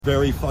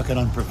Very fucking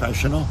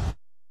unprofessional.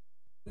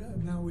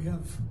 Now we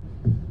have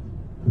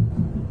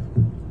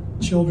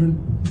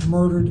children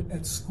murdered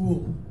at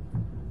school.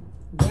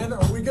 When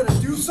are we going to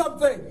do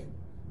something?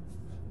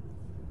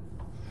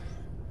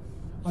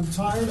 I'm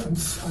tired. I'm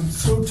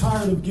so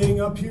tired of getting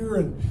up here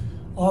and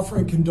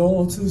offering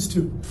condolences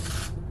to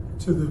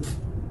the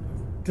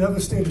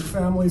devastated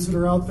families that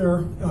are out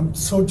there. I'm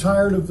so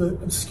tired of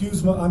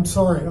I'm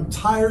sorry. I'm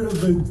tired of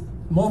the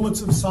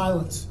moments of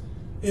silence.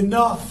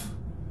 Enough.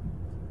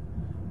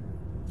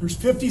 There's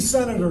 50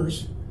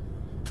 senators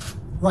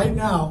right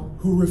now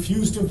who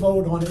refuse to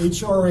vote on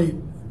H.R. 8,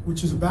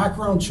 which is a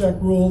background check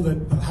rule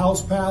that the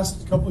House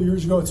passed a couple of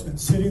years ago. It's been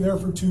sitting there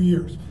for 2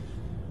 years.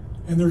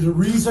 And there's a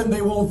reason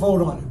they won't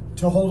vote on it,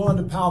 to hold on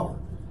to power.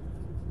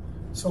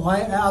 So I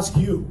ask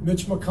you,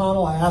 Mitch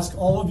McConnell, I ask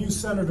all of you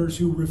senators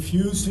who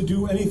refuse to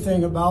do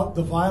anything about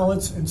the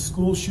violence and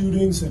school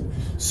shootings and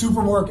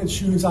supermarket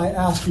shootings, I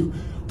ask you,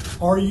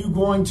 are you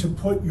going to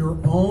put your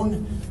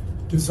own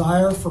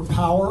desire for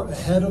power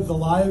ahead of the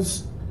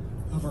lives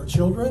of our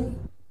children?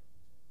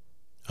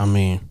 I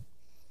mean,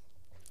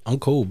 I'm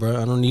cool, bro.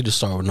 I don't need to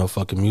start with no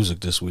fucking music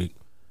this week.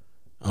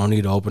 I don't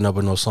need to open up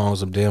with no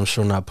songs. I'm damn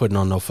sure not putting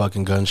on no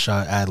fucking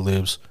gunshot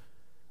ad-libs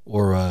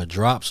or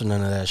drops or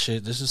none of that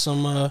shit. This is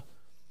some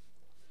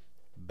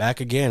back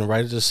again,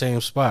 right at the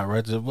same spot,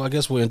 right? Well, I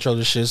guess we'll intro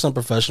this shit. Some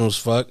professionals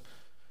fuck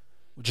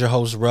with your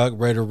host,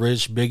 Rug, Raider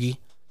Rich, Biggie.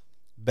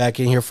 Back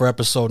in here for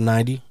episode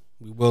 90.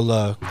 We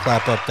will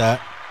clap up that.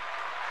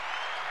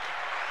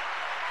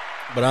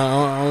 But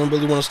I don't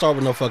really want to start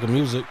with no fucking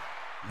music.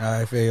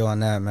 I feel you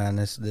on that, man.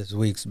 This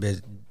week's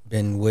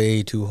been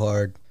way too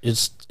hard.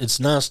 It's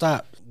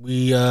nonstop.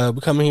 We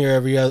come in here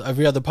every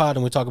other pod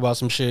and we talk about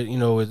some shit. You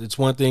know, it's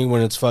one thing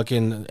when it's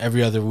fucking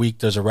every other week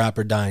there's a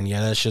rapper dying. Yeah,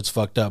 that shit's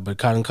fucked up. But it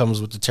kind of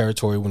comes with the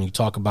territory when you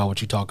talk about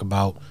what you talk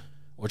about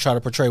or try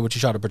to portray what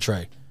you try to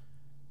portray.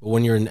 But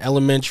when you're an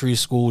elementary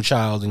school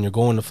child and you're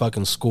going to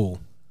fucking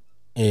school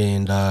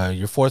and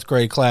your fourth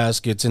grade class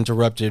gets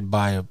interrupted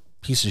by a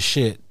piece of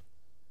shit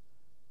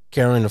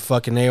carrying a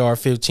fucking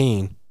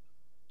AR-15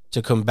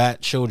 to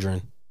combat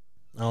children.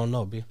 I don't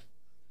know, B.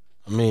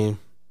 I mean,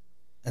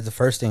 and the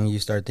first thing you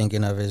start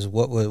thinking of is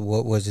what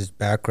was his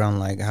background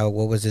like?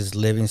 What was his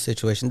living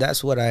situation?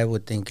 That's what I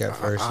would think at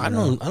first. I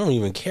don't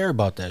even care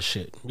about that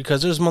shit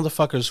because there's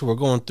motherfuckers who are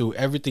going through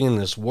everything in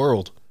this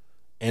world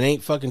and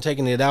ain't fucking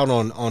taking it out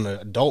on an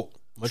adult,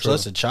 much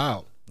less a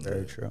child.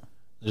 Very true.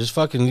 These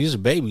are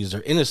babies.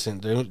 They're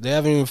innocent. They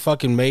haven't even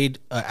fucking made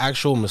an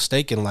actual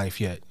mistake in life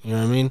yet. You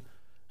know what I mean?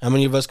 How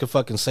many of us could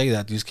fucking say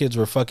that? These kids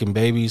were fucking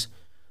babies.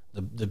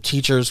 The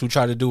teachers who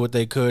tried to do what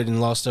they could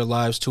and lost their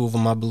lives, 2 of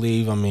them, I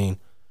believe. I mean,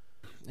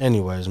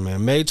 anyways,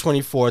 man. May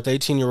 24th,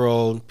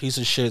 18-year-old piece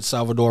of shit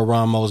Salvador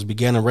Ramos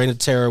began a reign of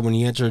terror when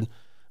he entered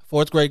a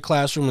fourth grade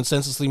classroom and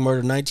senselessly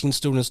murdered 19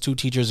 students, 2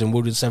 teachers, and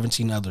wounded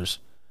 17 others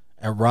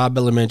at Robb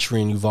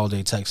Elementary in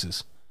Uvalde,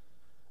 Texas.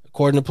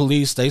 According to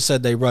police, they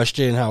said they rushed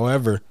in.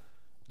 However,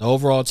 the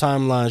overall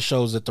timeline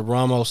shows that the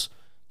Ramos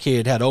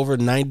kid had over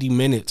 90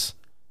 minutes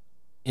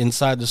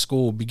inside the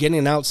school,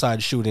 beginning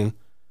outside shooting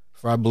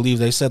for, I believe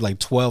they said, like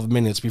 12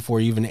 minutes before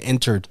he even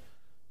entered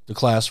the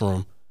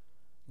classroom.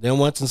 Then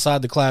once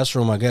inside the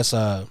classroom, I guess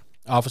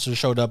officers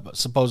showed up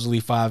supposedly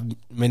 5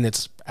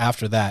 minutes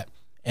after that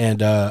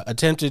and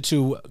attempted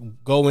to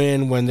go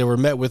in. When they were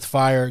met with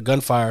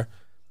gunfire,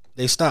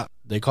 they stopped.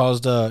 They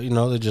caused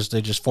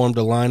they just formed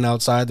a line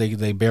outside.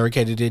 They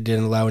barricaded it,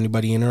 didn't allow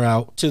anybody in or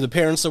out. To the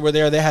parents that were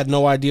there, they had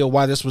no idea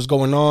why this was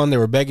going on. They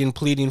were begging,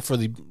 pleading for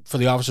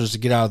the officers to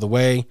get out of the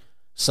way.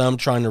 Some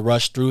trying to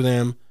rush through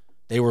them.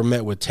 They were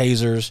met with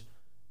tasers,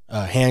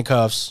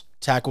 handcuffs,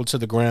 tackled to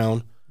the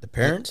ground. The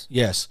parents?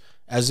 Yes.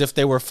 As if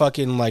they were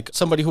fucking like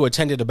somebody who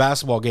attended a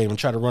basketball game and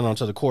tried to run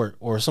onto the court,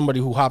 or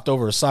somebody who hopped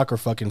over a soccer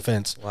fucking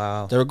fence.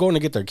 Wow. They were going to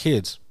get their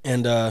kids.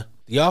 And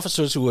the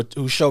officers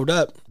who showed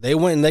up, they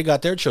went and they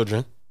got their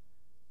children.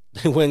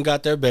 They went and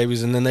got their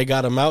babies, and then they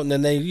got them out, and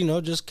then they,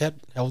 just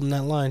kept holding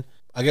that line.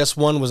 I guess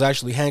one was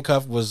actually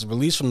handcuffed, was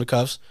released from the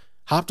cuffs,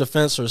 hopped a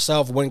fence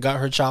herself, went and got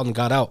her child and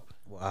got out.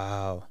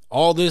 Wow.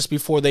 All this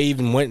before they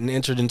even went and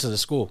entered into the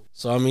school.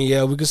 So, I mean,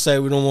 yeah, we could say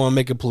we don't want to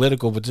make it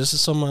political, but this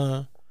is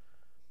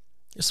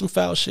it's some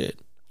foul shit.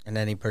 And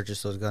then he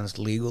purchased those guns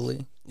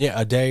legally? Yeah,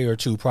 a day or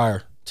two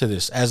prior to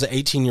this, as an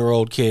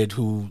 18-year-old kid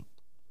who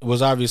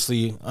was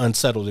obviously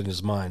unsettled in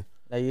his mind.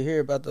 Now, you hear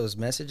about those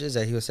messages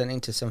that he was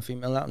sending to some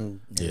female out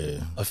in...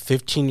 Yeah. A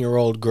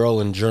 15-year-old girl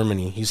in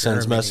Germany, he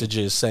sends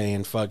messages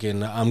saying,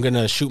 fucking, I'm going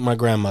to shoot my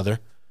grandmother.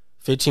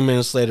 15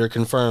 minutes later,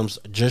 confirms,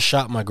 just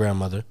shot my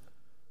grandmother.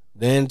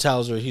 Then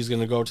tells her he's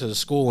going to go to the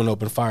school and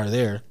open fire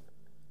there.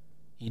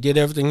 He did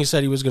everything he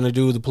said he was going to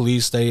do. The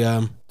police,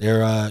 they're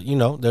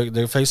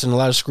facing a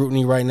lot of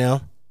scrutiny right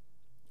now.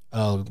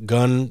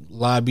 Gun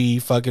lobby,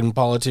 fucking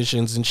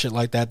politicians and shit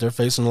like that. They're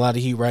facing a lot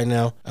of heat right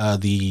now. I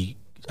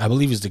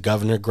believe he's the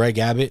governor, Greg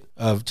Abbott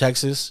of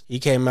Texas. He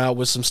came out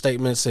with some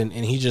statements and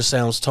he just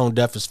sounds tone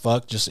deaf as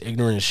fuck, just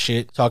ignorant as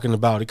shit, talking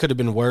about it could have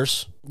been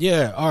worse.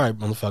 Yeah, all right,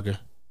 motherfucker.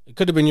 It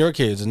could have been your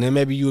kids, and then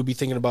maybe you would be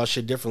thinking about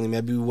shit differently.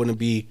 Maybe you wouldn't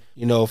be,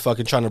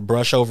 fucking trying to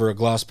brush over or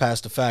gloss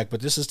past the fact. But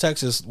this is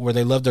Texas, where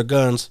they love their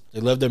guns, they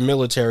love their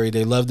military,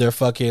 they love their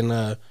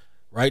fucking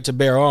right to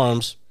bear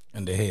arms,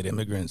 and they hate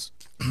immigrants.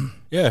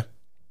 Yeah,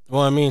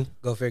 well, I mean,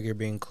 Go figure,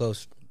 being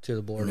close to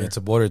the border. It's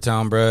a border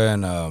town, bro,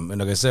 and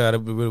like I said,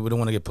 we don't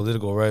want to get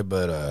political, right?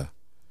 But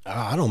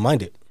I don't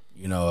mind it.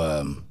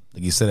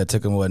 Like you said, it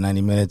took him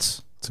 90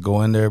 minutes to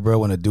go in there, bro.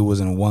 When the dude was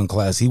in one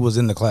class, he was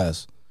in the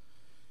class.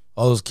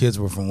 All those kids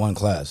were from one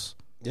class.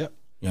 Yep.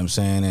 You know what I'm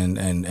saying?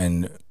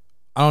 And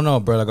I don't know,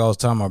 bro. Like I was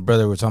telling my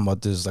brother, we were talking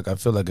about this. Like I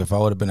feel like if I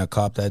would have been a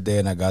cop that day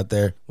and I got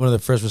there, one of the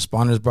first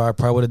responders, bro, I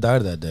probably would have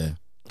died that day.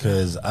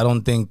 Because I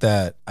don't think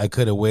that I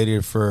could have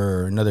waited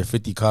for another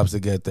 50 cops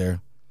to get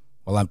there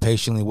while I'm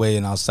patiently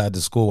waiting outside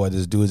the school while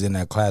this dude's in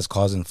that class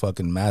causing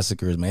fucking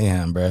massacres,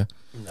 mayhem, bro.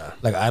 Nah.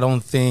 Like I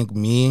don't think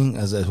me,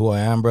 as who I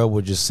am, bro,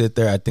 would just sit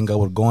there. I think I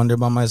would go in there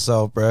by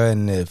myself, bro.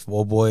 And if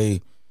old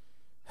boy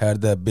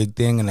had that big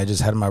thing and I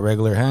just had my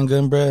regular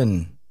handgun, bro,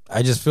 and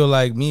I just feel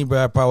like me,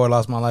 bro, I probably would have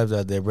lost my life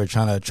that day, bro,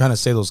 trying to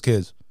save those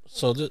kids.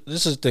 So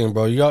this is the thing,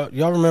 bro.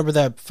 Y'all remember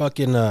that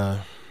fucking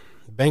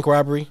bank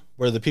robbery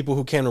where the people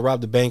who came to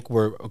rob the bank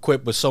were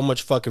equipped with so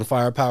much fucking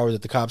firepower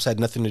that the cops had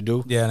nothing to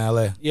do? Yeah, in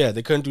L.A. Yeah,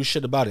 they couldn't do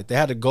shit about it. They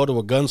had to go to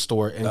a gun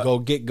store and go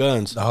get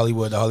guns. The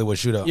Hollywood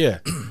shootout. Yeah.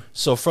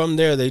 So from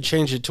there, they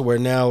changed it to where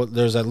now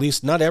there's at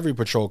least, not every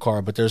patrol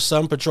car, but there's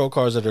some patrol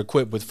cars that are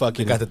equipped with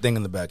fucking... They got the thing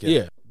in the back,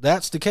 yeah.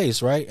 That's the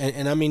case, right?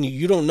 And I mean,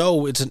 you don't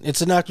know. It's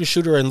an active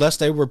shooter unless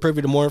they were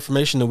privy to more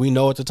information than we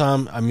know at the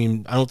time. I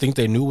mean, I don't think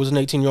they knew it was an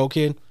 18-year-old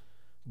kid,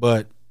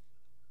 but...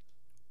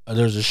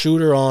 there's a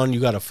shooter on.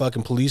 You got a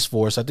fucking police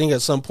force. I think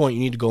at some point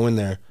you need to go in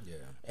there. Yeah.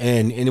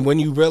 And when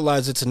you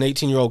realize it's an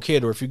 18-year-old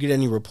kid, or if you get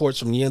any reports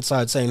from the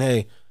inside saying,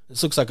 "Hey,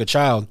 this looks like a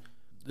child,"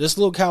 this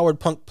little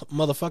coward punk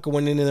motherfucker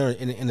went in there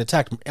and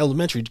attacked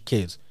elementary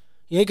kids.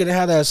 He ain't gonna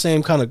have that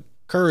same kind of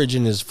courage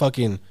in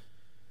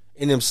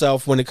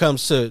himself when it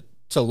comes to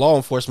law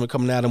enforcement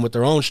coming at him with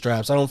their own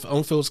straps. I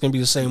don't feel it's gonna be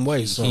the same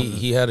way. So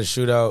he had a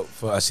shootout.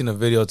 I seen a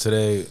video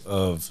today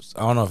of,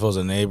 I don't know if it was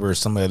a neighbor or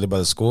somebody that lived by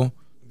the school.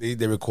 They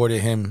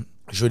recorded him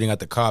shooting at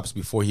the cops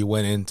before he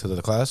went into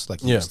the class. Like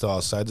he was still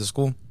outside the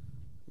school.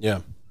 Yeah.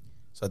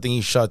 So I think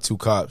he shot 2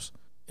 cops.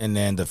 And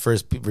then the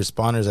first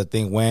responders, I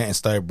think, went and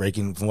started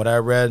breaking. From what I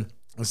read,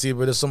 and see,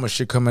 but there's so much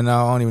shit coming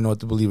out. I don't even know what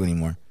to believe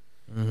anymore.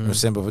 Mm-hmm. You know what I'm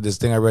saying? But for this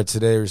thing I read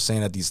today, we're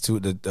saying that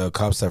the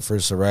cops that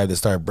first arrived, they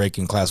started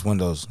breaking class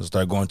windows. They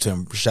started going to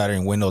him,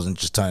 shattering windows and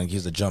just telling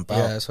kids to jump out.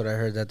 Yeah, that's what I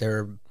heard, that they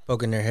were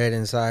poking their head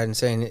inside and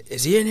saying,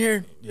 "Is he in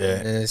here?" Yeah.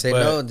 And they say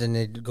no, then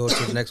they go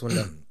to the next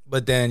window.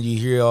 But then you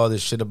hear all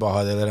this shit about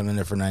how they let him in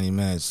there for 90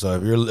 minutes. So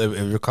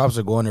if your cops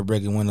are going there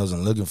breaking windows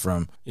and looking for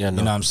him, you know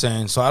what I'm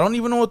saying? So I don't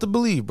even know what to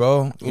believe,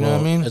 bro. You know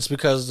what I mean? It's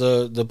because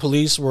the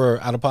police were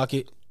out of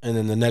pocket, and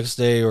then the next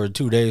day or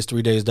 2 days,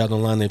 3 days down the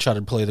line, they try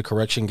to play the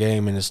correction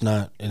game, and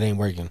it ain't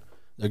working.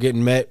 They're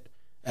getting met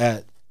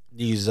at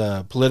these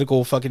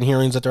political fucking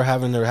hearings that they're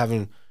having. They're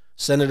having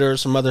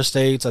senators from other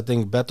states. I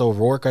think Beto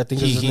O'Rourke, I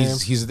think is his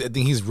name. I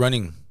think he's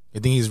running.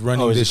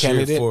 This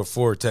year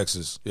for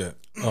Texas. Yeah.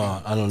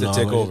 I don't know. To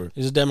take over.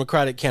 He's a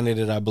Democratic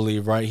candidate, I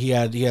believe, right? He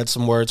had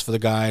some words for the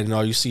guy, and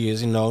all you see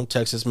is,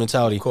 Texas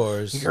mentality. Of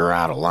course. You're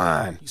out of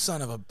line. You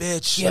son of a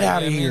bitch. Get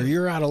out of here.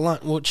 You're out of line.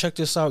 Well, check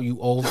this out, you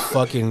old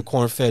fucking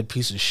corn-fed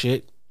piece of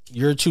shit.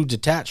 You're too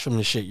detached from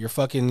the shit. You're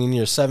fucking in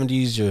your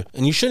 70s,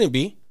 and you shouldn't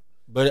be.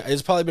 But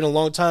it's probably been a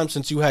long time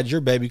since you had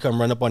your baby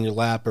come run up on your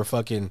lap or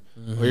fucking,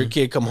 or your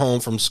kid come home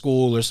from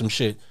school or some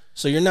shit.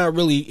 So you're not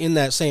really in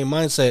that same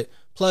mindset.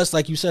 Plus,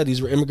 like you said,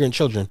 these were immigrant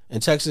children,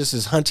 and Texas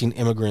is hunting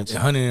immigrants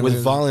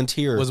with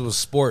volunteers. It was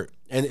sport.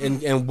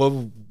 And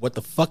what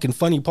the fucking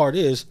funny part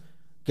is,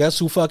 guess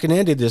who fucking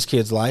ended this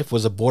kid's life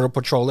was a Border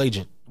Patrol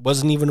agent.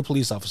 Wasn't even a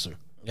police officer.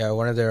 Yeah,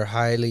 one of their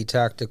highly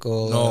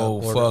tactical.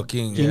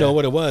 You know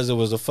what it was? It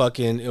was a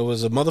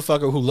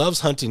motherfucker who loves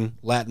hunting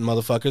Latin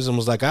motherfuckers and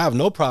was like, I have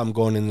no problem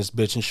going in this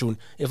bitch and shooting.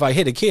 If I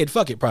hit a kid,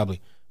 fuck it,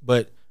 probably.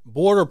 But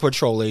Border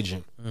Patrol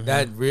agent.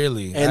 That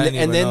really.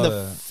 And then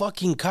the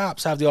fucking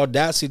cops have the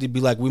audacity to be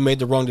like, we made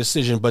the wrong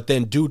decision, but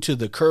then due to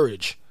the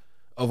courage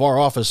of our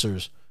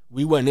officers,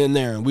 we went in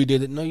there and we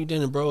did it. No, you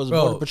didn't, bro. It was a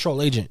Border Patrol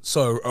agent.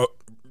 So,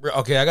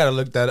 okay, I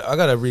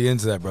gotta read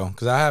into that, bro,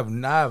 because I have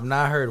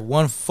not heard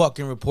one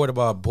fucking report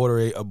about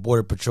a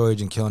border patrol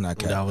agent killing that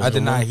cat. I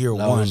did not hear one.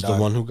 That was the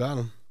one who got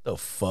him. The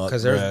fuck?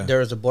 Because there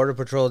was a border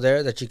patrol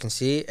there that you can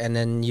see, and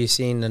then you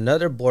seen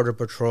another border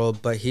patrol,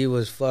 but he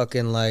was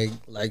fucking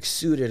like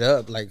suited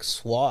up like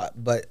SWAT,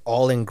 but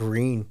all in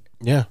green.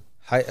 Yeah,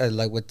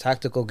 like with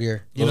tactical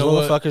gear. Those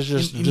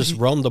motherfuckers just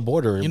roam the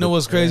border. You know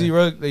what's crazy,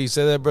 Rug? That you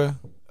said that, bro,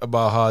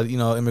 about how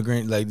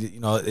immigrant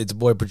it's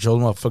border patrol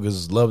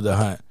motherfuckers love to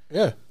hunt.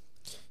 Yeah,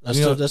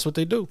 that's what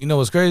they do. You know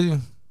what's crazy?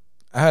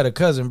 I had a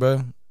cousin,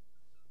 bro,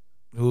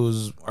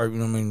 who's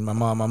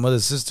my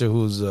mother's sister,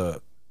 who's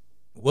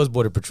was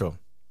border patrol.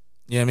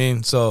 You know what I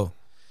mean? So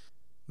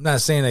I'm not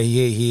saying that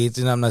he hates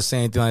it. I'm not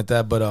saying anything like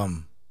that. But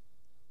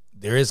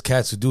there is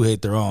cats who do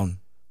hate their own.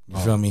 You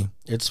feel me?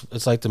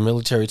 It's like the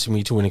military to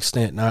me to an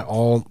extent. Not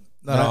all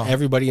Not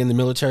everybody in the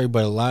military,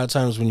 but a lot of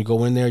times when you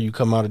go in there, you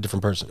come out a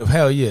different person.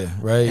 Hell yeah,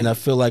 right. And I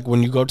feel like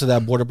when you go to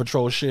that border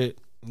patrol shit,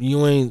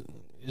 you ain't.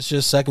 It's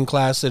just second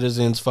class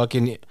citizens,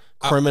 fucking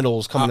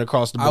criminals coming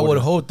across the border. I would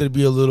hope there'd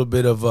be a little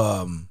bit of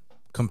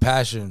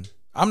compassion.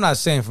 I'm not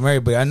saying from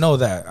everybody. I know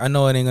that. I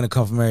know it ain't gonna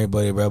come from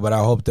everybody, bro. But I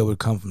hope that would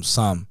come from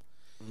some.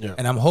 Yeah.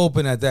 And I'm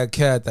hoping that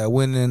cat that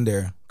went in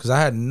there, because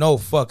I had no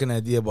fucking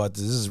idea about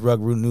this. This is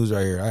rug root news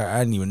right here. I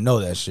didn't even know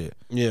that shit.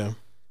 Yeah.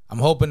 I'm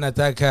hoping that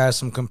cat has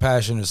some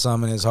compassion or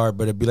something in his heart,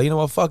 but it'd be like, you know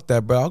what, fuck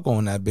that, bro. I'll go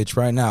on that bitch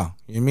right now.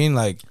 You know what I mean?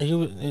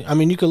 Like, I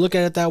mean, you could look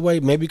at it that way.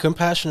 Maybe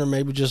compassion or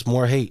maybe just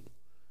more hate.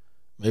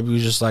 Maybe we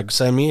just like,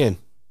 send me in.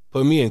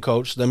 Put me in,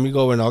 coach. Let me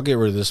go and I'll get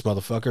rid of this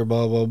motherfucker,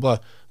 blah, blah, blah.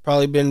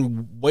 Probably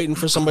been waiting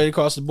for somebody to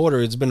cross the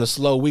border. It's been a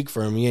slow week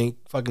for him. He ain't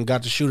fucking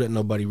got to shoot at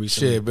nobody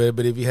recently. Shit,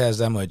 but if he has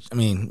that much, I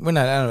mean, we're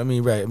not, I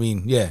mean, right. I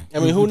mean, yeah. I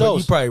mean, who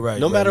knows? You're probably right.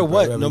 No matter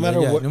what. No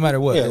matter what. No matter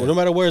what. Yeah, no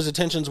matter where his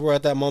intentions were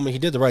at that moment, he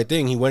did the right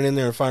thing. He went in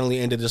there and finally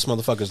ended this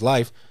motherfucker's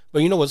life.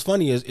 But you know what's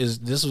funny is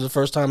this was the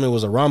first time it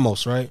was a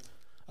Ramos, right?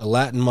 A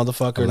Latin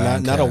motherfucker,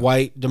 not a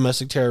white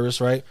domestic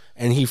terrorist, right?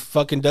 And he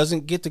fucking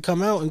doesn't get to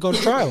come out and go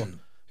to trial.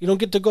 You don't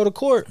get to go to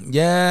court.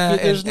 Yeah.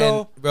 There's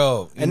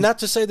bro. And not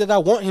to say that I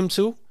want him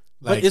to.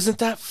 Like, but isn't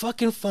that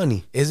fucking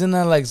funny? Isn't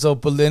that like so?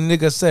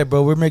 Nigga said,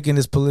 bro, we're making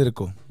this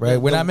political, right?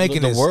 We're not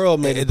making this. The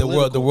world made it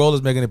political. The world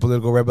is making it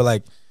political, right? But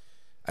like,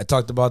 I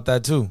talked about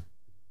that too.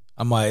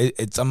 I'm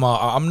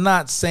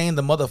not saying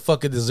the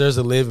motherfucker deserves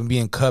to live and be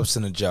in cuffs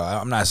in a jail.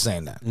 I'm not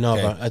saying that. No,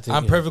 okay? but I think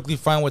I'm perfectly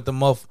fine with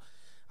the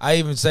I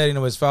even said, you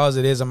know, as far as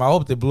it is, I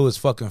hope they blew his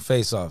fucking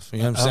face off. You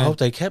know what I'm saying? I hope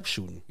they kept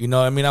shooting. You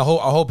know what I mean? I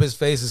hope his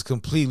face is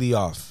completely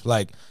off.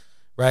 Like,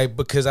 right?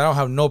 Because I don't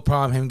have no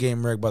problem him getting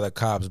murdered by the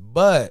cops,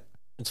 but.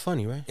 It's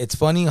funny, right? It's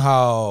funny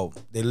how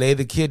they lay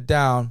the kid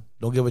down,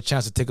 don't give a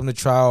chance to take him to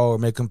trial or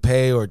make him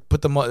pay or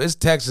put them on. It's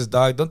Texas,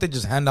 dog. Don't they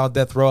just hand out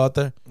death row out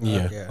there?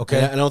 Yeah. Okay.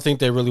 And I don't think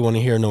they really want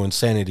to hear no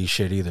insanity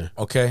shit either.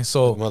 Okay,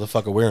 so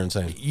motherfucker, we're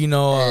insane. You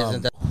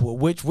know,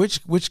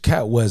 which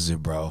cat was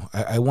it, bro?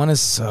 I want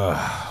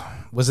to.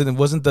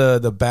 Wasn't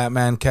the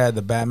Batman cat,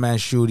 the Batman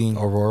shooting?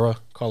 Aurora,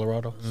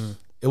 Colorado.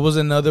 It was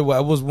another.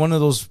 It was one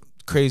of those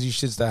crazy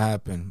shits that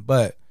happened,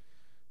 but.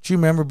 Do you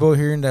remember, bro,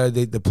 hearing that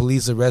the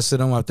police arrested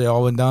him after they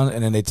all went down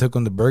and then they took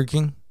him to Burger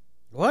King?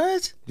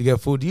 What? You get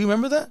food. Do you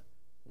remember that?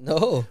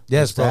 No.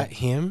 Yes, bro. Was that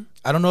him?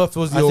 I don't know if it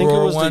was the Aurora one. I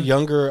think it was one. The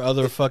younger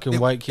other fucking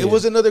white kid. It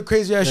was another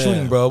crazy ass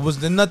shooting, bro. It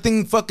was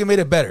nothing fucking made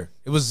it better.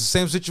 It was the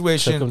same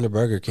situation. Took him to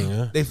Burger King,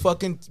 huh? They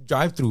fucking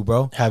drive through,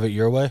 bro. Have it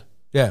your way?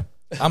 Yeah.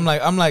 I'm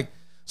like,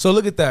 so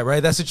look at that,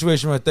 right? That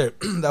situation right there.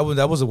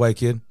 that was a white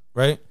kid,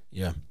 right?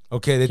 Yeah.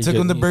 Okay, they took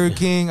him to Burger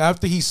King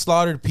after he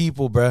slaughtered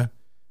people, bro.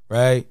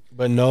 Right,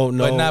 but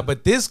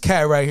but this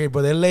cat right here,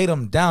 bro, they laid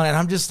him down, and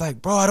I'm just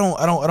like, bro, I don't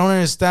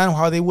understand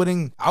how they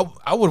wouldn't.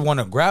 I would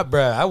want to grab,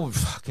 bro. I would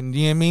fucking,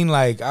 you know what I mean?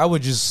 Like, I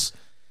would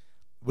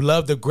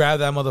love to grab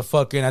that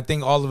motherfucker, and I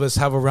think all of us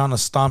have around a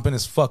stomp in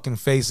his fucking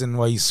face, and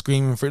while he's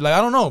screaming for, like, I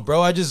don't know,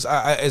 bro. I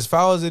as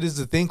foul as it is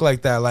to think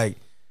like that, like,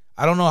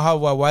 I don't know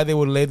why they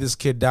would lay this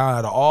kid down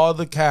out of all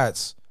the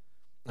cats.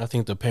 I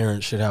think the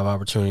parents should have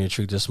opportunity to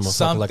treat this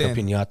motherfucker like a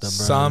piñata, bro.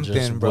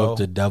 Something, bro. Whip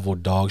the devil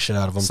dog shit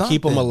out of him. Something.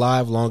 Keep him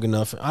alive long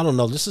enough. I don't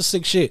know. This is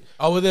sick shit.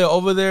 Over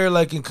there,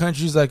 like in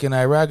countries like in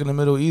Iraq and the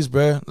Middle East,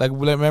 bro. Like,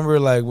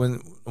 remember, like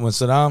when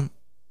Saddam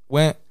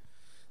went,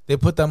 they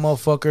put that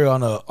motherfucker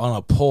on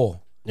a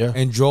pole,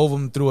 and drove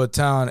him through a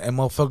town, and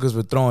motherfuckers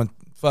were throwing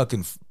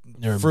fucking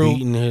fruit,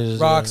 beating his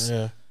rocks.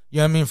 You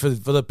know what I mean? For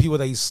the people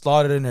that he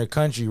slaughtered in their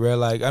country, right?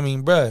 Like, I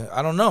mean, bruh,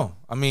 I don't know.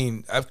 I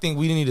mean, I think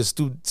we need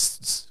to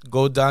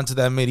go down to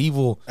that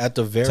medieval at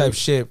the very type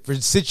shit for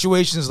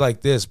situations like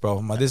this, bro.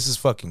 This is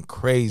fucking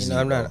crazy.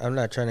 You know, I'm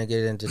not trying to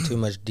get into too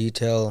much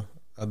detail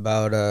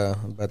about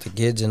the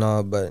kids and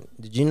all, but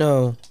did you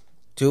know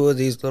 2 of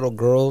these little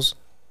girls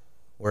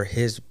were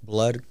his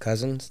blood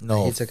cousins?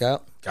 No, that he took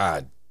out.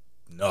 God,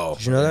 no.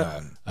 Did you know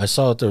that? I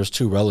saw that there was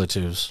 2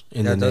 relatives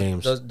in the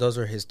names. Those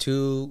are his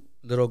 2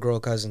 little girl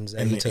cousins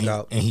that he took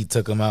out. And he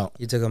took them out.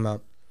 He took them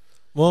out.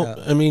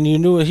 Well, I mean, you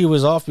knew he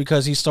was off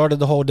because he started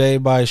the whole day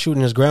by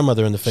shooting his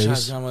grandmother in the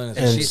face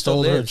and she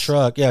stole her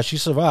truck. Yeah, she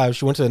survived.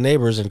 She went to the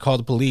neighbors and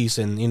called the police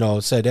and, you know,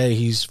 said, hey,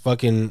 he's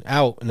fucking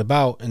out and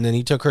about. And then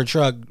he took her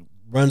truck,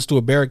 runs through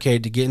a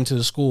barricade to get into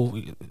the school,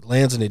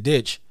 lands in a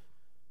ditch.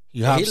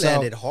 He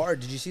landed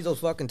hard. Did you see those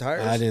fucking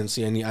tires? I didn't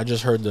see any. I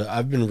just heard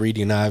I've been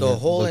reading. The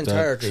whole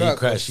entire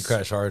truck. He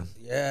crashed hard.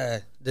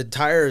 Yeah. The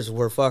tires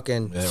were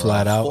fucking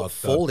flat out.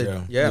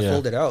 Folded.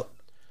 Folded out.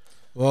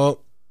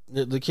 Well,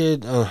 the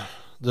kid,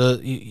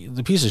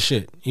 the piece of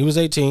shit. He was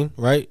 18,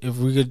 right? If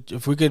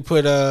we could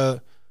put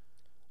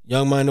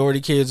young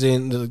minority kids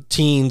in the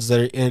teens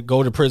that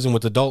go to prison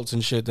with adults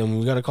and shit, then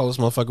we gotta call this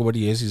motherfucker what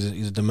he is.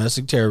 He's a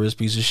domestic terrorist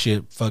piece of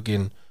shit.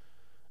 Fucking,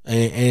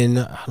 and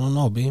I don't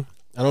know, B.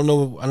 I don't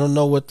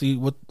know what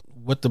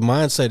the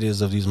mindset is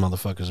of these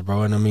motherfuckers,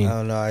 bro. And I mean, I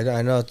don't know.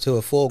 I know to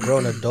a full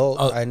grown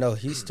adult, I know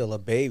he's still a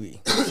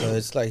baby. So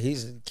it's like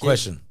he's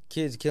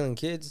kids killing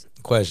kids.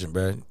 Question,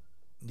 bro.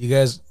 You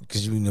guys,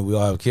 because you know we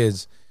all have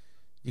kids.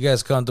 You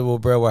guys comfortable,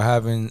 bro? We're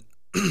having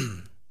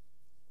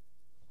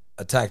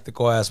a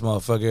tactical ass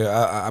motherfucker.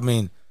 I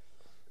mean,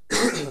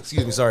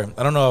 excuse me, sorry.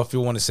 I don't know if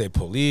you want to say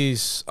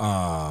police,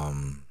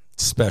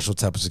 special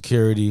type of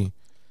security.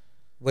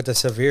 With a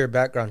severe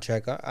background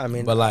check. I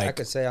mean, But like- I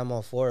could say I'm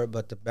all for it,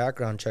 but the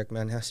background check,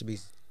 man, has to be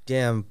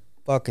damn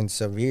fucking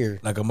severe.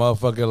 Like a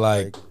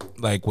motherfucker,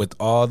 like with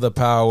all the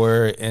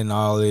power and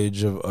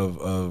knowledge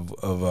of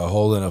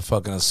holding a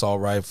fucking assault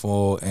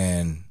rifle.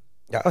 And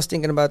I was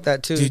thinking about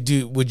that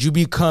too. would you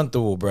be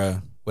comfortable,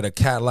 bruh, with a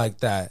cat like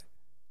that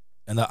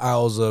in the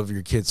aisles of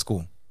your kid's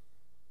school?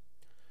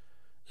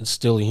 It's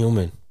still a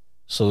human.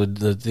 So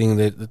the thing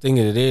that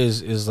it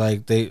is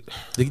like they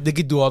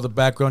could do all the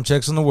background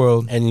checks in the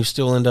world, and you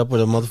still end up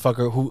with a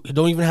motherfucker who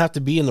don't even have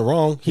to be in the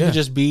wrong. He could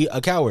just be a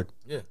coward.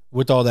 Yeah.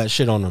 With all that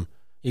shit on him.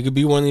 He could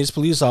be one of these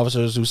police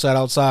officers who sat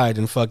outside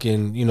and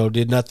fucking,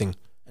 did nothing.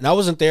 And I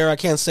wasn't there. I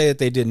can't say that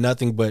they did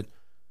nothing, but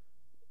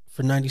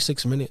for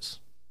 96 minutes.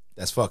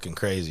 That's fucking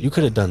crazy. You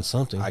could have done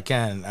something. I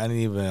didn't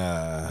even.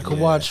 You could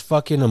watch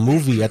fucking a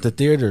movie at the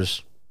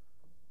theaters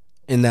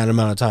in that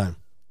amount of time.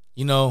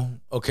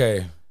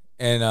 Okay.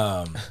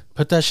 And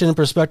put that shit in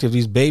perspective.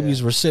 These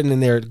babies were sitting in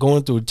there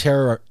going through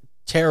terror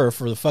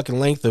for the fucking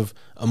length of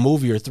a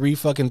movie or 3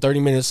 fucking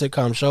 30-minute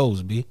sitcom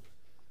shows, B.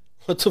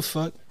 What the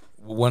fuck?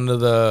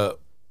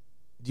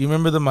 Do you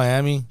remember the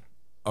Miami?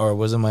 Or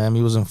was it Miami?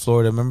 It was in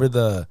Florida. Remember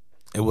a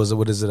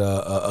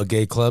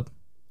gay club?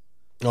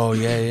 Oh,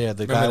 yeah.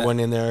 The guy went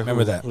in there.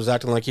 Remember that? Was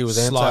acting like he was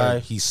slaughtered.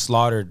 anti. He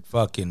slaughtered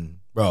fucking,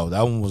 bro.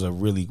 That one was a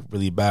really,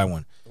 really bad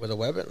one. With a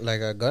weapon?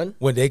 Like a gun?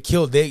 When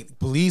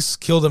police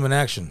killed him in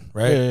action,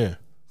 right? Yeah.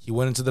 He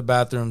went into the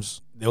bathrooms.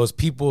 There was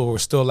people who were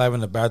still alive in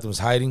the bathrooms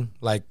hiding,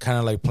 kind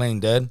of like playing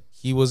dead.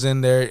 He was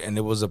in there, and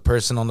there was a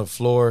person on the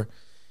floor.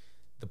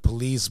 The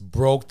police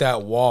broke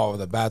that wall of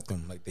the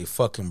bathroom. Like, they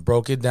fucking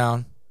broke it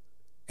down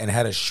and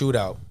had a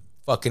shootout.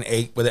 Fucking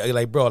eight. But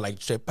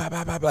straight, bah,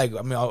 bah, bah, like,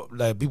 I mean,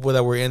 like, people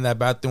that were in that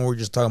bathroom were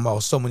just talking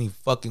about so many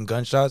fucking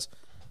gunshots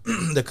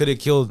that could have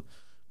killed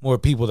more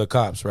people, the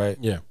cops, right?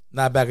 Yeah.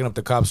 Not backing up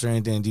the cops or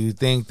anything. Do you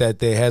think that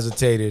they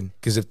hesitated?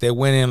 Because if they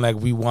went in like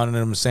we wanted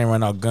them saying right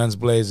now, guns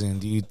blazing,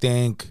 do you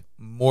think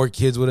more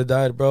kids would have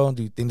died, bro?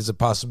 Do you think there's a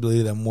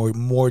possibility that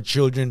more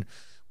children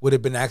would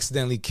have been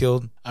accidentally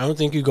killed? I don't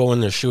think you go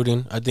in there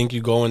shooting. I think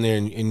you go in there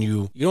and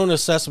you don't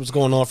assess what's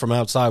going on from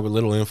outside with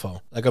little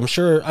info. Like, I'm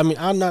sure,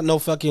 I'm not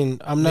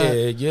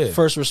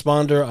first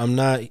responder. I'm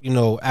not,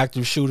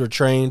 active shooter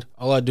trained.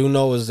 All I do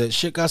know is that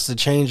shit got to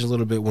change a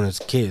little bit when it's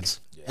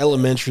kids.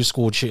 Elementary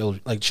school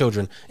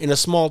children in a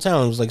small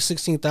town. It was like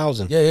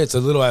 16,000. Yeah, it's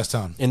a little ass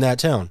town in that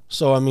town.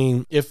 So I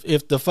mean,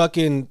 if the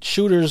fucking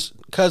shooters'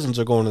 cousins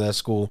are going to that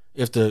school,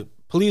 if the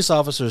police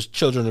officers'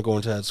 children are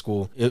going to that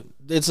school,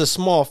 it's a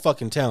small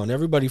fucking town.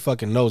 Everybody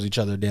fucking knows each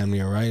other damn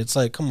near, right? It's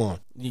like, come on,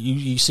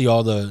 you see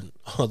all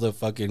the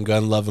fucking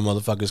gun loving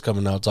motherfuckers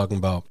coming out talking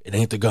about it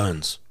ain't the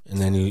guns, and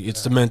then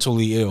it's the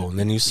mentally ill, and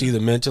then you see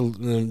the mental,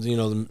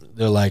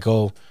 they're like,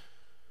 oh,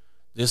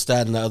 this,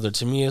 that, and the other.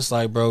 To me, it's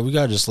like, bro, we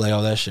gotta just let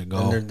all that shit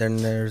go. And then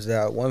there's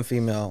that one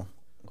female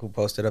who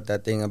posted up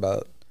that thing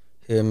about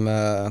him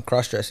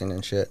cross-dressing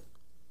and shit.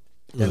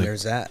 Then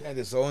there's that.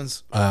 Candace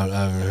Owens. I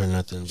haven't heard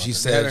nothing. She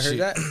said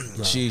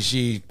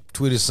she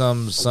tweeted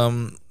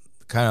some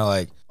kind of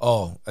like,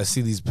 oh, I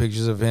see these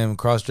pictures of him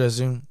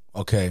cross-dressing.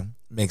 Okay,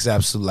 makes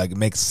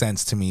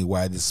sense to me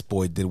why this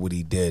boy did what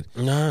he did.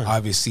 Nah.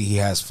 Obviously, he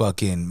has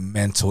fucking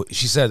mental.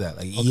 She said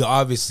that he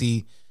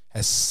obviously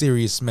has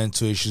serious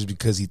mental issues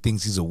because he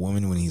thinks he's a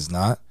woman when he's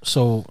not.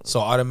 So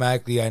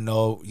automatically, I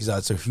know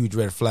that's a huge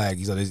red flag.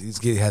 This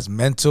kid has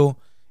mental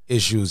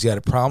issues. He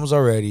had problems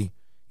already.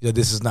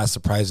 This is not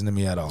surprising to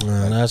me at all.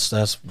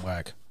 That's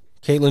whack.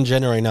 Caitlyn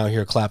Jenner ain't out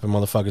here clapping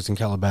motherfuckers in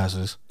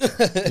Calabasas. You know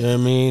what I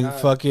mean?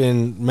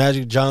 Fucking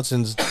Magic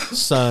Johnson's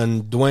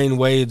son, Dwayne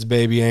Wade's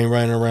baby, ain't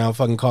running around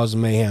fucking causing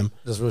mayhem.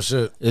 That's real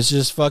shit. It's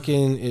just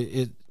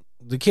fucking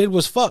the kid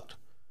was fucked.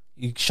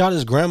 He shot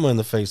his grandma in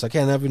the face. I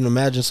can't even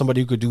imagine somebody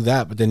who could do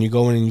that, but then you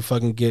go in and you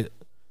fucking get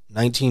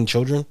 19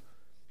 children,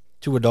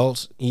 2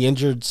 adults. He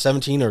injured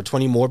 17 or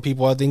 20 more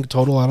people, I think,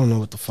 total. I don't know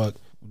what the fuck.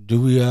 Do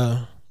we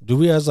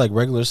as like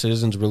regular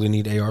citizens really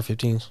need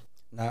AR-15s?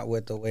 Not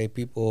with the way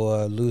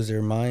people lose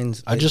their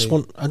minds. I just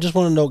want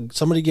to know,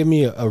 somebody give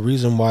me a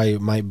reason why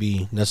it might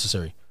be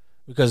necessary.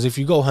 Because if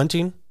you go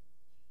hunting,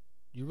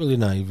 you're really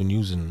not even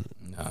using.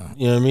 No.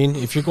 You know what I mean?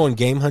 If you're going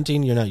game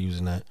hunting, you're not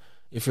using that.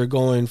 If you're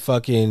going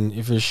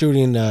if you're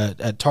shooting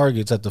at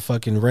targets at the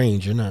fucking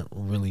range, you're not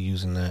really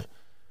using that.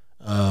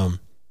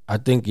 I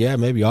think,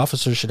 maybe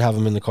officers should have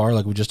them in the car,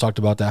 like we just talked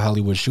about that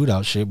Hollywood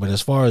shootout shit. But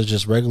as far as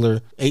just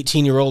regular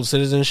 18-year-old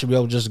citizens should be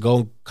able to just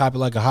go cop it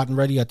like a hot and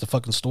ready at the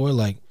fucking store,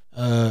 like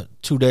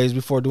 2 days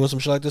before doing some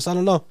shit like this. I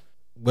don't know.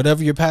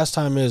 Whatever your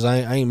pastime is, I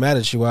ain't mad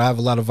at you. I have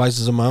a lot of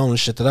vices of my own and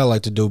shit that I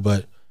like to do,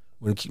 but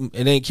when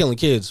it ain't killing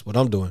kids, what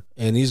I'm doing.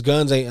 And these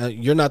guns ain't.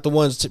 You're not the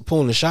ones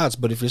pulling the shots,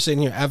 but if you're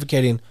sitting here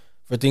advocating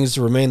for things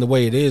to remain the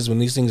way it is when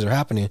these things are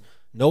happening,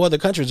 no other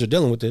countries are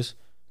dealing with this.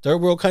 Third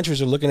world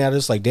countries are looking at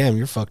us like, damn,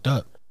 you're fucked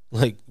up.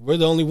 Like, we're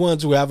the only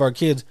ones who have our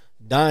kids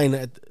dying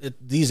at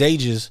these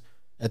ages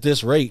at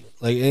this rate.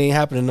 Like, it ain't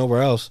happening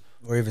nowhere else.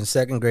 Or even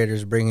second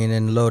graders bringing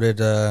in loaded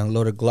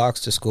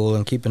Glocks to school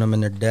and keeping them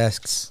in their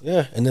desks.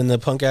 Yeah, and then the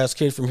punk ass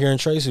kid from here in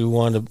Tracy who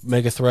wanted to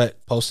make a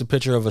threat, post a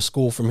picture of a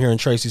school from here in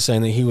Tracy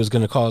saying that he was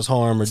going to cause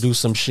harm or do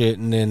some shit,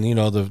 and then, you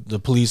know, the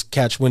police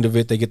catch wind of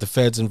it, they get the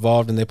feds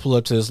involved, and they pull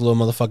up to this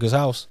little motherfucker's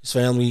house. His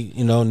family,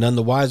 you know, none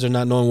the wiser,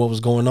 not knowing what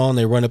was going on.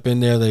 They run up in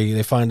there,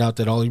 they find out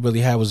that all he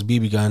really had was a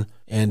BB gun,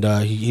 and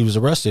he was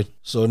arrested.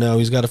 So now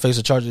he's got to face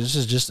a charge.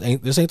 This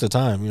ain't the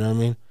time, you know what I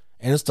mean?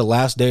 And it's the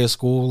last day of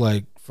school,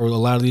 like, for a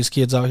lot of these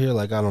kids out here.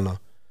 Like, I don't know.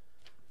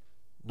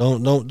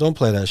 Don't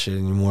play that shit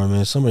anymore,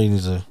 man. Somebody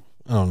needs to,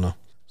 I don't know.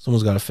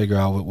 Someone's got to figure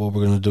out what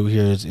we're gonna do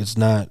here. It's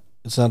not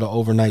an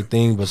overnight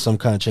thing, but some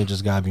kind of change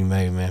has got to be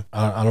made, man.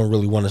 I don't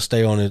really want to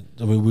stay on it.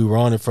 I mean, we were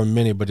on it for a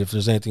minute, but if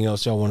there's anything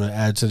else y'all want to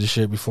add to the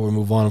shit before we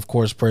move on, of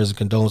course, prayers and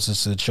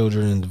condolences to the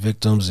children and the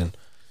victims and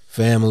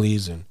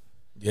families. And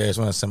yeah, I just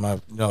want to send my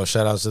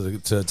shout outs to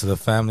the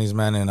families,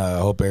 man, and I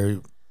hope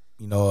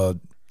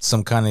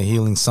some kind of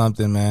healing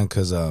something, man,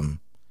 because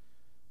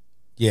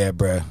yeah,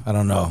 bruh, I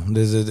don't know.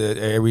 This is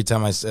every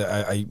time I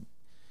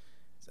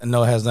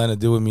know it has nothing to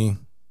do with me.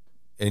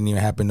 It didn't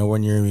even happen nowhere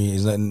near me.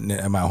 It's nothing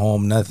at my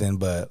home, nothing.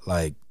 But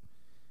like,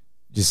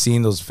 just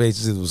seeing those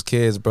faces of those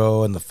kids,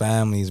 bro, and the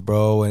families,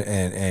 bro,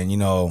 and you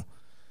know,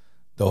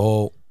 the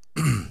whole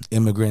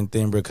immigrant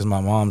thing, bro. Because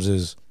my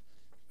mom's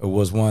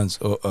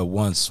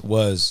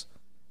was,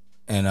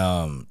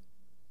 and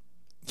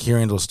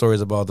hearing those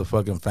stories about the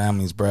fucking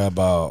families, bro,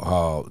 about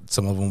how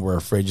some of them were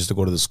afraid just to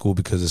go to the school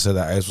because they said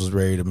that ICE was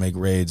ready to make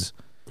raids.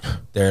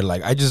 They're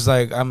like, I'm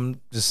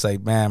just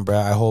like, man, bro,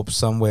 I hope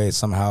some way,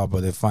 somehow, bro,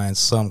 they find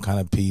some kind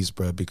of peace,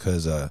 bro,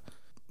 because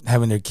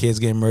having their kids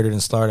get murdered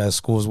and started at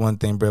school is one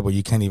thing, bro, but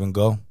you can't even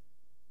go.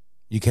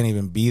 You can't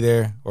even be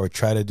there or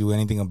try to do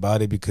anything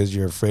about it because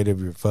you're afraid of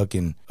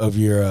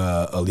your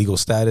illegal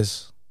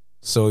status.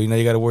 So, you know,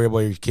 you got to worry about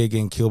your kid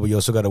getting killed, but you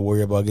also got to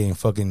worry about getting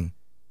fucking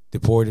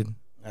deported.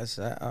 I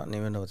don't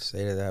even know what to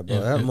say to that, bro.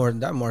 Yeah,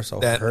 that more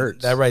so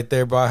hurts. That right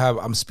there, bro.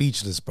 I'm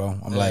speechless, bro.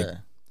 I'm like,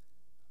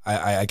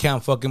 I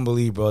can't fucking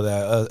believe, bro,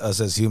 that us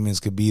as humans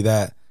could be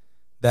that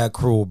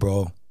cruel,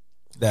 bro.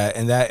 That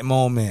in that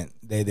moment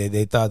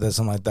they thought that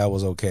something like that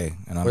was okay,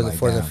 and I'm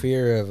for the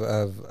fear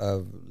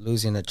of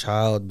losing a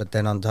child, but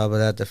then on top of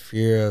that, the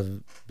fear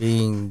of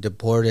being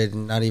deported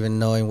and not even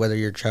knowing whether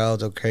your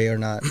child's okay or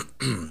not.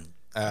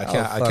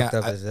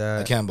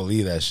 I can't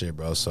believe that shit,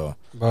 bro. So,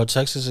 bro,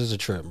 Texas is a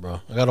trip,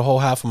 bro. I got a whole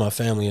half of my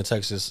family in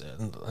Texas,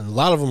 and a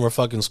lot of them were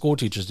fucking school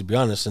teachers, to be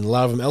honest, and a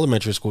lot of them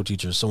elementary school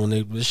teachers. So when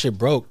this shit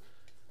broke,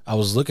 I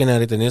was looking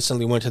at it and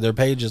instantly went to their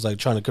pages, like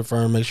trying to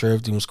confirm, make sure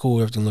everything was cool,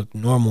 everything looked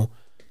normal.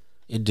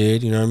 It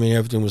did, you know what I mean?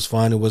 Everything was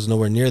fine. It was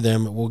nowhere near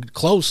them. Well,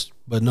 close,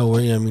 but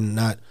nowhere. I mean,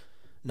 not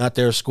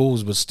their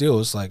schools, but still,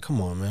 it's like,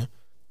 come on, man.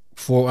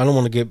 I don't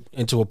want to get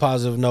into a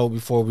positive note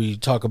before we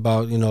talk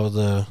about, you know,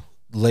 the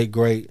late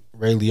great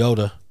Ray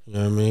Liotta, you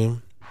know what I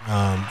mean?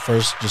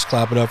 First, just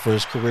clap it up for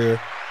his career.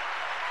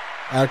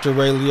 Actor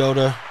Ray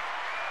Liotta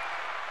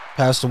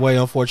passed away,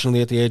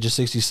 unfortunately, at the age of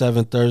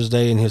 67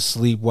 Thursday in his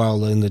sleep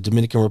while in the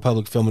Dominican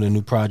Republic filming a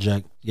new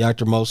project. The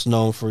actor most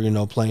known for, you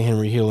know, playing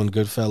Henry Hill in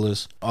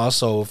Goodfellas.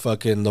 Also,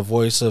 fucking the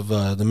voice of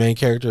the main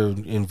character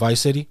in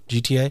Vice City,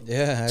 GTA.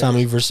 Yeah.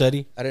 Tommy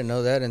Vercetti. I didn't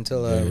know that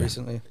until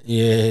recently.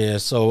 Yeah.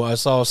 So I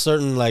saw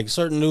certain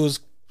news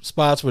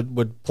spots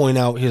would point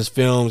out his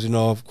films, you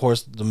know, of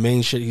course, the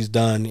main shit he's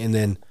done, and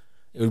then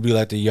it would be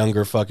like the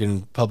younger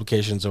fucking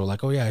publications that were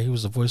like, oh yeah, he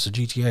was the voice of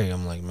GTA.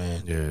 I'm like,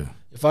 man, yeah.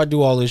 If I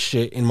do all this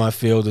shit in my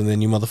field and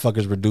then you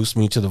motherfuckers reduce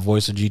me to the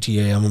voice of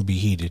GTA, I'm gonna be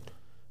heated.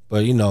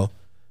 But you know,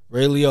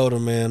 Ray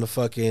Liotta, man,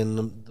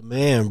 the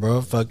man,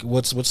 bro. Fuck,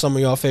 what's some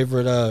of y'all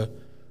favorite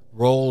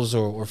roles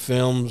or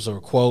films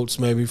or quotes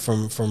maybe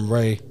from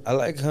Ray? I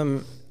like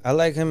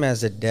him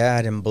as a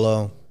dad in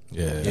Blow.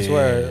 Yeah, that's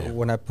where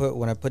when I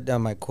put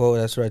down my quote,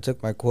 that's where I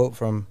took my quote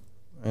from,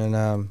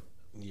 and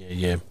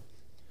yeah.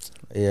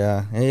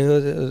 And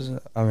it was,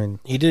 I mean,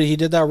 he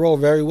did that role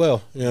very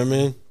well. You know what I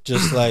mean?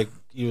 Just like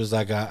he was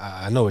like,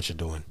 I know what you're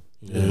doing.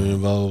 You know what I mean?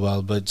 Blah, blah,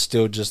 blah. But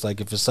still, just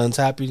like if his son's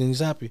happy, then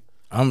he's happy.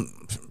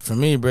 For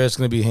me, bro, it's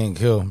gonna be Hank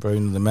Hill, bro. You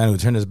know, the man who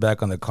turned his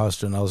back on the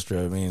Costa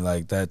Nostra. I mean,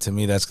 like that to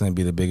me, that's gonna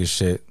be the biggest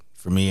shit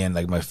for me, and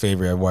like my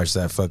favorite. I watched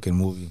that fucking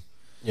movie.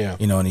 Yeah.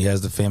 You know, and he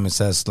has the famous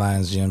ass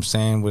lines, you know what I'm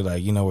saying? With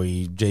like, you know, where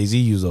Jay-Z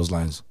used those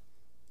lines.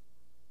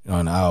 You know,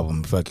 on the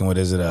album. Fucking, what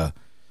is it?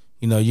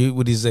 You know,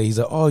 what he say? He's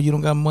like, oh, you don't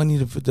got money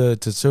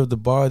to serve the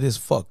bar this?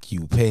 Fuck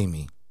you, pay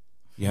me.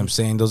 You know what I'm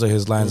saying? Those are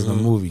his lines in the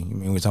movie. I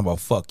mean, we're talking about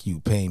fuck you,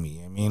 pay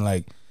me. I mean,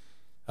 like,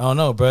 I don't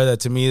know, bro.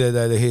 That to me,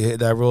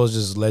 that role is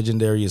just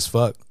legendary as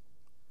fuck.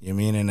 You know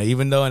what I mean? And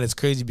even though, and it's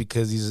crazy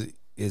because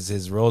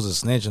his role's a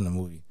snitch in the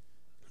movie.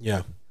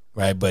 Yeah.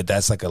 Right, but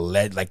that's like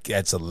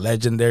that's a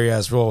legendary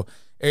ass role.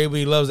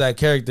 Everybody loves that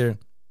character,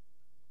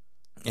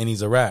 and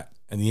he's a rat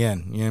in the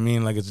end. You know what I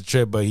mean? Like, it's a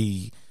trip, but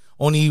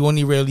only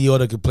Ray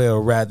Liotta could play a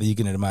rat that you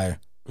can admire.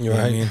 You know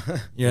what I mean?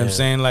 You know what I'm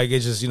saying? Like,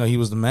 it's just, you know, he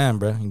was the man,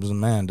 bro. He was the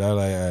man, dog.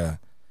 Like,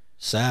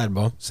 sad,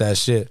 bro. Sad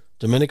shit.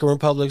 Dominican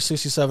Republic,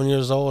 67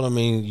 years old. I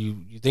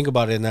mean, you think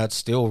about it, and that's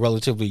still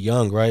relatively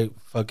young, right?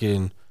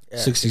 Fucking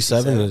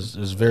 67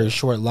 is very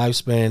short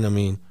lifespan. I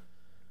mean,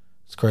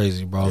 it's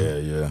crazy, bro.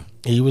 Yeah.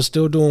 He was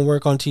still doing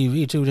work on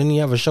TV too. Didn't he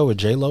have a show with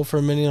J-Lo for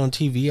a minute on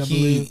TV? I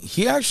believe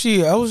he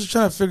actually. I was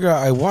trying to figure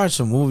out. I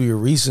watched a movie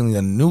recently,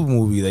 a new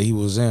movie that he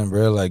was in,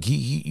 bro. Like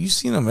you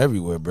seen him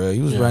everywhere, bro.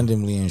 He was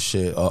randomly in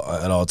shit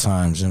at all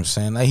times. You know what I'm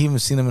saying? I even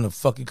seen him in a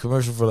fucking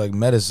commercial for like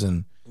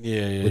medicine.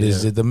 Yeah. What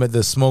is it?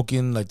 The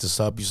smoking, like to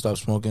stop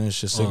smoking and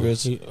shit,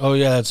 cigarettes. Oh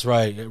yeah, that's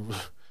right.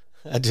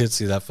 I did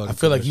see that fucking. I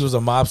feel like he was a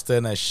mobster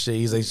and that shit.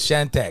 He's like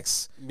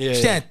Shantex,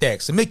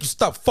 Shantex, and make you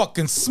stop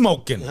fucking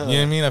smoking. You know what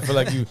I mean? I feel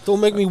like you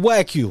don't make me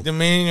whack you. I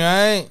mean,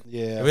 right?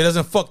 Yeah. If it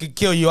doesn't fucking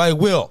kill you, I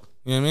will.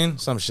 You know what I mean?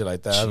 Some shit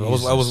like that.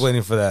 I was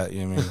waiting for that.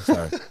 You know what I mean?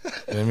 Sorry. You know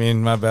what I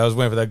mean? My bad. I was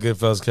waiting for that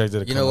Goodfellas character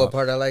to come. You know what up.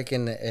 part I like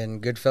in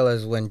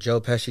Goodfellas when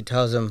Joe Pesci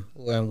tells him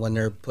when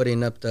they're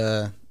putting up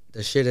the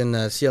shit in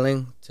the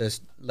ceiling to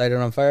light it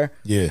on fire.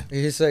 Yeah.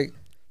 He's like,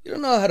 you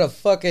don't know how to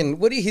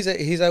fucking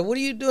he's like, what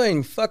are you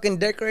doing? Fucking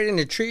decorating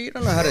a tree? You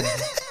don't know how to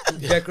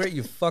decorate,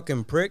 you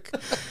fucking prick.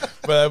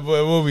 But that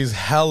movie's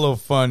hella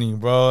funny,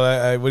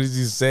 bro. What does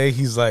he say?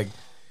 He's like,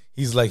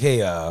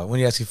 hey,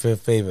 when you ask you for a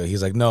favor,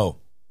 he's like, no.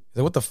 He's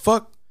like, what the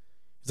fuck?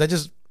 He's like,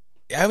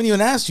 I haven't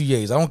even asked you yet.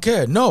 He's like, I don't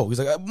care. No. He's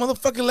like,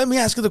 motherfucker, let me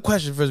ask you the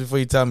question first before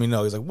you tell me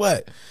no. He's like,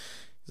 what?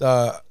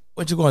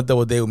 When you going to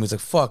double date with me? He's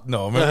like, fuck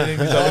no. Remember what he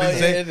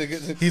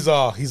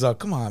said? He's all,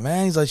 come on,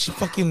 man. He's like, she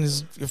fucking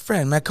is your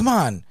friend, man. Come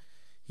on.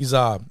 He's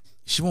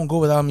she won't go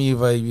without me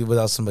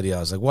without somebody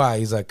else. Like, why?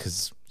 He's like,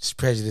 because she's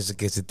prejudiced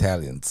against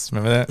Italians.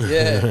 Remember that?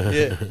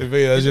 Yeah.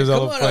 That's just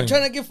come on, I'm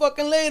trying to get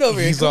fucking laid over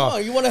here. Come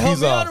on, you want to help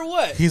me out or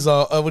what? He's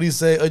all, what do you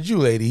say? A Jew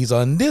lady. He's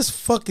on this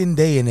fucking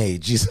day and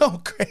age. He's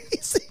so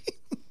crazy.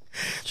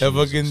 That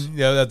fucking,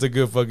 that's a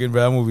good fucking,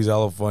 bro. That movie's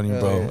hella funny,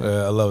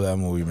 bro. I love that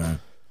movie, man.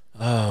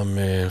 Oh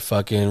man,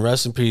 fucking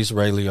rest in peace,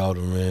 Ray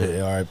Liotta,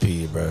 man.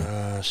 R.I.P. bro.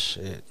 Ah,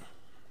 shit.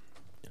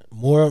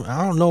 More,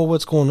 I don't know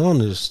what's going on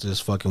this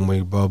fucking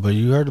week, bro. But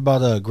you heard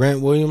about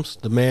Grant Williams,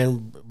 the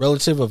man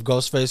relative of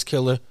Ghostface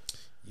Killer.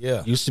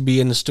 Yeah, used to be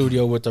in the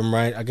studio with them,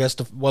 right? I guess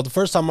the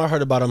first time I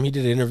heard about him, he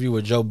did an interview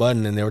with Joe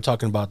Budden, and they were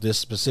talking about this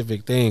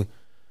specific thing.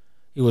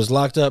 He was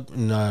locked up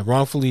and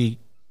wrongfully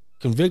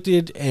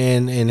convicted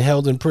and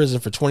held in prison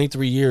for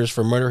 23 years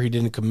for murder he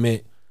didn't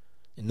commit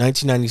in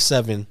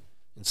 1997.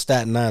 In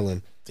Staten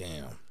Island.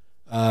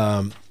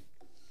 Damn.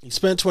 He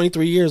spent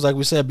 23 years, like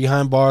we said,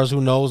 behind bars. Who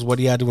knows what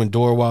he had to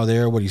endure while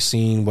there, what he's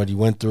seen, what he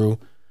went through.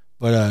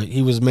 But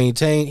he was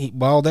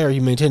while there, he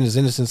maintained his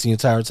innocence the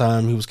entire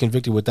time. He was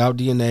convicted without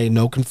DNA,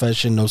 no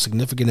confession, no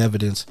significant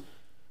evidence,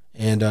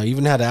 and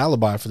even had an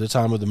alibi for the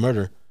time of the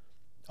murder.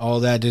 All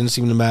that didn't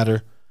seem to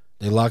matter.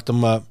 They locked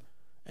him up.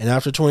 And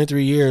after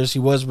 23 years, he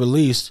was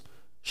released.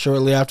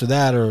 Shortly after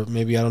that, or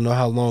maybe I don't know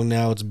how long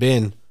now it's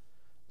been,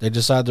 they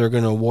decided they're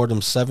going to award him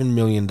 $7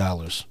 million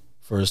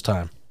for his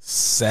time.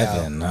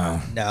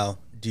 Now,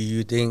 do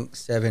you think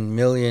 $7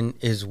 million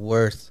is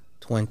worth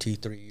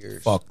 23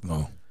 years? Fuck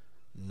no.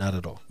 Not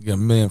at all. You get $1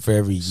 million for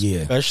every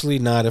year. Especially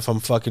not if I'm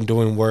fucking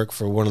doing work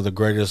for one of the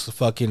greatest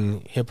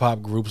fucking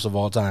hip-hop groups of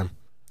all time.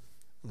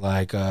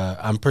 Like,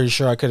 I'm pretty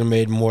sure I could have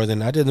made more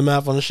than... I did the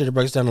math on the shit. It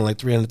breaks down to like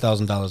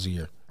 $300,000 a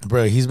year.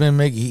 Bro, he's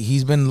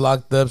been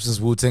locked up since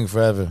Wu-Tang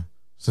Forever.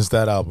 Since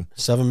that album.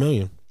 $7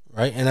 million.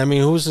 Right? And I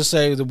mean, who's to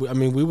say that, I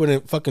mean, we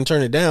wouldn't fucking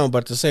turn it down, but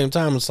at the same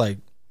time, it's like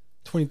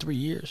 23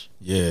 years.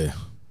 Yeah.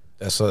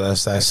 That's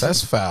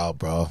foul,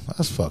 bro.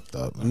 That's fucked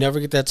up, man. You never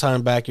get that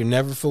time back. You're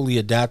never fully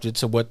adapted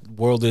to what the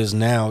world is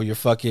now. You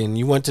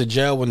went to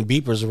jail when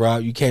the beepers were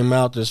out. You came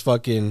out, there's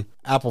fucking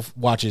Apple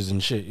watches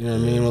and shit. You know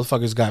what I mean?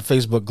 Motherfuckers got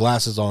Facebook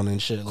glasses on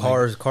and shit.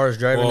 Cars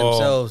driving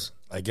themselves.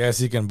 I guess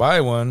he can buy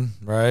one,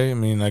 right? I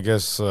mean, I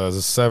guess the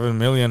 $7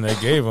 million they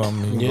gave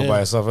him, he can go buy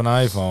himself an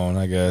iPhone,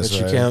 I guess.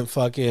 But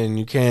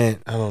you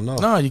can't, I don't know.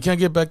 No, you can't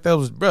get back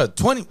those, bro.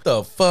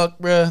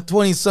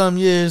 20-some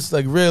years,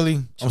 like really?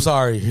 I'm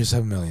sorry, here's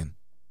 $7 million.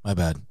 My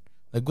bad.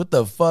 Like, what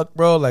the fuck,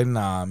 bro? Like,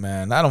 nah,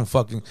 man, I don't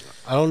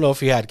know if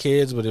he had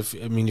kids, but if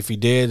he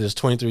did, there's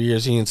 23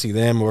 years he didn't see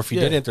them, or if he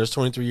didn't, there's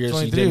 23 years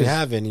he didn't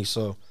have any.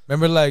 So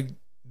remember, like,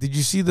 did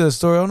you see the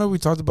story? I don't know if we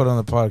talked about it on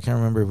the pod. I can't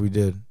remember if we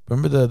did.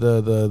 Remember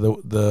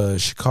the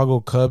Chicago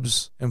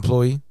Cubs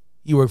employee?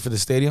 He worked for the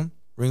stadium,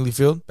 Wrigley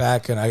Field,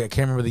 back, and I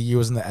can't remember the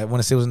year. I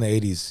want to say it was in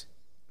the 80s.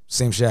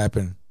 Same shit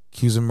happened.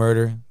 Accused of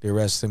murder. They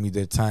arrested him. He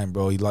did time,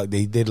 bro.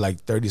 They did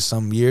like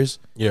 30-some years.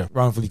 Yeah.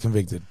 Wrongfully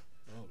convicted.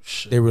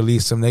 Shit. They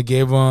released him. They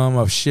gave him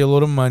a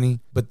shitload of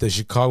money, but the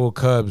Chicago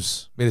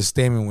Cubs made a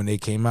statement when they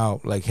came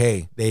out, like,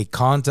 hey, they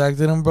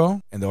contacted him,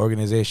 bro, and the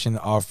organization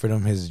offered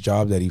him his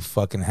job that he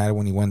fucking had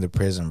when he went to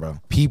prison, bro.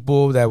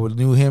 People that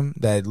knew him,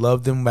 that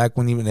loved him back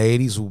when he was in the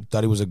 80s, who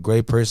thought he was a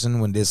great person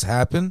when this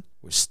happened,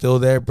 were still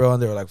there, bro,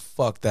 and they were like,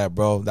 fuck that,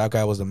 bro. That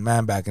guy was the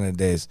man back in the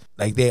days.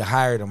 Like, they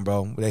hired him,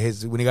 bro. When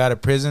he got out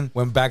of prison,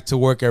 went back to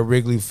work at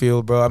Wrigley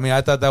Field, bro. I mean, I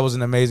thought that was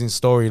an amazing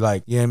story,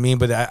 like, you know what I mean?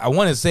 But I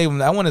want to say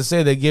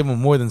they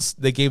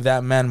gave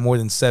that man more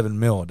than $7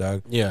 million,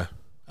 dog. Yeah.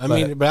 I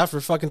mean, but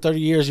after fucking 30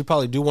 years, you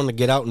probably do want to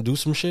get out and do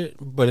some shit.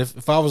 But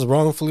if I was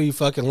wrongfully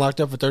fucking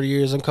locked up for 30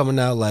 years, I'm coming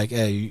out like,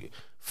 hey,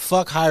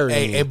 fuck hiring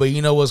me. Hey, but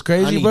you know what's I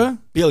crazy, need bro?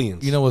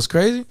 billions. You know what's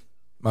crazy?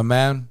 My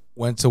man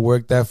went to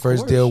work that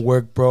first day of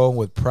work, bro,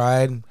 with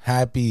pride,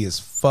 happy as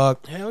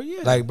fuck. Hell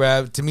yeah. Like,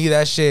 bro, to me,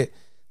 that shit,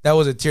 that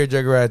was a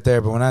tearjerker right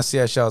there. But when I see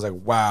that shit, I was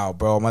like, wow,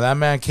 bro. When that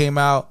man came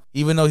out,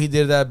 even though he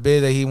did that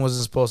bid that he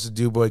wasn't supposed to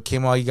do, but it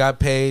came out, he got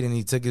paid and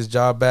he took his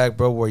job back,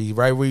 bro, where he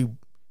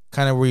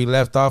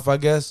left off, I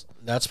guess.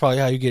 That's probably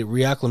how you get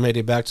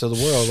reacclimated back to the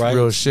world, right?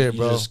 Real shit,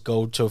 bro. You just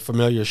go to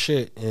familiar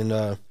shit.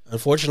 And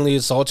unfortunately,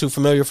 it's all too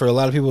familiar for a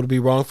lot of people to be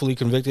wrongfully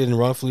convicted and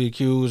wrongfully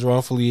accused,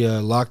 wrongfully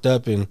locked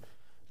up. And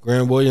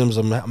Grant Williams,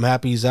 I'm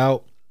happy he's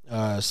out.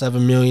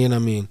 $7 million. I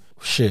mean,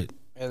 shit.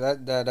 Yeah,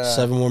 that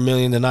 $7 more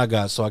million than I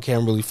got, so I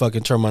can't really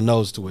fucking turn my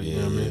nose to it. You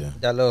know what I mean?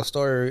 That little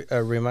story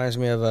reminds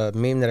me of a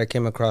meme that I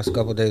came across a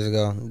couple days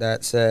ago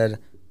that said,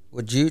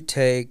 "Would you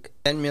take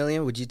 10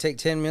 million? Would you take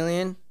 10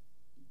 million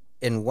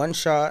in one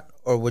shot,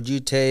 or would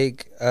you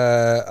take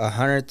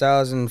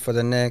 100,000 for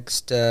the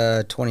next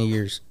 20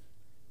 years?"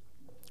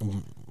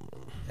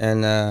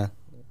 And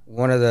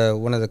one of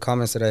the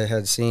comments that I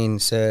had seen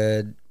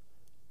said,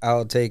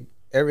 "I'll take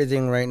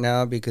everything right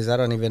now because I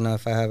don't even know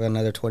if I have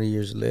another 20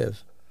 years to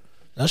live."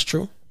 That's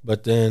true.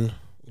 But then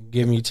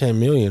give me 10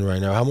 million right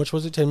now. How much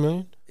was it? 10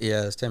 million?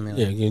 Yeah, it's 10 million.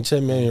 Yeah, give me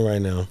 10 million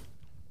right now.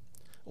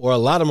 Or a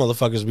lot of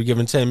motherfuckers be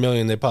given 10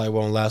 million, they probably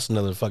won't last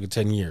another fucking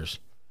 10 years.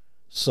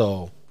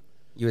 So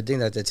You would think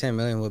that the 10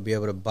 million would be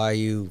able to buy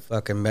you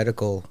fucking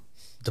the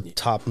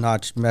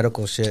top-notch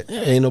medical shit.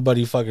 yeah, ain't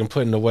nobody fucking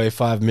putting away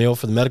 $5 million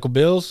for the medical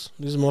bills.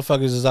 These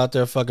motherfuckers is out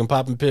there fucking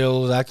popping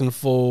pills, acting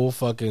full,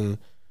 fucking.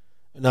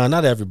 No,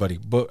 not everybody,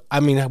 but I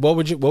mean, what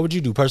would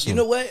you do personally?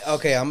 You know what?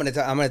 Okay, I'm gonna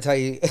tell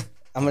you.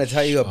 I'm gonna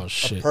tell you a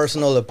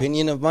personal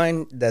opinion of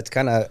mine. That's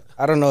kind of,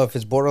 I don't know if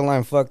it's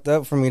borderline fucked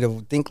up for me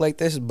to think like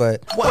this,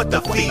 but What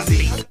the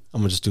feezy?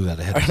 I'm gonna just do that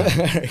ahead of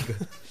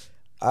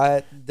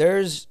time.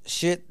 There's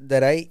shit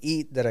that I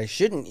eat that I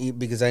shouldn't eat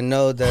because I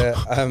know that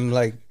I'm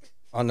like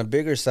on the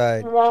bigger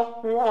side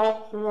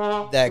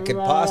that could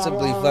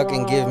possibly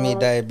fucking give me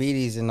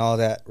diabetes and all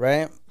that,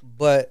 right?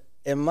 But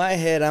in my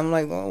head, I'm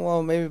like, oh,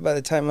 well, maybe by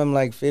the time I'm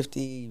like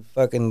 50,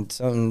 fucking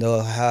something,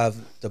 they'll have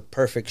the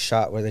perfect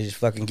shot where they just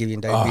fucking give you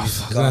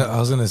diabetes. I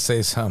was gonna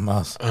say something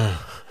else. I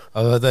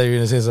thought you were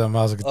gonna say something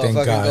else. Thank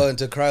fucking God. go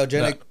into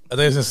cryogenic. I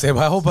thought you was gonna say, but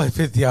I hope by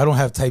 50 I don't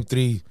have type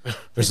 3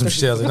 or some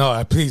shit. I was like,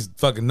 no, please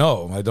fucking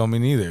no. I don't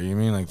mean either. You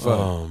mean like fuck?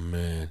 Oh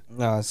man.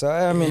 No, so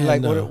I mean,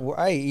 what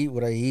I eat,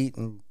 what I eat,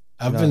 and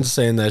I've been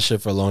saying that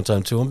shit for a long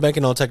time too. I'm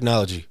banking on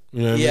technology.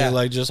 You know what I mean?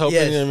 Like just hoping.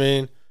 You know what I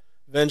mean?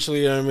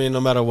 Eventually, you know what I mean?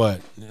 No matter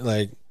what,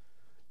 like.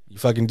 You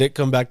fucking dick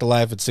come back to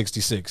life at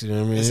 66. You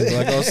know what I mean?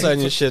 Like all of a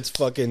sudden your shit's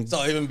fucking. It's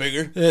all even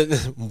bigger. I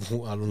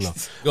don't know.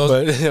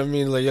 But I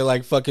mean, like you're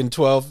like fucking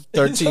 12,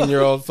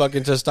 13-year-old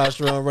fucking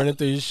testosterone running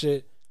through your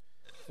shit.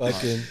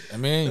 Fucking. I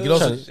mean, you could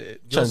also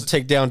trying to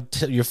take down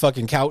your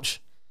fucking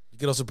couch. You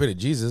could also pray to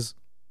Jesus.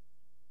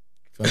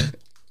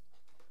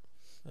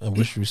 I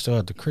wish we still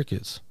had the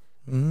crickets.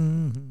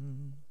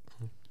 Mm-hmm.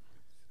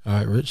 All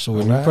right, Rich. So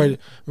when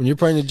you're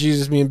praying to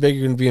Jesus, me and Big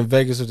are gonna be in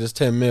Vegas with this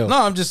 10 mil.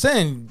 No, I'm just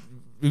saying.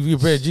 If you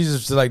pray to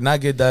Jesus to like not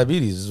get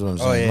diabetes, is what I'm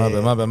saying.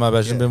 My bad.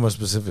 I should have been more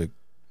specific.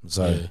 I'm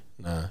sorry. Yeah,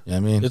 nah. You know what I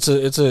mean?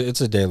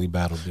 It's a daily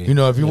battle, B. You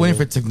know, if you're waiting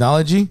for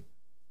technology,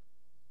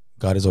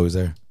 God is always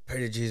there. Pray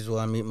to Jesus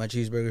while I eat my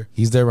cheeseburger.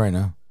 He's there right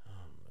now.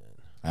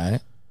 All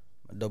right.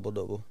 My double.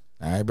 All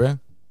right, bro.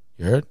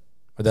 You heard?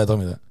 My dad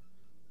told me that.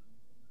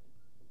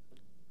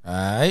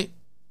 All right.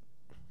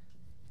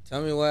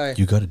 Tell me why.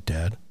 You got a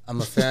dad?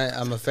 I'm a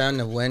fan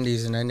of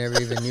Wendy's, and I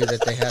never even knew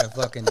that they had a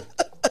fucking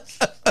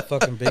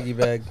biggie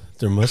bag.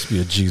 There must be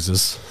a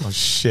Jesus. Oh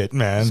shit,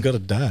 man. He's got a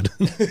dad.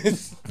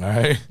 All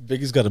right.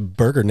 Biggie's got a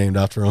burger named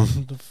after him.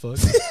 What the fuck?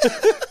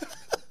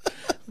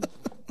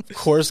 Of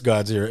course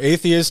God's here.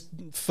 Atheist,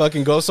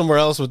 fucking go somewhere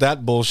else with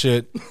that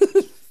bullshit.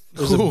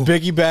 There's a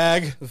Biggie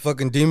bag. The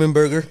fucking demon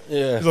burger.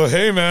 Yeah. So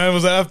hey man,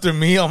 was that after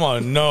me? I'm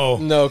on no.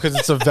 No, because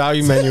it's a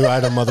value menu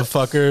item,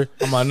 motherfucker.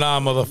 I'm on nah,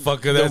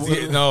 motherfucker. That's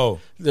it. No.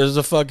 There's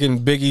a fucking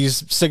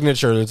Biggie's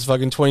signature. It's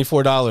fucking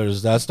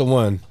 $24. That's the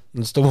one.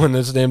 It's the one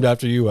that's named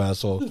after you,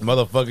 asshole.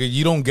 Motherfucker,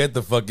 you don't get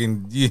the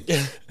fucking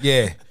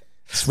yeah.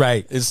 That's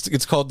right.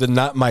 It's called the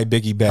Not My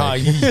Biggie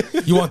bag.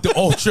 You want the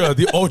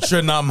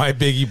ultra Not My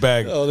Biggie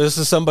bag. Oh, this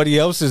is somebody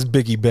else's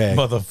Biggie bag.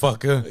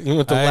 Motherfucker. You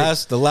want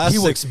the last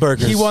six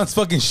burgers. He wants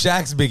fucking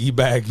Shaq's Biggie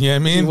bag. You know what I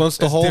mean? He wants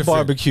the whole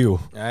barbecue. All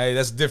right,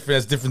 that's different.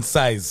 That's different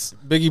size.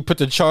 Biggie put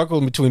the charcoal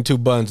in between two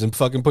buns and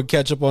fucking put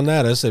ketchup on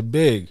that. I said,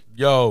 Big.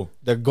 Yo.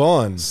 They're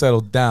gone. Settle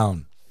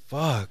down.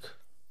 Fuck.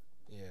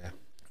 Yeah.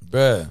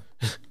 Bruh.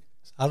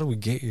 How do we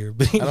get here?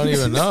 I don't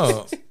even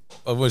know.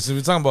 So we're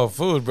talking about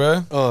food,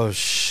 bruh. Oh,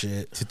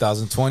 shit.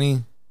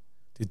 2020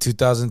 to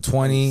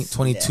 2020,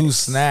 22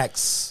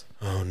 snacks.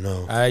 Oh,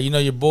 no. All right, you know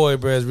your boy,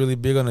 bruh, is really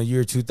big on the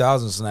year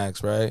 2000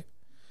 snacks, right?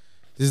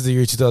 This is the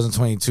year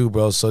 2022,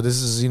 bro. So this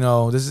is, you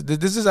know, this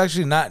is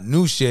actually not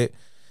new shit,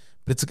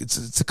 but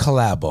it's a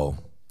collabo.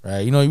 right?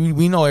 You know,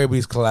 we know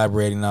everybody's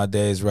collaborating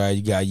nowadays, right?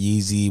 You got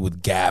Yeezy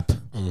with Gap.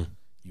 You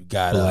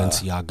got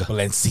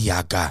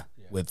Balenciaga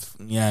with,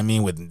 you know what I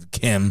mean, with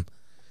Kim.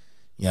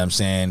 You know what I'm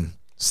saying?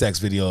 Sex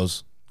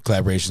videos,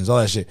 collaborations, all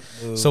that shit.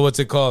 So what's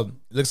it called?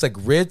 It looks like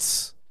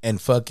Ritz and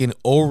fucking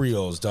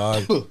Oreos,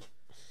 dog.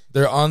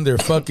 They're on their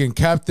fucking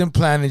Captain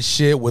Planet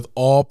shit with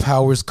all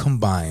powers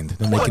combined.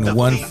 They're making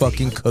one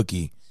fucking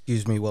cookie.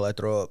 Excuse me while I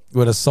throw up.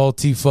 With a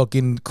salty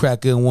fucking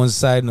cracker on one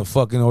side and a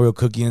fucking Oreo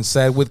cookie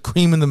inside with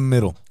cream in the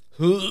middle.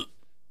 All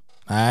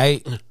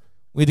right? What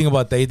do you think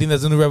about that? You think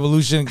that's a new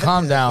revolution?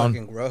 Calm down.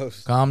 Fucking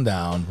gross. Calm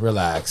down.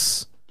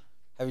 Relax.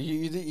 Have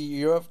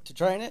you're up to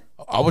trying it?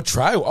 I'll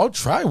try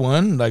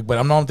one. Like, but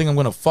I don't think I'm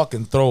gonna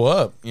fucking throw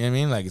up. You know what I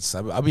mean? Like,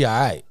 I'll be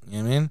alright. You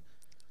know what I mean?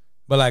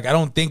 But like, I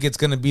don't think it's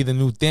gonna be the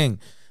new thing.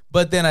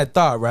 But then I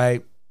thought,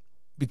 right?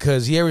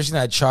 Because you ever seen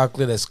that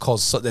chocolate that's called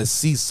that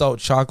sea salt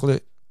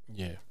chocolate?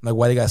 Yeah. Like,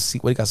 why they got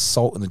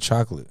salt in the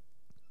chocolate,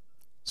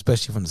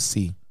 especially from the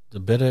sea? The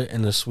bitter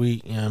and the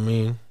sweet. You know what I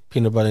mean?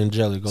 Peanut butter and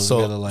jelly goes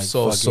together like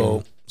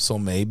fucking. So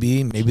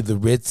maybe the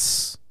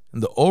Ritz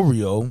and the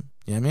Oreo.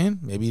 You know what I mean?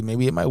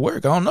 Maybe it might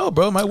work. I don't know,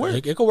 bro. It might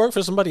work. It could work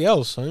for somebody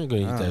else. I ain't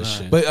gonna eat that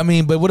shit. But I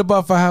mean, what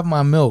about if I have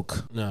my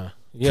milk? Nah.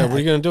 Yeah, what are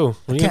you gonna do? What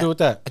are you gonna do with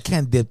that? I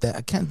can't dip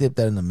that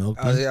in the milk.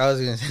 I was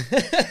gonna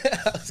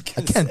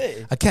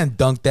I can't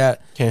dunk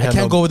that. I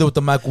can't go with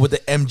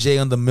the MJ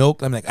on the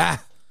milk. I'm like,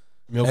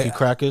 milky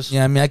crackers.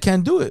 Yeah, I mean, I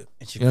can't do it.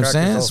 You know what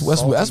I'm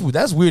saying?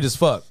 That's weird as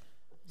fuck.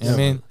 You know what I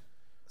mean?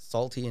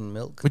 Salty and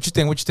milk. What you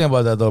think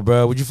about that though,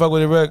 bro? Would you fuck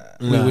with it, Rick?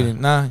 Nah.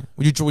 Nah.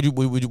 Would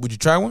you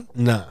try one?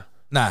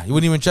 Nah, you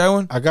wouldn't even try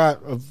one? I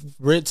got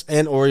Ritz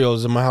and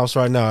Oreos in my house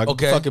right now. I can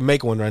fucking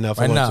make one right now if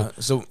I want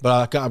to. So,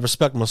 but I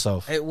respect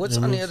myself. Hey, what's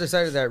on the other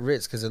side of that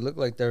Ritz? Because it looked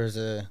like there was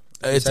a...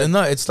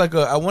 It's like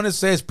I want to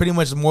say it's pretty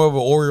much more of an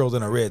Oreo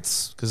than a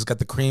Ritz. Because it's got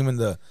the cream and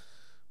the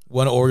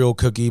one Oreo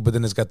cookie, but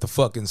then it's got the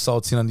fucking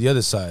saltine on the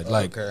other side.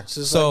 This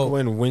is like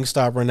when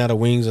Wingstop ran out of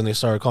wings and they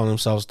started calling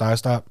themselves Thigh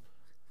Stop.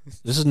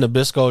 This is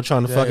Nabisco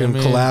trying to fucking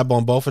collab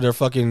on both of their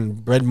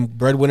fucking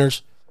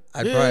breadwinners.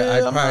 I'm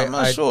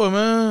not sure,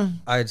 man.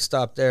 I'd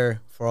stop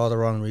there for all the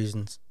wrong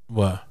reasons.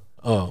 What?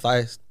 Oh,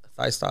 Thigh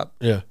stop.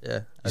 Yeah.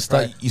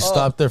 You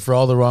stopped there for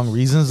all the wrong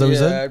reasons.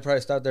 Yeah, I'd probably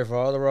stop there for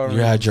all the wrong reasons.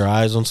 You had your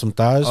eyes on some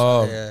thighs.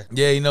 Oh,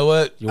 yeah. You know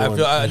what?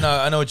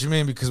 I know what you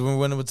mean because when we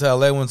went over to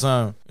LA one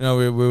time, you know,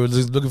 we were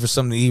just looking for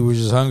something to eat. We were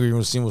just hungry. We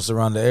were seeing what's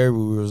around the area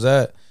we was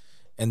at,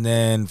 and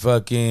then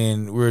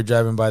fucking we were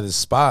driving by this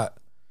spot,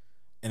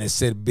 and it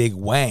said Big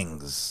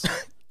Wangs.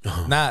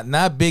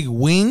 Not big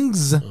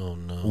wings. Oh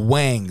no.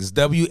 Wangs.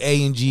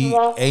 WANGZ.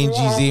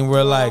 And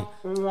we're like,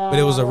 but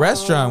it was a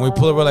restaurant. We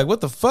pulled up, we're like, what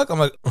the fuck? I'm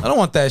like, I don't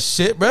want that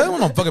shit, bro. I don't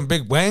want no fucking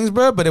big wangs,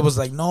 bro. But it was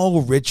like, no,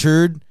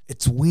 Richard,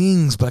 it's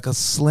wings, but like a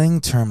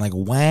slang term, like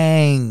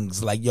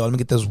wangs. Like, yo, let me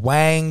get those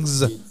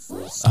wangs.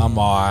 I'm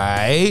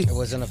alright. It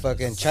wasn't a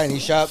fucking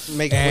Chinese shop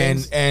making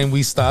wings. And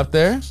we stopped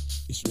there.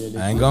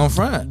 I ain't going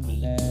front.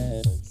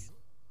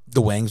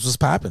 The wangs was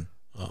popping.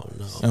 Oh no! You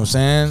know what I'm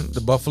saying? The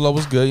buffalo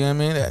was good. You know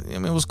what I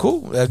mean? It was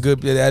cool. It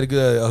had a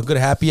good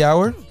happy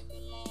hour.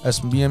 Had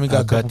some, you know what I mean?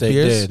 Got a couple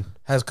beers.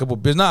 Has a couple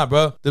beers. Nah,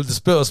 bro. The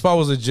spot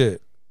was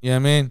legit. You know what I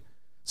mean?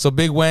 So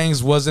Big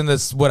Wangs wasn't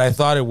what I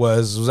thought it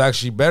was. It was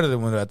actually better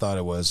than what I thought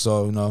it was.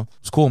 So, you know,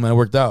 it's cool, man. It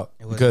worked out.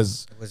 It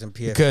wasn't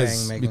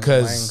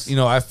because you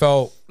know, I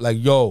felt like,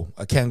 yo,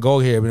 I can't go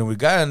here. But then we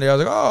got in there. I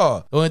was like,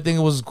 oh, the only thing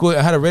that was cool,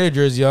 I had a Raider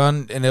jersey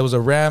on, and it was a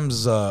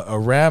Rams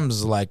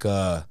like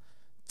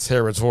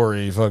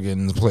territory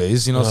fucking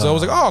place, you know. So I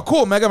was like, oh,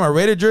 cool, man. I got my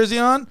Raider jersey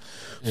on.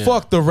 Yeah.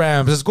 Fuck the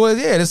Rams. Let's go.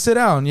 Yeah, let's sit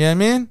down. You know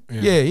what I mean?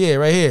 Yeah,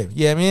 right here.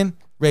 Yeah, I mean,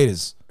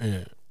 Raiders.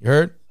 Yeah. You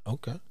heard?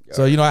 Okay.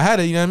 So, you know, I had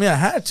to, you know what I mean? I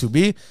had to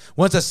be.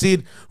 Once I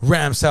see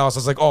Ram's house, I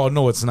was like, oh,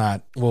 no, it's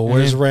not. Well,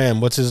 where's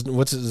Ram? What's is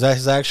that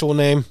his actual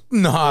name?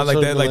 No, like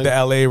that, like the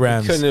LA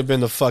Rams. Couldn't have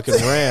been the fucking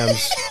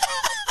Rams.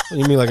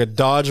 You mean like a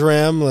Dodge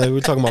Ram? Like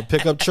we're talking about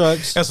pickup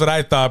trucks? That's what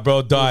I thought,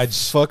 bro. Dodge. What the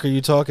fuck are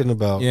you talking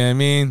about? Yeah, you know what I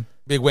mean?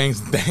 Big wings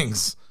and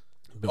things.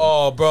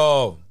 Oh,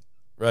 bro,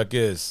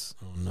 Ruckus.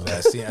 Oh, no.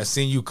 I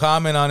seen you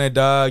comment on it,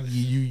 dog.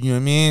 You know what I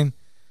mean?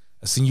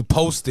 I seen you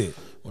post it.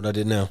 What I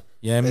did now?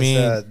 Yeah, you know I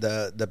mean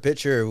the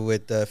picture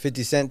with the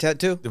 50 Cent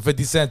tattoo. The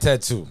 50 Cent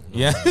tattoo.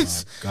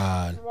 Yes. Oh,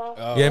 God.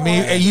 Yeah, I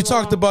mean, and you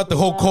talked about the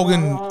Hulk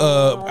Hogan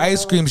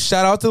ice cream.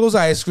 Shout out to those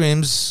ice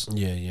creams.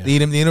 Yeah.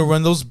 They need to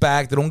run those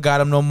back. They don't got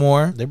them no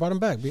more. They brought them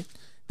back, B.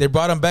 They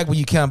brought them back, but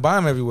you can't buy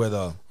them everywhere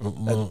though.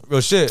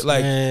 Real shit.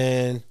 Like,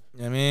 man.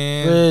 I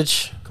mean,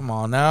 Rich, come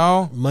on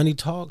now. Money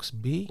talks,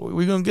 B.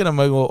 We gonna get them.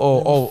 Like,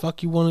 oh,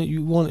 fuck you want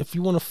if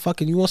you want to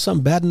fucking you want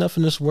something bad enough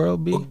in this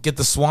world, B. Get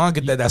the Swan,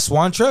 get that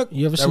Swan truck.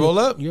 You ever seen roll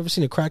up? You ever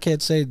seen a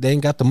crackhead say they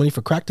ain't got the money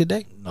for crack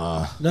today?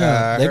 Nah.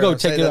 They go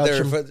take it out.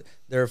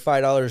 They're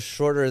 $5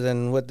 shorter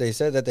than what they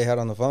said that they had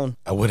on the phone.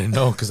 I wouldn't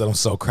know because I don't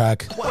sell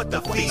crack. What the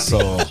fuck?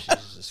 So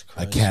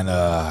I can't.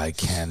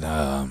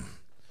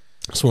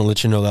 Just want to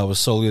let you know that was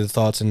solely the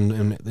thoughts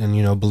and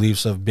you know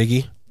beliefs of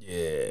Biggie.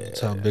 Yeah,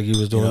 that's how Biggie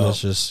was doing.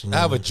 It's just I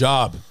have a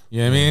job. You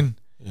know what I mean?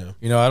 Yeah.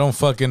 You know I don't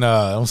fucking.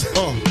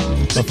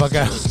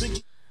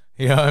 He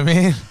You know what I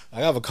mean?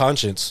 I have a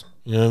conscience.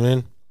 You know what I mean?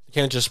 You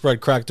can't just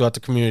spread crack throughout the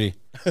community.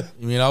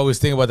 You mean, I always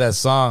think about that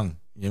song.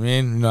 You know what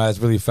I mean? No, that's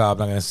really foul. I'm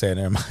not gonna say it.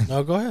 Never mind.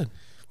 No, go ahead.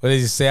 What did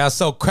he say? I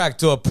sell crack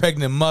to a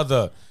pregnant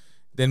mother,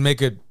 then make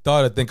her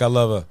daughter think I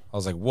love her. I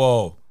was like,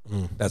 whoa,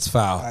 that's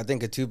foul. I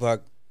think of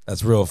Tupac.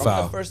 That's real I'm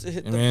foul. the first to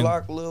hit You the mean?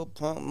 block, little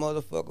punk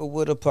motherfucker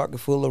with a pocket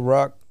full of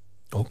rock.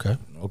 Okay.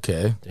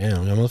 Okay.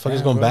 Damn, y'all motherfuckers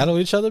Yeah, gonna bro. battle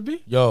each other,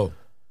 B? Yo,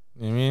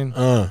 you know what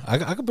I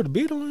mean? I could put a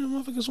beat on you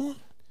motherfuckers one.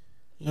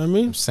 You know what I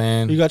mean? I'm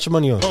saying Who you got your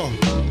money on?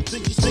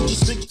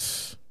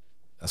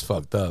 that's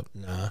fucked up.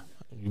 Nah.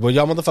 Well,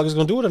 y'all motherfuckers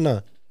gonna do it or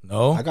not?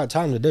 No, I got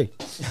time today.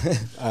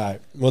 All right.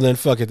 Well, then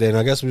fuck it then.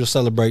 I guess we'll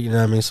celebrate, you know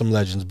what I mean, some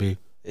legends, B.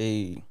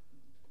 Hey.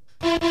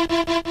 I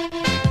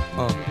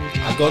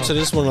go to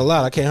this one a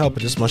lot. I can't help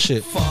it. This is my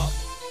shit.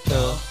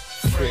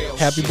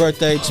 Happy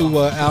birthday to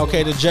Al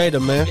K to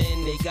Jada, man.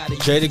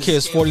 Jada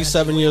Kiss,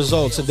 47 years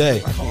old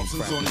today.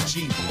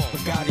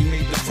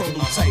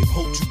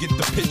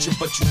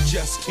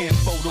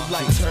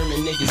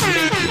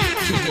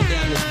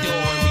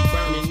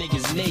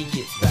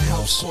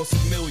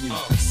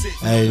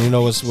 Hey, you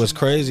know what's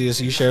crazy is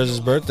he shares his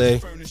birthday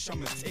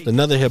with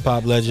another hip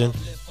hop legend.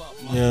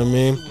 You know what I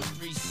mean?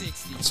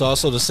 It's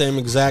also the same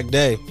exact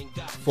day.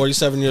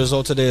 47 years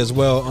old today as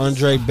well.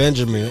 Andre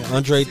Benjamin,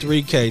 Andre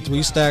 3K,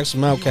 3 Stacks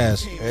from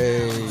Outkast.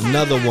 Hey.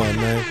 Another one,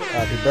 man.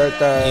 Happy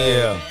birthday.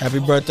 yeah. Happy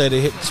birthday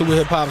to two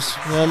hip hops.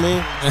 You know what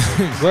I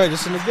mean?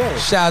 Greatest in the game.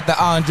 Shout out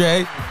to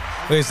Andre.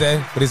 What do he say?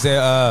 What he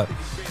say?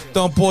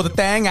 Don't pull the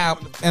thing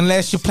out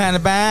unless you plan to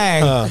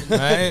bang.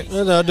 Right?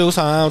 You know, do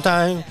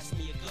something.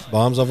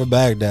 Bombs over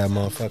Baghdad,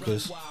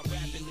 motherfuckers.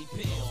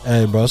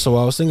 Hey, bro. So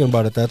I was thinking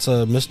about it. That's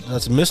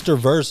Mr.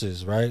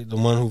 Versus, right? The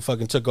one who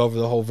fucking took over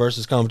the whole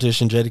Versus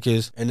competition,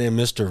 Jadakiss, and then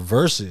Mr.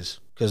 Versus.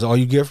 Because all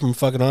you get from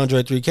fucking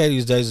Andre 3K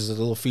these days is a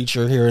little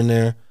feature here and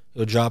there.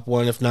 He'll drop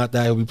one. If not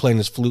that, he'll be playing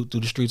his flute through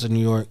the streets of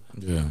New York.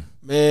 Yeah.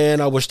 Man,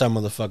 I wish that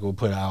motherfucker would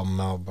put an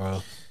album out,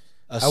 bro.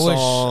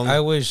 I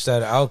wish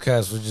that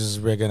Outkast would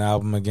just rig an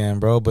album again,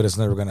 bro. But it's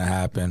never gonna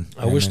happen.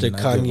 I wish that I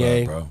give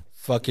Kanye up, bro.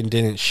 fucking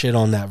didn't shit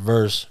on that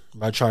verse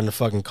by trying to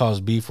fucking cause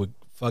beef with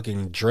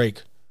fucking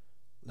Drake.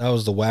 That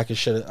was the wackest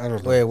shit. I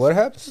don't know. Wait, what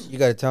happened? You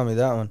got to tell me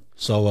that one.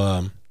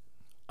 So,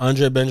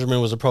 Andre Benjamin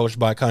was approached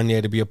by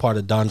Kanye to be a part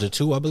of Donda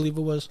 2, I believe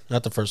it was.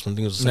 Not the first one. I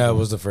think it was the second No, it one.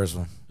 was the first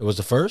one. It was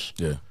the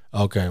first? Yeah,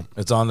 Okay.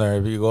 it's on there.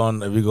 If you go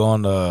on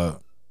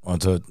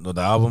onto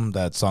the album,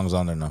 that song's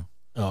on there now.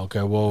 Oh,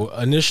 okay. Well,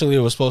 initially it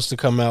was supposed to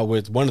come out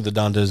with one of the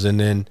Dondas, and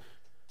then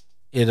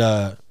it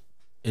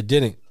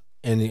didn't.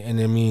 And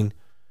I mean,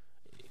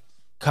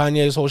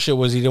 Kanye's whole shit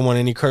was he didn't want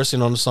any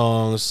cursing on the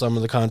songs, some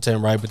of the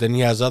content, right? But then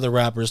he has other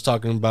rappers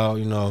talking about,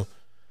 you know,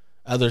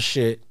 other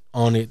shit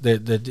on it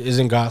that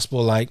isn't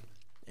gospel like.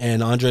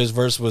 And Andre's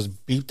verse was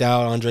beeped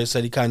out. Andre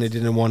said he kind of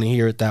didn't want to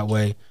hear it that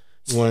way.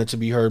 He wanted it to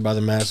be heard by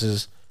the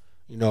masses,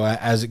 you know,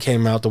 as it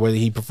came out, the way that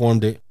he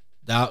performed it.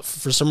 That,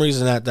 for some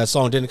reason, that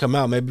song didn't come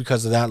out, maybe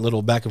because of that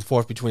little back and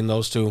forth between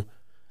those two.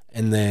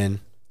 And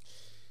then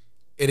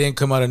It didn't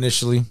come out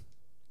initially.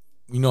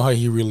 You know how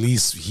he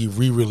re-released the he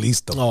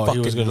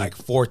fucking was gonna, like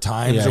 4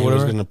 times yeah, or he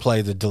whatever. was going to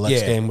play the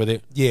deluxe game with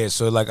it. Yeah,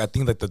 so like I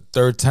think like the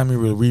 3rd time he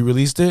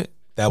re-released it,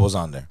 that was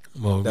on there.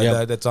 Well,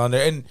 That's on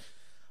there. And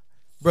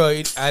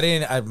bro,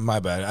 my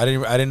bad. I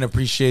didn't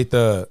appreciate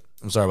the.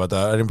 I'm sorry about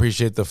that. I didn't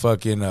appreciate the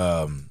fucking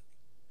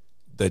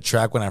the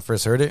track when I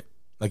first heard it.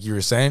 Like you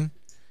were saying,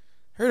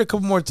 heard it a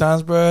couple more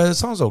times, bro. It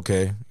sounds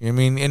okay. You know what I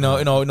mean? You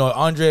know,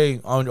 Andre,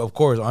 of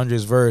course,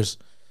 Andre's verse,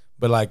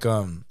 but like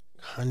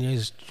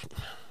Kanye's,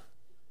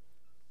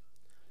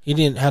 he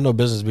didn't have no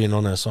business being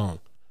on that song.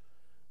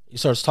 He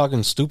starts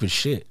talking stupid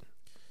shit.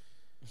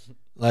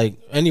 Like,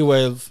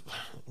 anyway,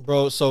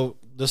 bro, so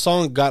the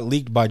song got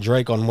leaked by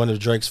Drake on one of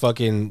Drake's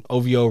fucking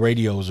OVO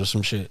radios or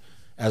some shit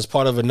as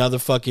part of another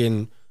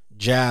fucking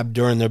jab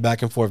during their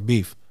back and forth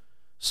beef.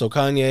 So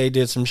Kanye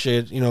did some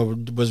shit, you know,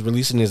 was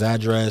releasing his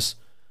address,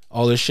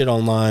 all this shit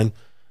online,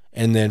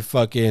 and then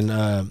fucking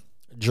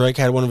Drake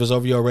had one of his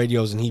OVO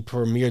radios and he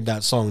premiered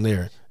that song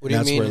there. What do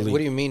you mean? What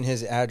do you mean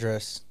his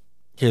address?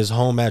 His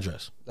home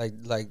address.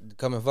 Like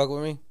come and fuck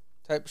with me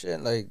type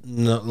shit. Like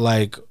no,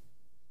 like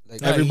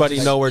everybody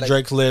like, know where like,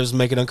 Drake lives,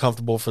 make it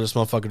uncomfortable for this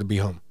motherfucker to be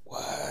home.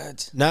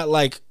 What? Not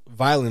like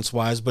violence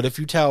wise, but if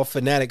you tell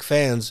fanatic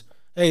fans,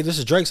 hey, this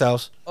is Drake's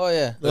house. Oh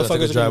yeah.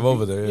 Motherfuckers drive gonna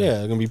over there. Yeah.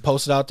 they're gonna be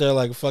posted out there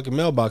like fucking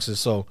mailboxes.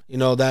 So you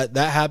know that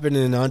happened,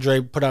 and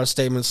Andre put out a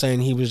statement saying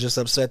he was just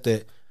upset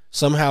that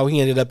somehow he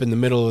ended up in the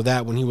middle of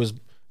that when he was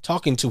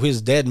talking to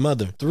his dead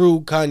mother through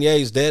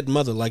Kanye's dead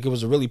mother. Like it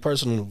was a really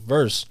personal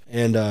verse,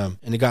 and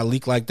it got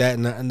leaked like that,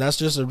 and that's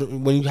just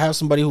when you have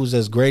somebody who's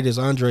as great as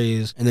Andre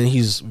is, and then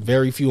he's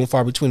very few and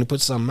far between to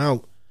put something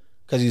out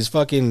because he's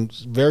fucking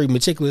very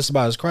meticulous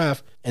about his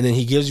craft, and then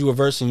he gives you a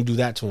verse and you do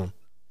that to him.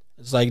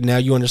 It's like now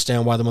you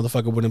understand why the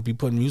motherfucker wouldn't be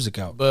putting music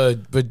out. But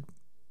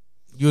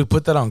you would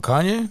put that on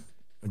Kanye?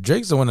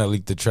 Drake's the one that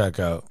leaked the track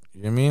out.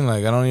 You know what I mean?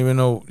 Like, I don't even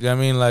know. You know what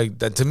I mean? Like,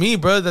 that to me,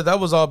 bro, that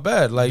was all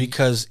bad. Like,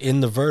 because in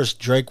the verse,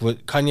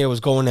 Kanye was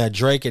going at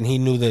Drake, and he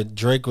knew that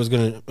Drake was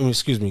gonna.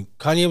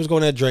 Kanye was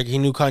going at Drake. He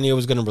knew Kanye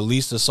was gonna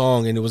release the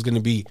song, and it was gonna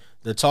be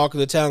the talk of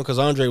the town because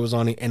Andre was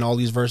on it, and all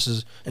these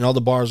verses and all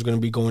the bars were gonna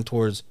be going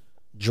towards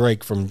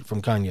Drake from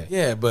Kanye.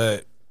 yeah,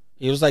 but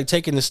It was like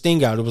taking the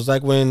sting out. It was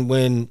like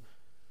when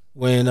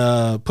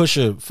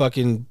Pusha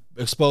fucking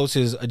exposed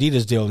his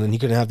Adidas deal, and then he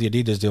couldn't have the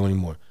Adidas deal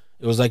anymore.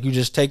 It was like you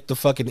just take the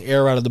fucking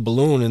air out of the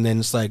balloon, and then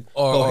it's like,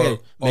 go ahead,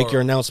 make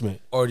your announcement.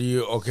 Or do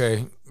you,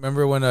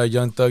 remember when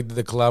Young Thug did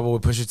the collab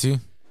with Pusha T?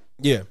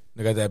 Yeah.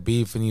 They got that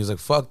beef, and he was like,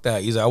 fuck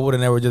that. He's like, I would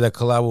have never did that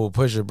collab with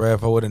Pusha, bro,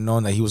 if I would have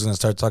known that he was going to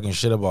start talking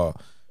shit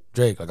about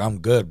Drake. Like, I'm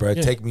good, bro.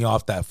 Yeah. Take me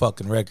off that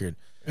fucking record.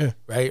 Yeah.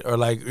 Right? Or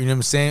like, you know what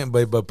I'm saying?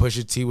 But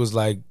Pusha T was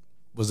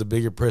a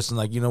bigger person.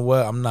 Like, you know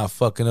what? I'm not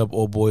fucking up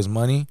old boy's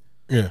money.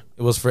 Yeah.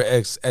 It was for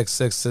X.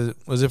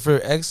 Was it for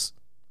X?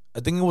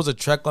 I think it was a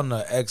track on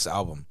the X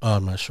album. Oh,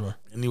 I'm not sure.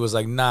 And he was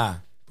like, nah.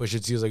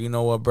 Pusha T was like, you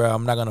know what, bro?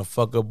 I'm not going to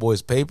fuck up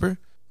boy's paper.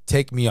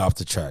 Take me off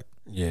the track.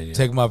 Yeah.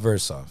 Take my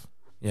verse off.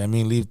 Yeah, I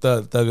mean, leave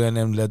Thugger and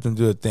them, let them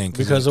do a thing.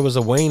 Because there was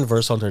a Wayne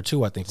verse on there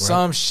too, I think, right?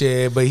 Some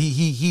shit, but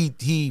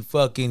he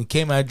fucking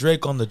came at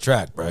Drake on the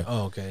track, bro.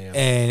 Oh, okay, yeah.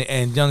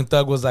 And Young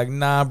Thug was like,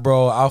 nah,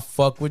 bro, I'll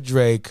fuck with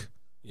Drake.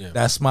 Yeah.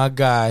 That's my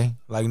guy.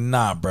 Like,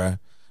 nah, bro.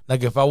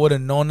 Like, if I would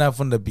have known that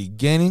from the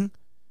beginning,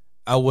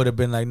 I would have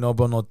been like, no,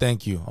 bro, no,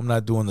 thank you. I'm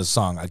not doing the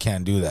song. I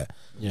can't do that.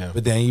 Yeah.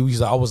 But then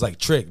I was like,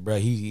 Trick, bro.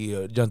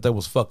 Young Thug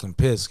was fucking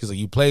pissed because like,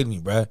 you played me,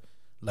 bro.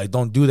 Like,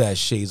 don't do that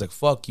shit. He's like,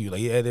 fuck you.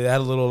 Like, yeah, they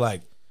had a little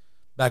like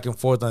back and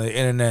forth on the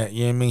internet.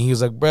 You know what I mean? He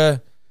was like, bro,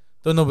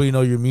 don't nobody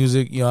know your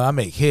music. You know, I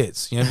make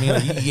hits. You know what I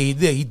mean? Like, he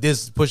did. He did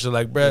push it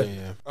like, bro.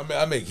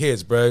 I make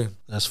hits, bro.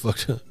 That's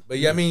fucked up. But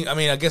yeah, I mean,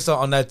 I guess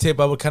on that tip,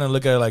 I would kind of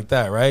look at it like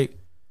that, right?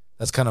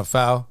 That's kind of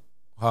foul.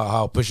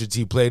 How Pusha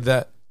T played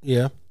that.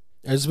 Yeah.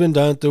 It's been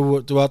done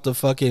throughout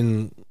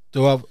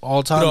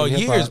all time.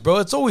 Years, bro.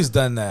 It's always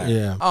done that.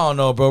 Yeah. I don't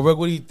know, bro. Rick,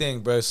 what do you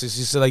think, bro? So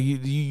she said, like,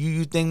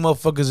 you think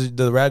motherfuckers,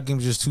 the rap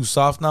game's just too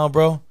soft now,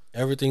 bro?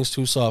 Everything's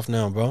too soft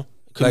now, bro.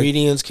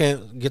 Comedians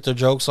can't get their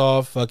jokes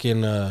off. Fucking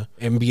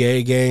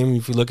NBA game.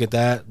 If you look at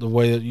that, the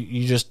way that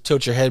you just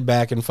tilt your head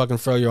back and fucking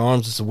furl your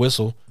arms, it's a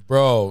whistle,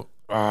 bro.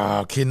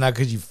 Kid, not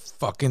because you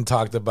fucking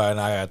talked about it, and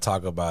I gotta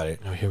talk about it.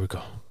 Oh, here we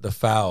go. The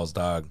fouls,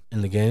 dog.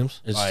 In the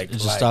games, it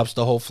just stops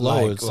the whole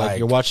flow. It's like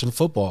you're watching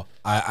football.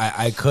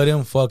 I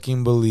couldn't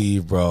fucking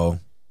believe, bro,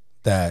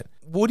 that.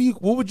 What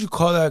would you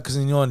call that? Because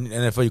in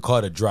NFL you call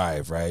it a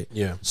drive, right?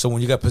 Yeah. So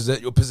when you got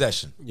your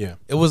possession, yeah,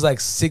 it was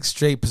like 6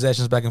 straight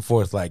possessions back and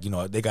forth. Like,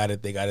 they got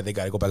it,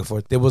 go back and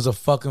forth. There was a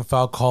fucking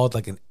foul called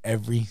like in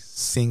every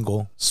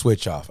single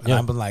switch off, and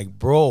I'm like,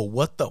 bro,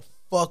 what the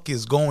fuck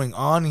is going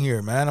on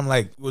here, man? I'm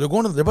like, they're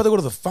about to go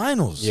to the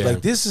finals. Yeah.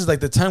 Like, this is like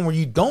the time where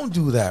you don't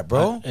do that,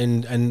 bro.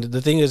 And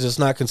the thing is, it's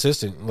not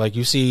consistent. Like,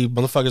 you see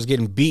motherfuckers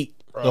getting beat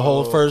the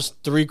whole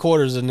first 3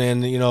 quarters, and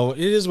then it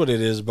is what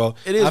it is, bro.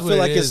 It is. I feel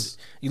like it's.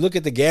 You look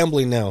at the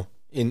gambling now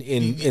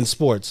in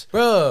sports,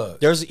 bro.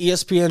 There's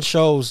ESPN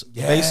shows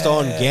based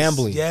on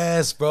gambling.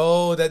 Yes,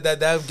 bro.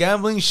 That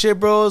gambling shit,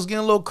 bro, is getting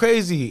a little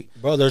crazy,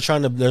 bro.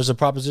 There's a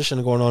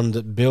proposition going on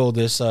to build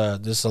this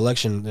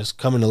election, this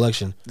coming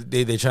election.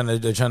 They're trying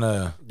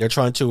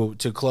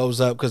to close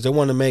up because they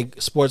want to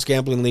make sports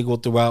gambling legal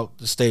throughout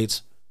the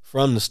states.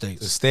 From the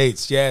states. The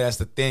states, yeah, that's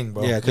the thing,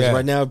 bro. Yeah, because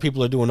right now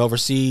people are doing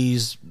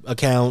overseas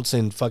accounts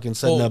and fucking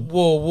setting up.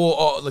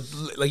 Whoa,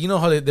 like you know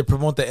how they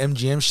promote the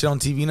MGM shit on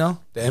TV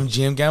now? The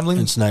MGM gambling.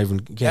 It's not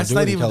even. That's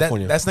not even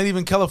California. That's not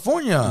even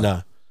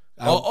California.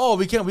 Nah.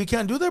 We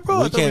can't do that,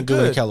 bro. We can't do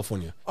it in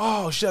California.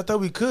 Oh shit, I thought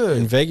we could.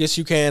 In Vegas,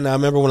 you can. I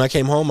remember when I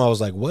came home, I was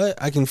like, "What?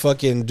 I can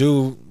fucking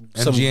do."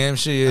 MGM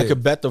shit. I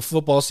could bet the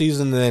football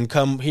season and then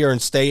come here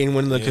and stay in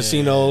one of the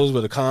casinos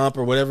with a comp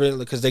or whatever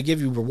because they give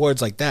you rewards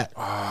like that.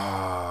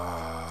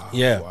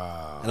 Yeah.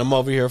 Wow. And I'm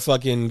over here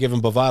fucking giving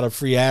Bovada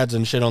free ads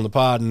and shit on the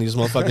pod, and these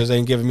motherfuckers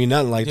ain't giving me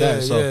nothing like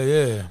that. So,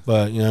 yeah.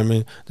 But you know what I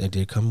mean? They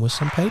did come with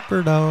some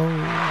paper though.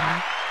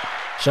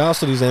 Shout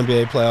outs to these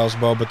NBA playoffs,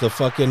 bro. But the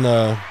fucking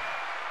the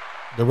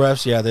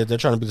refs, they're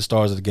trying to be the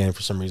stars of the game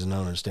for some reason. I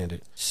don't understand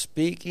it.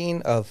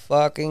 Speaking of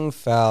fucking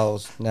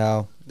fouls,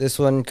 now this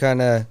one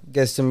kind of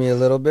gets to me a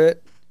little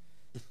bit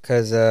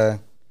because I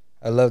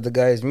love the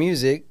guy's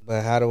music,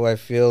 but how do I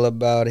feel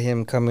about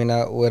him coming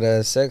out with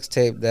a sex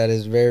tape that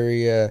is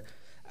very, I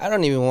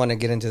don't even want to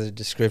get into the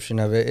description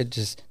of it.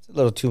 It's a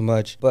little too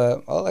much.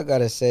 But all I got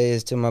to say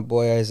is to my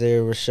boy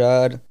Isaiah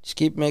Rashad, just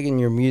keep making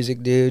your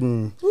music, dude.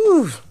 And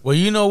whew. Well,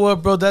 you know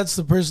what, bro? That's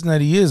the person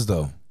that he is,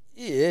 though.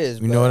 He is.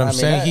 You know what I'm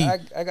saying?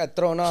 I got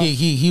thrown off.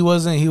 He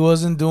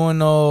wasn't doing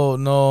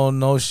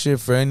no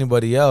shit for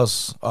anybody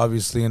else,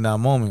 obviously, in that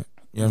moment.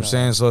 You know what I'm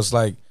saying? So it's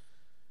like,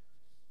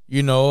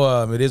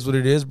 it is what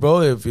it is,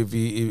 bro. If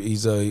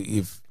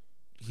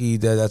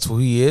that's who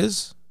he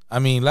is. I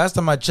mean, last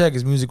time I checked,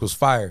 his music was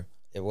fire.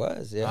 It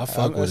was, yeah. I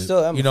fuck with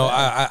it.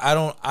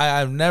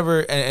 I've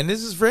never, and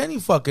this is for any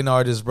fucking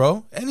artist,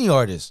 bro. Any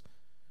artist.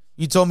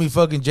 You told me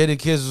fucking Jada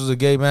Kiss was a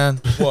gay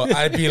man. Well,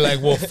 I'd be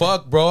like, well,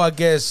 fuck, bro. I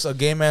guess a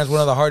gay man's one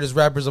of the hardest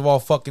rappers of all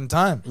fucking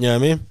time. You know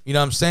what I mean? You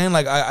know what I'm saying?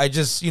 Like, I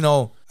just,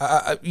 bro,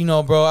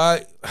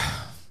 I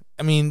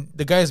mean,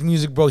 the guy's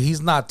music, bro, he's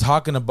not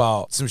talking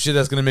about some shit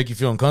that's going to make you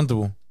feel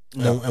uncomfortable.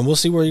 And we'll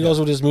see where he goes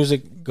with his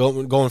music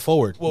going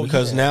forward. Well,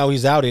 because now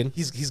he's outed.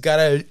 He's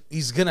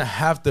gonna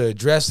have to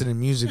address it in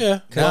music.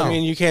 Yeah, now. I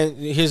mean, you can't.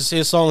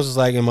 His songs is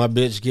like, "And my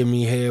bitch give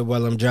me head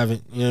while I'm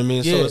driving." You know what I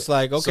mean? Yeah. So it's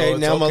like, okay, So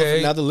now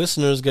okay. now the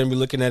listener is gonna be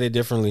looking at it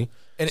differently.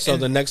 And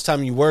the next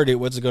time you word it,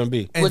 what's it gonna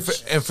be? And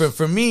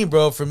for me,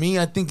 bro,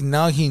 I think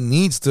now he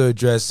needs to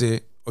address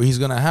it, or he's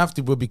gonna have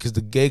to, bro, because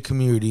the gay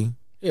community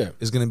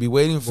is gonna be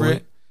waiting for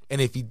it,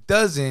 and if he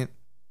doesn't,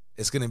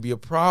 it's gonna be a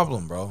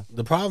problem, bro.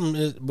 The problem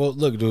is, well,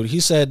 look, dude. He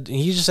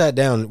just sat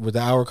down with the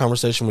hour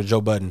conversation with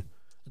Joe Budden.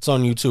 It's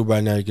on YouTube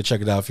right now. You can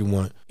check it out if you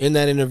want. In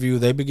that interview,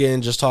 they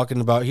began just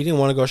talking about. He didn't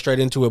want to go straight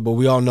into it, but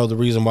we all know the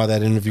reason why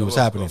that interview was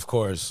happening, of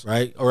course,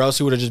 right? Or else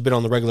he would have just been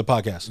on the regular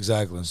podcast.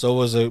 Exactly. So it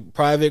was a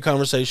private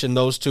conversation.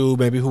 Those two,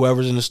 maybe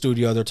whoever's in the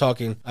studio, they're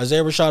talking.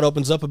 Isaiah Rashad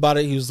opens up about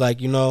it. He was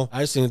like, I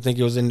just didn't think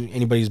it was in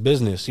anybody's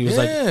business. He was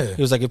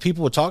like, if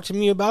people would talk to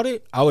me about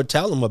it, I would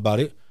tell them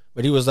about it.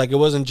 But he was like, it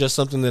wasn't just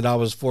something that I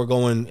was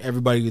foregoing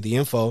everybody with the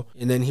info.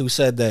 And then he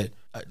said that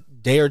a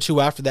day or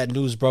two after that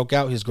news broke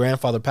out, his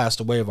grandfather passed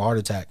away of a heart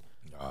attack.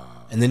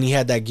 And then he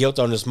had that guilt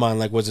on his mind.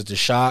 Like, was it the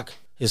shock?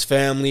 His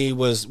family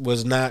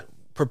was not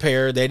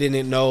prepared. They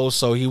didn't know.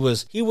 So he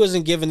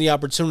wasn't given the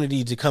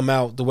opportunity to come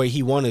out the way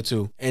he wanted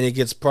to. And it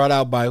gets brought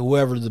out by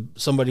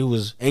somebody who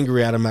was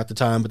angry at him at the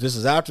time. But this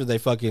is after they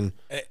fucking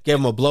gave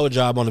him a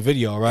blowjob on the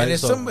video, right? And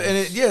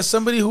it's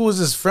somebody who was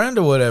his friend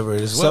or whatever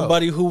as well.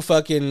 Somebody who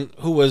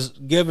was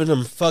giving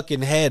him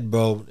fucking head,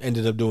 bro,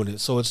 ended up doing it.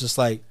 So it's just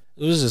like,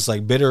 it was just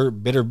like bitter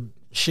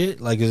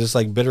shit. Like, is this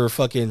like bitter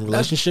fucking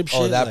relationship shit?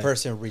 Oh, that like,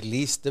 person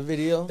released the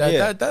video?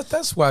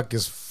 That's whack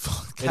as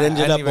fuck. It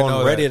ended up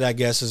on Reddit, I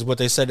guess, is what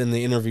they said in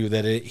the interview,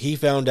 that he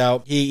found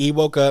out. He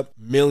woke up,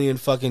 million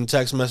fucking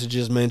text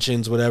messages,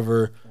 mentions,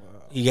 whatever. Wow.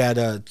 He had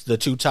the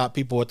two top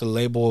people at the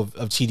label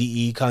of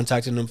TDE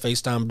contacting him,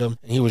 FaceTimed him,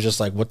 and he was just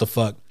like, what the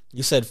fuck?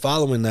 He said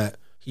following that,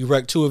 he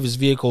wrecked two of his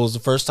vehicles the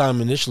first time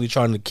initially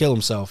trying to kill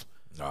himself.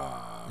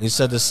 He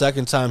said the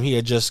second time he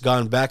had just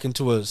gone back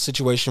into a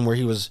situation where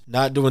he was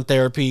not doing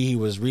therapy. He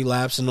was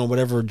relapsing on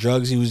whatever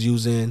drugs he was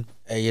using.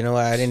 Hey, you know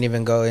what? I didn't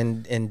even go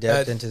in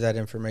depth into that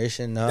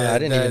information. No, I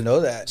didn't even know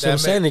that. So I'm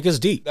saying it gets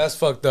deep. That's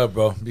fucked up,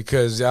 bro.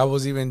 Because I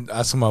was even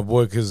asking my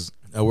boy, because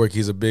at work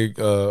he's a big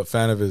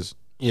fan of his.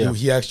 Yeah.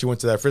 He actually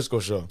went to that Frisco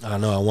show. I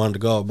know. I wanted to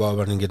go, bro,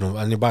 but I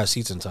didn't buy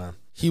seats in time.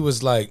 He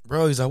was like,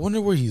 bro, I wonder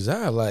where he's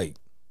at. Like,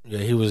 yeah,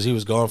 he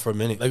was gone for a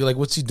minute. Like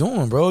what's he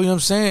doing, bro? You know what I'm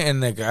saying?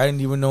 And like, I didn't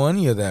even know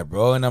any of that,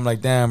 bro. And I'm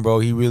like, damn, bro,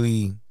 he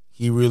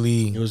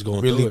was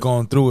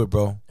going through it,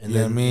 bro. And you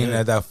know what I mean?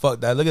 Yeah.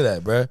 That look at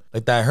that, bro.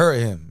 Like, that hurt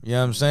him. You know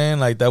what I'm saying?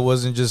 Like, that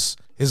wasn't just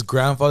his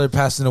grandfather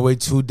passing away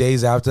 2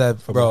 days after that,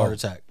 from bro. A heart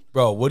attack.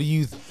 Bro, what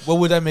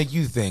would that make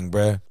you think,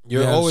 bro?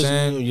 You're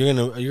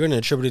gonna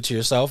attribute it to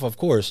yourself, of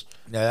course.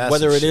 Yeah,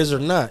 whether it is or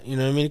not. You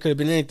know what I mean? It could have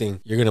been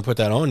anything. You're gonna put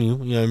that on you.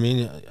 You know what I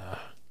mean?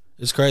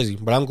 It's crazy.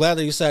 But I'm glad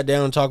that he sat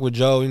down and talked with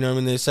Joe. You know what I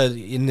mean? They said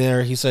in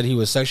there, he said he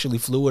was sexually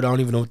fluid. I don't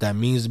even know what that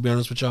means, to be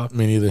honest with y'all.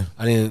 Me neither.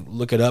 I didn't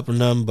look it up or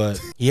nothing, but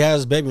he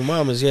has baby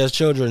mamas. He has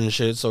children and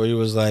shit. So he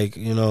was like,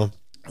 Or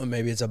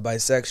maybe it's a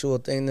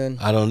bisexual thing then?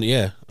 I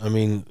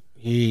mean,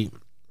 he's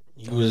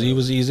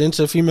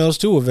into females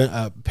too,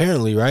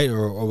 apparently, right?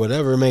 Or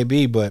whatever it may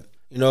be. But,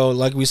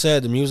 like we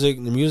said, the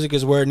music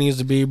is where it needs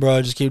to be,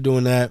 bro. Just keep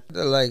doing that.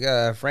 Like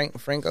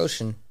Frank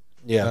Ocean.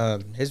 Yeah.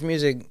 His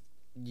music,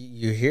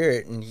 you hear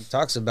it, and he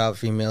talks about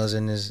females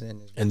in his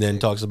and then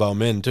talks about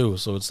men too.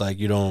 So it's like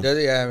you don't. Does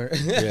he?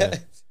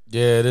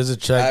 Yeah. There's a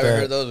track. I haven't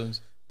heard those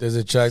ones. There's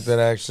a track that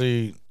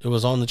actually it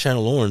was on the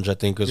Channel Orange, I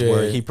think,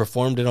 where he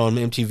performed it on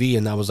MTV,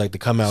 and that was like the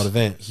come out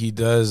event. He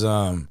does.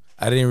 I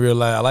didn't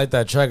realize I like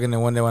that track, and then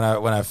one day when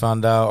I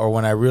found out, or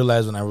when I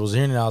realized when I was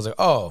hearing it, I was like,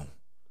 oh.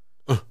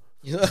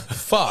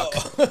 Fuck.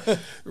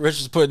 Rich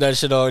was putting that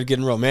shit on,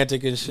 getting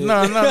romantic and shit. No.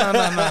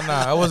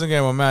 I wasn't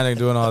getting romantic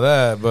doing all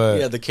that, but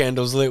yeah, the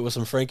candles lit with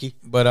some Frankie.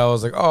 But I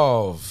was like,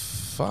 oh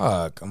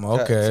fuck, I'm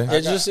okay.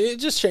 It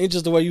just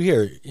changes the way you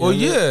hear it. Well,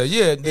 yeah.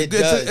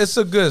 It's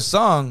a good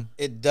song.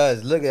 It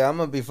does. Look, I'm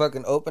gonna be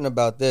fucking open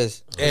about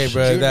this. Hey,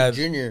 bro,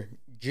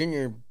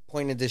 Junior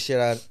pointed this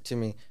shit out to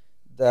me.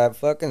 That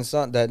fucking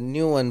song, that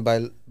new one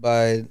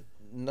by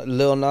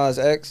Lil Nas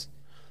X.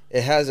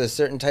 It has a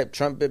certain type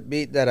trumpet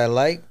beat that I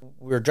like.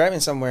 We were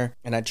driving somewhere,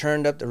 and I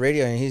turned up the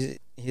radio, and he's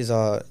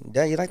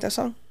Dad, you like that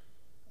song?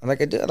 I'm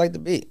like, I do. I like the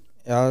beat.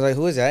 And I was like,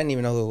 who is it? I didn't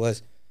even know who it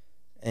was.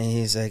 And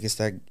he's like, it's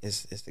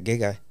the gay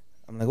guy.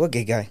 I'm like, what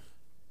gay guy?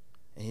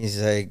 And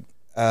he's like,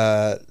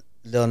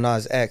 Lil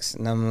Nas X.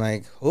 And I'm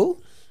like, who?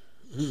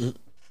 Mm-mm.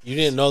 You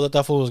didn't know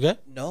that fool was gay?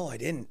 No, I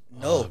didn't.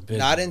 No,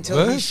 not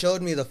until he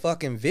showed me the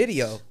fucking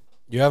video.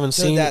 You haven't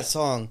seen that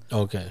song?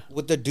 Okay.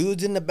 With the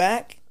dudes in the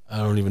back. I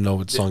don't even know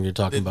what song you're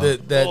talking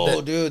about.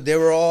 Dude, they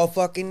were all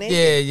fucking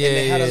naked. Yeah. And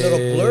they had a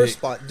little blur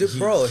spot. Dude,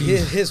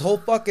 his whole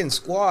fucking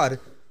squad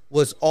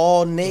was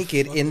all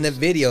naked in the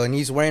video, and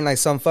he's wearing like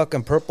some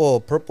fucking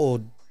purple.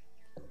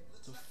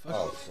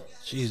 Oh,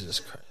 Jesus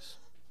Christ!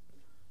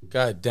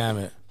 God damn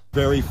it!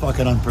 Very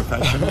fucking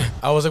unprofessional.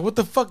 I was like, what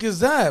the fuck is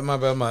that? My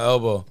bad, my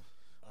elbow.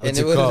 And What's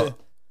it it was called?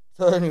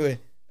 so anyway,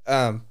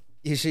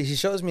 he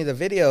shows me the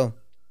video,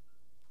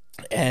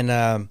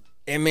 and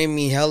it made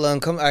me hella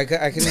uncomfortable.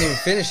 I couldn't even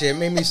finish it. It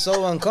made me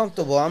so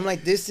uncomfortable. I'm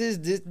like, this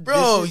is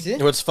Bro, this is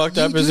it? What's fucked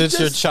up is it's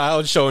your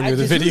child showing you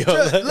the video.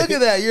 Look at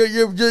that.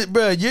 You're just,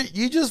 bro.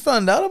 You just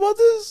found out about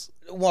this.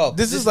 Well,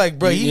 This is like,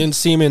 bro. You didn't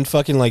see him in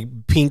fucking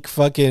like pink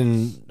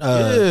fucking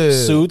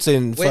suits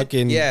and Wait,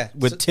 fucking yeah.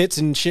 with tits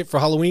and shit for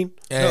Halloween.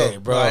 Hey, no,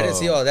 bro. I didn't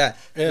see all that.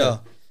 Yeah. No,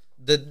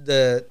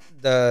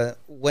 the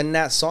when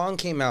that song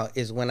came out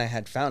is when I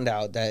had found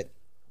out that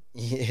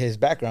his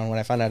background. When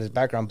I found out his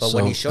background, but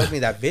when he showed me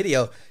that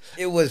video,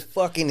 it was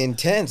fucking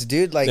intense,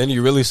 dude. Like, Then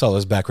you really saw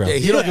his background. Yeah,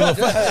 he don't give a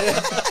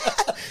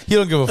fuck. He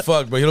don't give a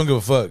fuck, bro. He don't give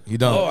a fuck. He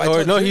don't.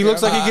 Or no, he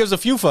looks like he gives a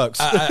few fucks.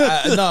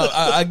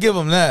 I give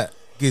him that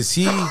because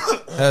he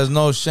has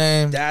no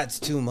shame. that's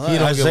too much. He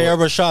don't give Isaiah a-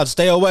 Rashad,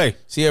 stay away.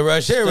 See,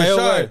 Isaiah away.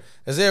 Rashad.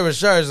 Isaiah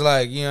Rashad is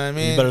like, you know what I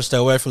mean? You better stay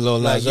away from Lil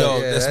Like, Nas yo,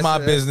 X. Yeah, that's my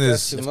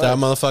business. too If much. that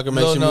motherfucker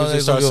makes Lil you Nas music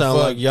X start don't give a sounding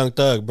fuck. like Young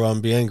Thug, bro,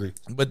 I'm be angry.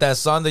 But that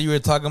song that you were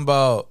talking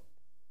about,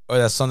 or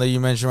that song that you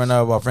mentioned right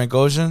now about Frank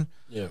Ocean,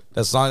 Yeah.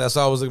 that's all I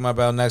was looking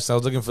about next. I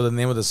was looking for the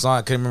name of the song.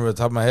 I couldn't remember the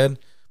top of my head.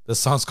 The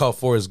song's called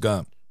Forrest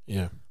Gump.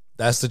 Yeah.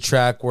 That's the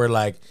track where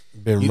like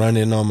Been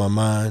running on my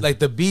mind.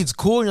 the beat's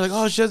cool and you're like,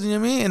 oh shit, you know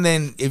what I mean? And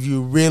then if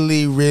you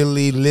really,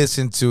 really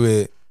listen to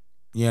it,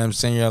 you know what I'm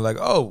saying? You're like,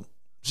 oh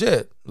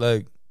shit.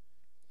 Like,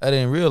 I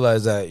didn't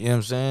realize that. You know what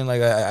I'm saying?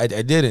 Like I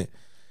didn't.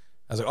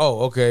 I was like, oh,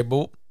 okay.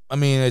 But I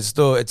mean, it's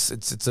still it's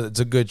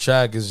a good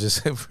track. It's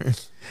just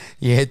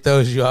you hit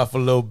those you off a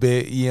little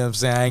bit. You know what I'm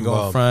saying? I ain't going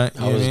Well, front.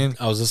 You know what I mean?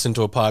 I was listening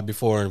to a pod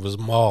before, and it was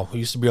Maul, who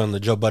used to be on the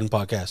Joe Budden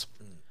podcast.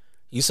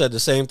 He said the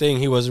same thing.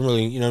 He wasn't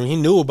really, he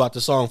knew about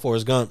the song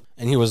Forrest Gump,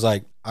 and he was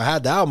like, I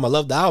had the album. I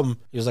love the album.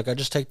 He was like, I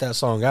just take that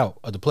song out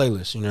of the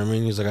playlist. You know what I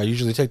mean? He's like, I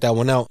usually take that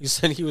one out. He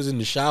said he was in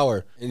the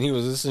shower, and he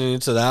was listening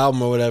to the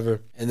album or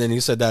whatever, and then he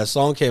said that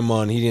song came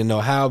on. He didn't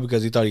know how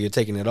because he thought he had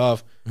taken it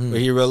off, but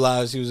he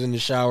realized he was in the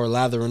shower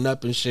lathering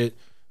up and shit.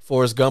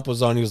 Forrest Gump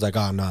was on. He was like,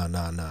 oh,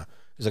 nah.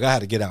 He's like, I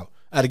had to get out.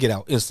 I had to get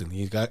out instantly.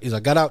 He's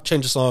like, got out,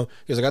 changed the song.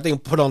 He's like, I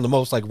think put on the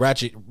most like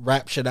ratchet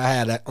rap shit I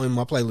had on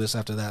my playlist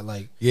after that.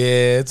 Like,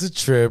 Yeah, it's a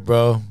trip,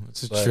 bro.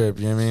 It's a trip.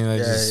 You know what I mean?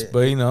 Like, Yeah, but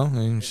you know, I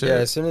mean, shit. Yeah,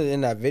 as soon as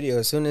in that video,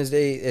 as soon as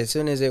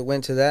it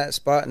went to that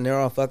spot and they're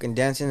all fucking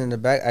dancing in the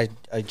back,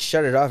 I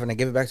shut it off and I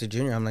gave it back to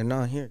Junior. I'm like,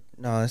 no,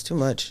 that's too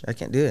much. I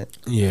can't do it.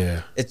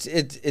 yeah.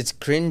 It's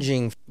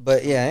cringing.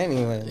 But yeah,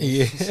 anyway.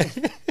 Yeah.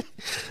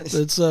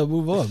 Let's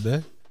move on,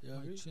 man.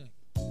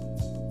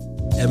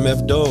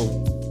 MF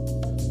Doom.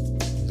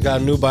 He's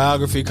got a new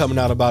biography coming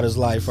out about his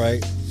life,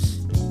 right?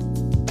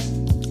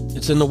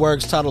 It's in the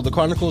works, titled The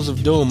Chronicles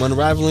of Doom,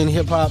 Unraveling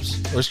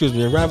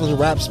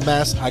Rap's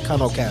Mass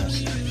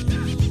Iconoclast.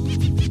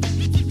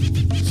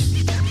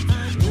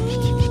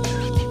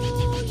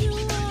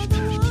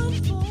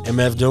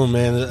 MF Doom,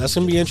 man, that's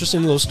gonna be an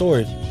interesting little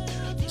story.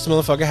 This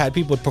motherfucker had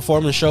people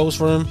performing shows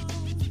for him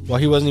while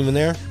he wasn't even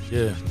there.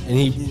 Yeah. And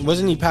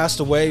he passed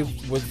away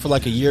for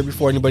like a year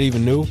before anybody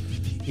even knew.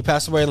 He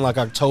passed away in like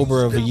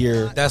October of a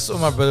year. That's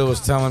what my brother was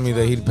telling me,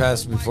 that he'd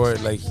passed before,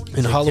 like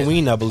In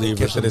Halloween, I believe.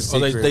 Or kept it a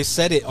something. secret. They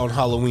said it on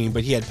Halloween,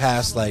 but he had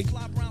passed like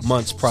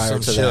months prior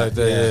Some to shit that. like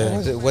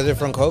that, yeah. Was it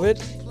from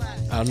COVID?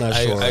 I'm not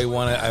sure.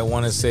 I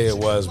wanna say it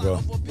was, bro.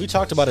 We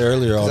talked about it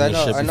earlier on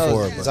this shit I know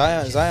before. But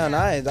Zion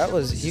that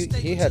was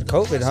he had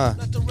COVID, huh?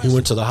 he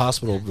went to the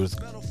hospital with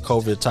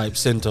COVID type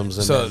symptoms,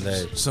 and So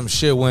then some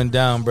shit went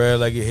down, bro.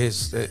 Like it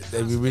hits. If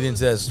you read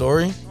into that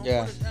story,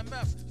 Yeah.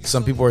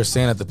 some people are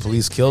saying that the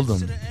police killed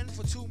him.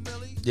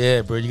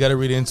 Yeah, bro, you got to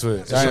read into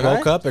it. he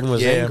woke up and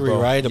was Yeah, angry,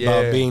 bro. right,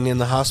 about Yeah. being in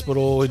the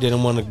hospital. He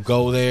didn't want to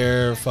go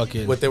there.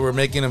 Fucking. What they were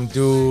making him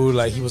do,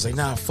 like he was like,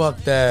 nah,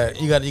 fuck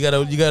that. You got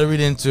to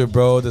read into it,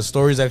 bro. The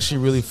story's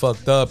actually really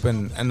fucked up,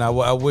 and I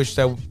wish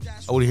that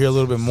I would hear a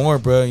little bit more,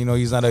 bro. You know,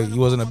 he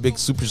wasn't a big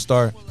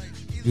superstar.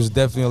 He was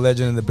definitely a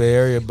legend in the Bay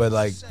Area, but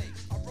like,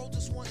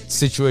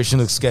 situation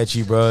looks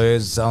sketchy, bro. It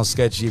sounds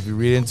sketchy if you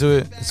read into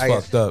it. It's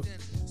fucked up.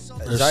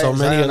 There's so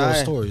many of Zion those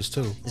I- stories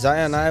too.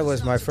 Zion I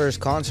was my first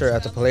concert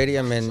at the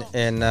Palladium in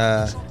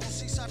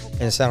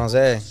San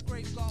Jose.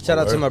 Shout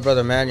out to my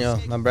brother Manuel.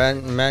 My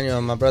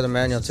brother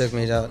Manuel took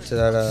me to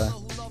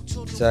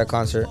that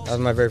concert. That was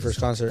my very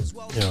first concert.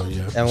 Yeah,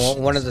 yeah.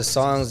 And one of the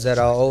songs that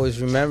I'll always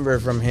remember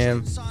from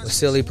him was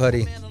 "Silly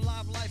Putty."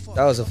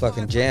 That was a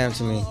fucking jam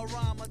to me.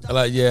 I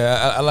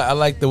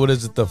like the, what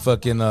is it, the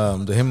fucking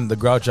the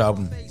Grouch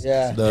album.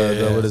 Yeah.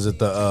 The what is it,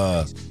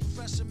 the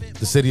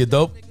City of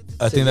Dope.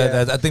 I think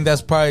Yeah. I think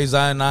that's probably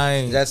Zion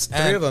I. That's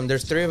three of them.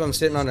 There's three of them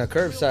sitting on the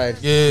curbside.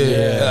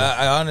 Yeah.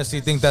 I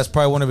honestly think that's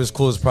probably one of his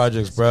coolest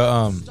projects,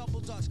 bro.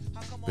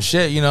 But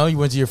shit, you know, you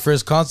went to your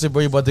first concert,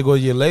 but you about to go to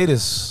your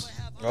latest.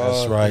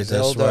 That's right. That's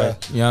Zelda.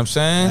 right. You know what I'm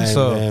saying? Hey,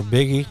 So man,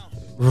 Biggie,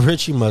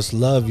 Richie must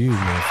love you,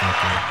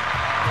 motherfucker.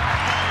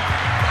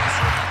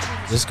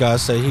 This guy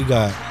say he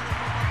got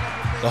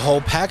the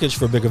whole package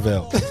for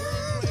Bickerville.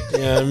 You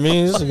know what I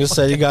mean? This nigga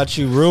said he got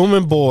you room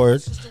and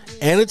board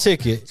and a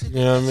ticket. You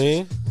know what I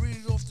mean?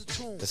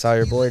 That's how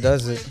your boy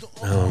does it.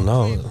 I don't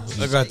know.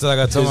 I got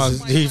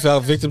to He fell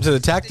victim to the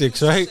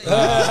tactics, right?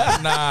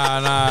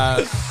 Nah.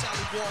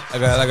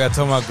 I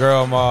told my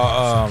girl,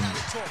 my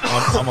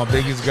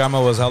biggest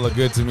grandma was hella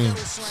good to me.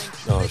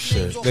 Oh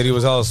shit. That he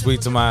was hella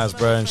sweet to my ass,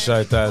 bro, and shit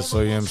like that.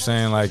 So you know what I'm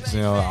saying, like, you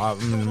know,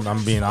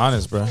 I'm being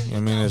honest, bro. You know what I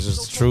mean, it's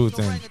just the truth.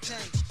 And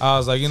I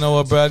was like, you know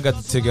what, bro, I got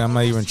the ticket. I'm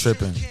not even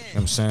tripping. You know what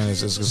I'm saying,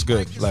 it's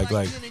good. Like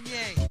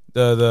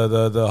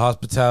the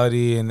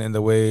hospitality and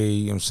the way,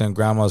 you know what I'm saying,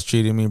 grandma's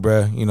treating me,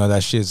 bro. You know,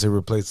 that shit's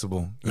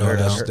irreplaceable. You know,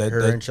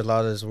 her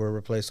enchiladas were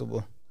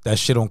replaceable. That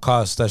shit don't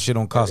cost a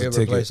ticket.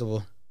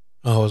 Irreplaceable.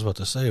 Oh, I was about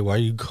to say, why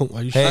you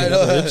Hey,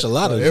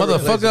 enchiladas?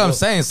 Motherfucker, I'm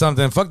saying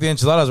something. Fuck the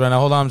enchiladas right now.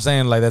 Hold on, I'm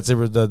saying, like, that's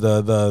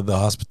the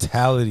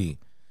hospitality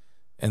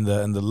and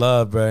the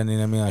love, bro. And you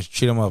know what I mean, I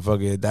treat them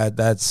motherfucker.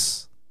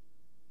 That's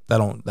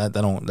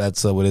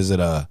what is it?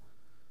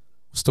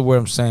 What's the word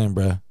I'm saying,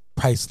 bro?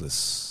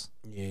 Priceless.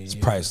 Yeah, it's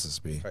priceless,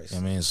 B. Priceless. You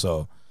know what I mean?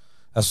 So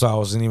that's why I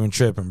wasn't even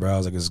tripping, bro. I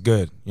was like, it's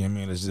good. You know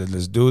what I mean?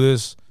 Let's do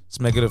this. Let's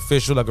make it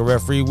official, like a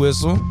referee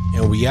whistle.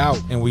 And we out.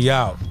 You know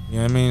what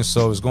I mean?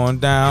 So it's going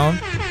down.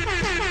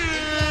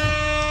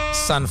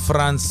 San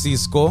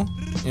Francisco.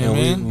 You know what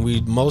I mean?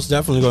 We most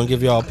definitely gonna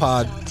give y'all a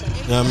pod. You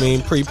know what I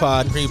mean?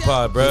 Pre-pod,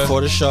 bro.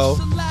 Before the show.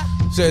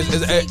 So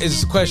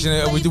it's a question.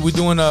 Are we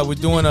doing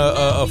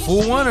a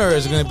full one, or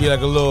is it gonna be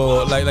like a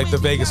little like the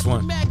Vegas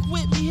one?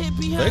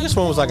 Vegas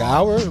one was like an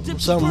hour,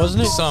 something,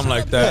 wasn't it? Something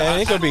like that. Yeah,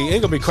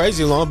 ain't gonna be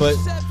crazy long, but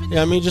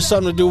yeah, I mean, just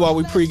something to do while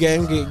we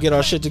pregame, get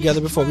our shit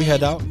together before we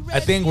head out. I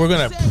think we're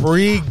gonna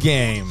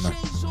pregame.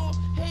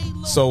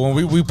 So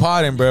when we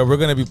potting, bro, we're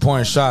gonna be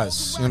pouring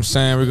shots. You know what I'm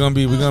saying? We're gonna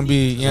be. You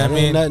know what I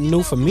mean? Nothing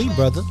new for me,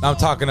 brother. I'm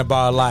talking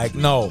about like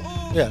no.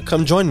 Yeah,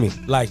 come join me.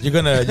 Like you're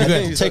gonna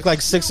take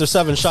like 6 or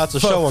 7 shots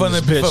of show on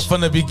this bitch.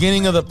 From the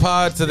beginning of the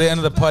pod to the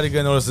end of the pod, you're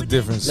gonna notice the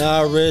difference.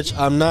 Nah, Rich,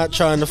 I'm not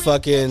trying to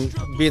fucking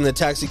be in the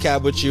taxi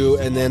cab with you,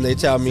 and then they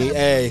tell me,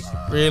 "Hey,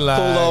 relax,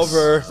 pull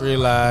over,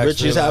 relax."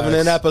 Richie's having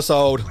an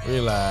episode.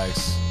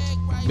 Relax.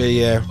 But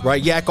yeah,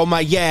 right yak on my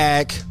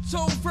yak.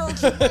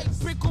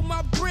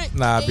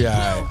 Nah, be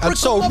alright. I'm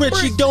so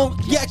Richie, don't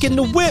yak in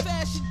the whip.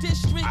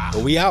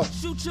 But we out.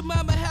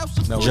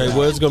 No, Jay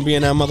Woods gonna be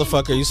in that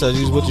motherfucker. He said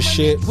he's with the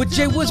shit. With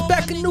Jay Woods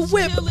back in the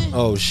whip.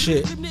 Oh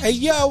shit. Hey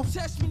yo.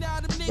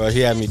 Bro,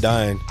 he had me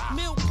dying.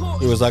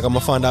 He was like, I'm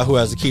gonna find out who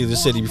has the key to the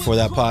city before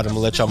that pod. I'm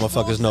gonna let y'all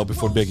motherfuckers know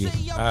before Biggie.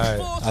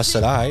 Alright. I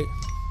said, alright.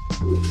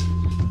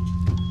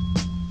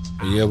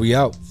 Yeah, we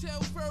out.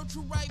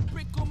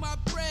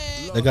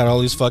 They got all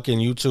these fucking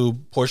YouTube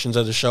portions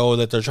of the show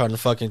that they're trying to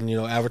fucking,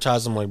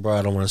 advertise. I'm like, bro,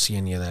 I don't want to see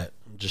any of that.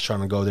 I'm just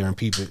trying to go there and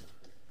peep it.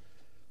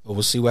 But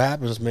we'll see what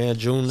happens, man.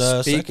 June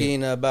 2nd.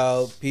 Speaking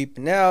about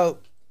peeping out,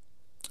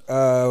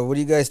 what do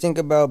you guys think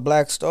about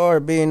Black Star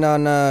being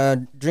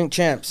on Drink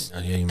Champs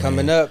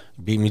coming up?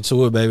 Beat me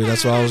to it, baby.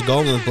 That's where I was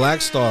going with. Black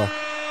Star.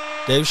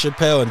 Dave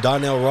Chappelle and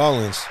Donnell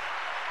Rawlins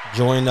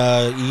join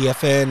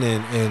EFN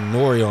and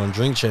Nori on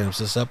Drink Champs.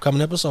 This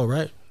upcoming episode,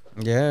 right?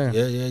 Yeah.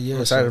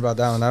 I'm excited about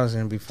that one. That was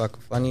going to be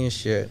fucking funny as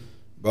shit.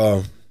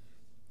 Bro,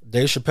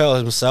 Dave Chappelle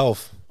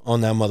himself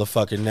on that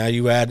motherfucker. Now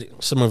you add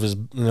some of his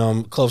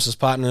closest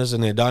partners,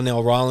 and then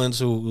Donnell Rawlins,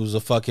 who's a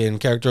fucking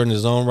character in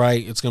his own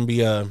right. It's gonna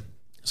be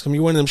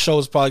one of them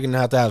shows probably gonna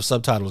have to have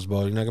subtitles,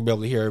 bro. You're not gonna be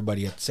able to hear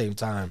everybody at the same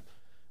time.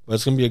 But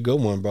it's gonna be a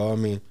good one, bro. I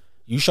mean,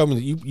 you showed me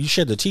you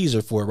shared the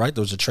teaser for it, right?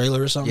 There was a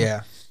trailer or something?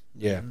 Yeah.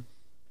 Yeah.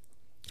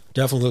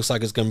 Definitely looks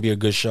like it's gonna be a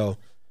good show.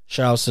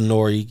 Shout out to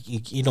Nori.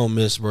 He don't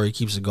miss, bro. He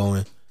keeps it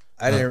going.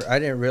 I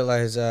didn't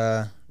realize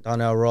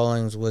Donnell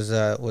Rawlins was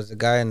the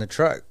guy in the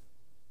truck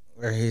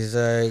where he's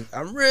like,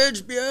 "I'm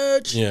rich,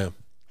 bitch." Yeah.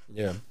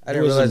 I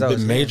didn't realize that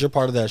was a major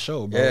part of that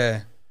show, bro.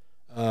 Yeah.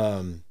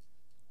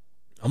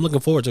 I'm looking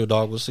forward to it,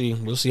 dog. We'll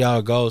see how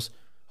it goes.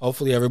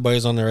 Hopefully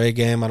everybody's on their A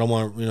game. I don't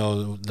want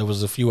there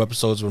was a few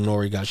episodes where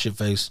Nori got shit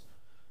faced.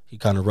 He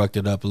kind of rucked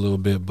it up a little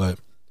bit, but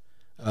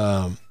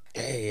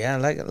hey, yeah,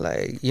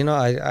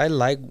 I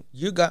like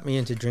you got me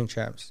into Drink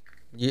Champs.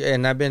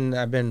 And I've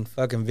been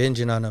fucking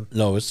binging on them.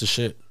 No, it's the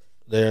shit.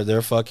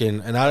 They're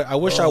fucking, and I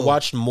wish I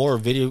watched more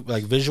video,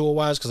 like visual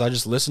wise, because I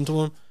just listened to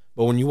them.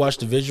 But when you watch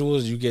the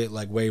visuals, you get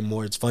like way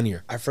more. It's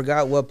funnier. I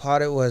forgot what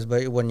pod it was,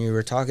 but when you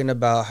were talking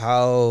about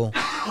how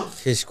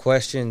his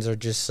questions are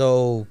just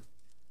so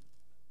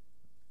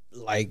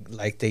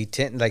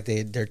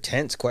they're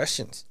tense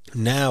questions.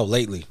 Now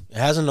lately, it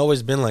hasn't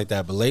always been like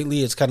that, but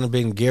lately it's kind of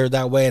been geared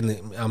that way,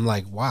 and I'm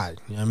like, why?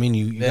 You know what I mean,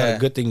 you got a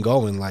good thing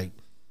going, like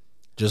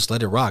just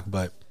let it rock.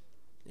 But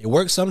it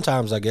works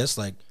sometimes, I guess.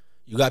 Like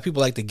you got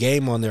people like The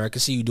Game on there. I can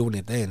see you doing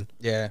it then.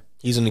 Yeah,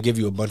 he's gonna give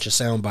you a bunch of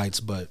sound bites,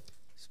 but.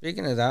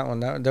 Speaking of that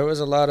one, there was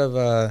a lot of,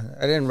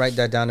 I didn't write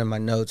that down in my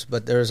notes,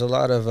 but there was a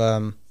lot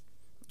of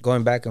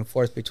going back and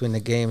forth between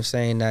The Game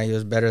saying that he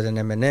was better than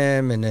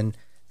Eminem, and then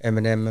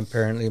Eminem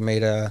apparently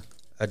made a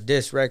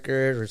diss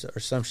record or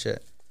some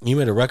shit. You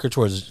made a record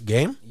towards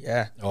Game?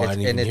 Yeah. Oh, I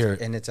didn't even hear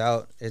it. And it's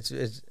out. It's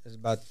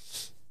about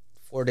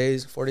 4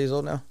 days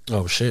old now.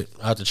 Oh shit!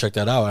 I have to check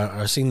that out.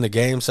 I seen the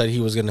game said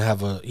he was gonna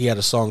have he had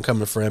a song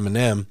coming for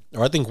Eminem,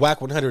 or I think Whack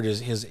 100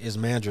 his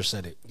manager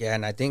said it. Yeah,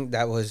 and I think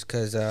that was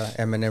because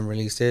Eminem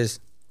released his.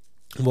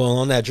 Well,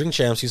 on that Drink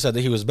Champs, he said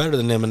that he was better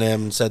than Eminem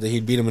and said that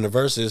he'd beat him in the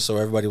verses. So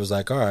everybody was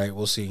like, "All right,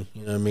 we'll see."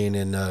 You know what I mean?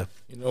 And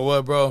you know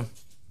what, bro?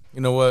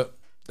 You know what?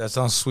 That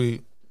sounds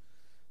sweet,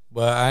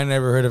 but I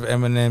never heard of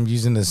Eminem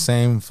using the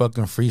same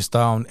fucking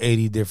freestyle on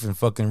 80 different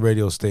fucking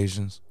radio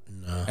stations.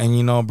 No. And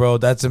you know, bro,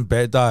 that's in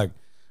bed, dog.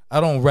 I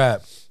don't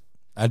rap.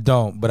 I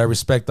don't, but I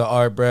respect the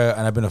art, bro,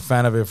 and I've been a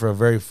fan of it for a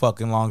very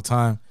fucking long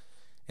time.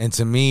 And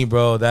to me,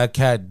 bro, that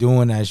cat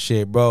doing that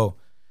shit, bro,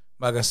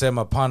 like I said,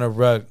 my partner,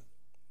 Rug,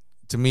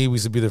 to me, we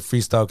used to be the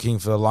freestyle king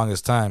for the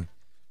longest time,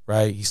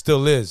 right? He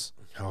still is.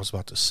 I was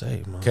about to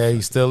say, man. Okay,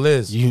 he still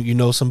is. You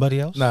know somebody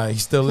else? Nah, he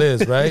still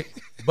is, right?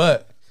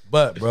 but,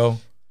 bro,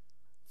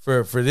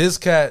 for this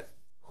cat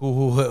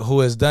who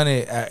has done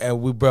it,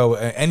 and we, bro,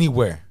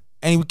 anywhere,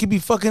 and we could be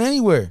fucking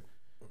anywhere.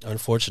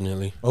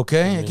 Unfortunately,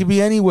 okay, it could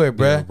be anywhere,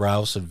 bruh.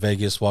 Rouse in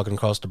Vegas, walking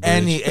across the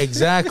bridge.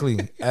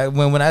 Exactly.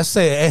 when I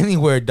say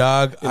anywhere,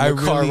 dog, I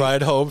car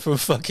ride home from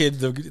fucking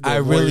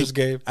the Warriors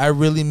game. I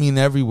really mean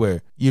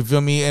everywhere. You feel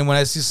me? And when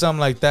I see something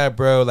like that,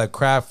 bro, like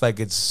craft,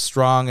 like it's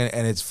strong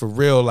and it's for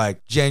real,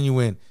 like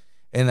genuine,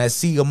 and I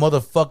see a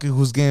motherfucker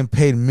who's getting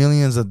paid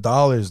millions of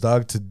dollars,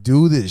 dog, to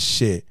do this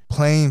shit,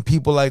 playing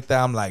people like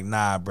that, I'm like,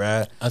 nah,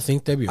 bruh. I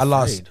think they'd be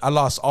afraid. I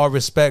lost all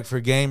respect for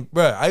Game,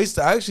 bruh.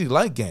 I actually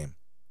like Game.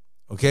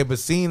 Okay, but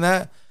seeing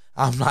that,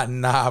 I'm like,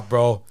 nah,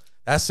 bro.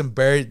 That's some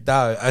buried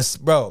dog.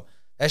 Bro,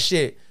 that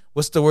shit,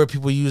 what's the word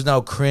people use now?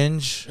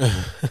 Cringe?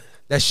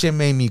 That shit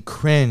made me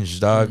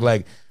cringe, dog.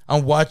 Like,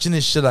 I'm watching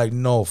this shit like,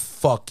 no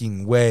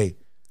fucking way.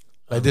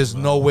 Like, there's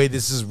no way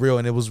this is real.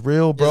 And it was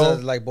real, bro. Is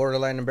that like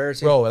borderline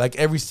embarrassing? Bro, like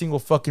every single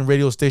fucking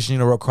radio station,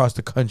 across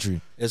the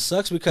country. It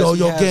sucks because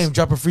Game,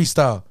 drop a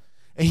freestyle.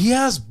 And he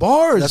has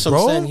bars, that's what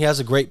bro. I'm saying. He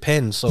has a great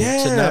pen, so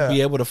to not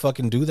be able to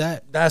fucking do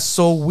that, that's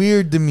so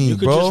weird to me, you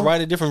could bro. just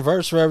write a different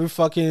verse for every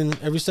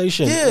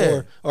station,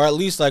 or at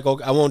least like,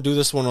 okay, I won't do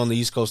this one on the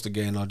East Coast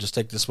again. I'll just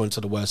take this one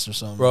to the West or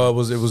something. Bro,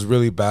 it was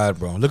really bad,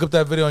 bro. Look up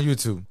that video on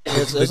YouTube.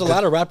 There's a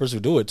lot of rappers who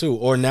do it too.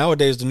 Or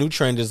nowadays, the new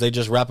trend is they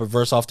just rap a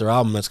verse off their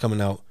album that's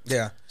coming out.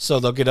 Yeah. So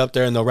they'll get up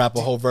there and they'll rap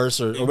a whole verse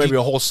or maybe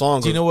a whole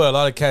song. Do you know what a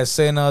lot of cats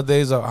say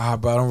nowadays? Bro, I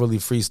don't really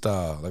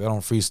freestyle. Like, I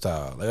don't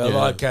freestyle. Like, a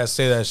lot of cats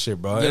say that shit,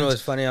 bro. You know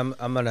what's funny? I'm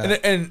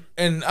gonna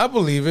and I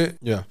believe it.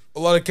 Yeah. A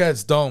lot of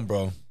cats don't,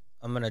 bro.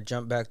 I'm gonna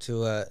jump back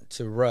to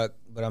Ruck,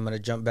 but I'm gonna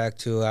jump back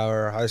to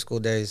our high school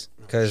days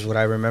because what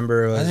I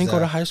remember was I didn't go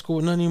to high school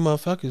with none of you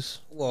motherfuckers.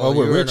 Well,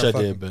 with Rich I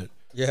did, but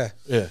yeah.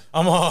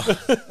 I'm all.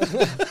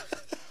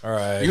 All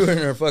right. You were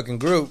in our fucking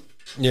group.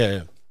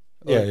 Yeah.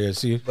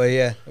 See, but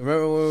yeah,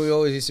 remember when we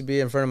always used to be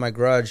in front of my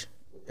garage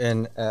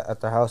and at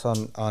the house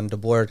on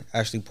DeBoard,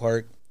 Ashley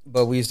Park.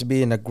 But we used to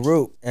be in a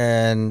group,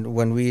 and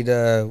when we'd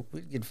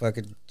get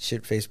fucking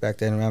shit faced back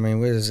then. I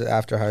mean, it was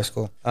after high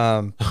school.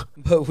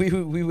 But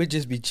we would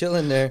just be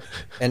chilling there,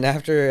 and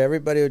after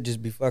everybody would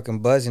just be fucking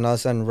buzzing, all of a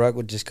sudden Ruck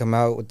would just come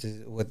out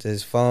with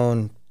his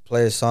phone,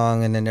 play a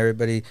song, and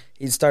then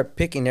he'd start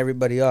picking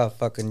everybody off.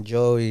 Fucking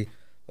Joey,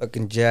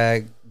 fucking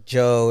Jack,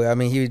 Joe. I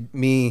mean,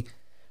 me.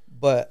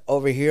 But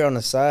over here on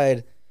the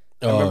side,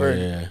 I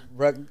remember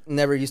Ruck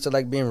never used to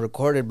like being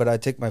recorded, but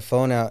I'd take my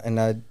phone out and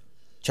I'd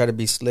try to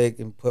be slick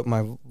and put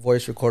my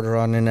voice recorder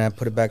on, and I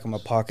put it back in my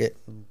pocket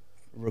and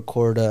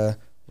record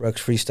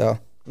Ruck's freestyle.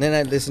 And then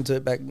I'd listen to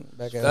it back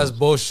at That's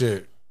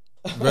bullshit.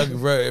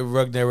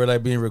 Ruck never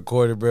like being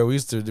recorded, bro. Ruck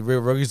used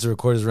to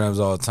record his rhymes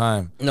all the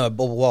time. No,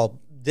 but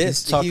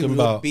he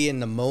would be in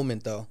the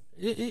moment though.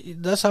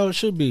 That's how it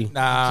should be.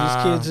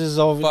 Nah, these kids is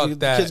over.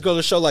 Kids go to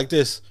a show like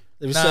this.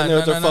 They be sitting there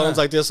with their phones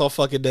like this all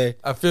fucking day.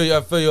 I feel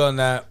you on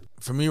that.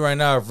 For me right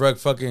now, if Ruck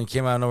fucking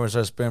came out of nowhere and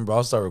started spinning, bro,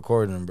 I'll start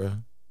recording him, bro.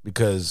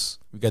 Because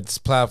we got this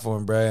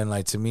platform, bro, and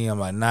like to me, I'm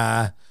like,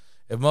 nah.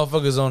 If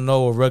motherfuckers don't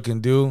know what Ruck can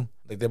do,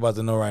 like they're about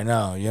to know right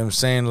now. You know what I'm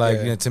saying? Like,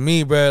 you know, to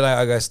me, bro, like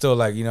I got still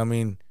like, you know what I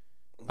mean?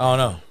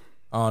 I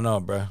don't know,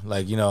 bro.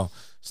 Like, you know,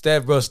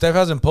 Steph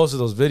hasn't posted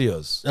those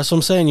videos. That's what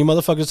I'm saying. You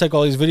motherfuckers take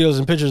all these videos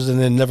and pictures and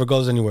then never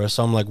goes anywhere.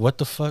 So I'm like, what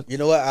the fuck? You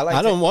know what?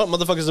 I don't want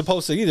motherfuckers to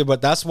post it either,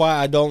 but that's why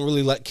I don't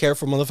really care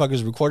for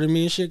motherfuckers recording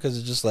me and shit, because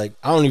it's just like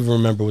I don't even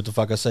remember what the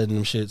fuck I said in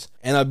them shits,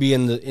 and I'd be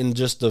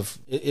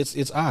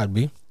it's odd,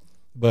 b.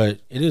 But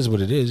it is what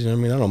it is. You know what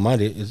I mean? I don't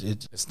mind it.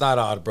 It's not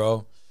odd,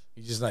 bro.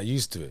 You're just not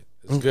used to it.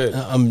 It's good.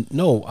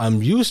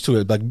 I'm used to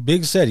it. Like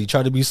Big said, he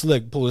tried to be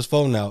slick, pull his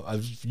phone out.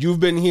 You've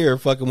been here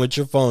fucking with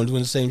your phone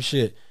doing the same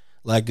shit.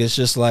 Like, it's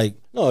just like,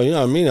 no, you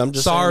know what I mean? I'm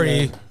just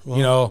sorry. Well,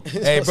 you know,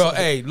 hey, bro,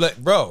 look,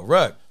 bro,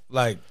 Ruck.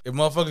 Like, if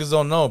motherfuckers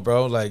don't know,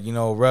 bro, like, you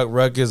know,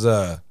 Ruck is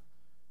I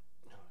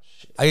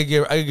could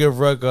give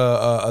Ruck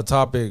a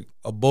topic,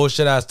 a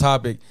bullshit ass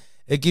topic.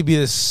 It could be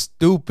the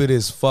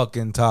stupidest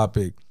fucking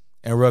topic,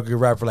 and Ruck could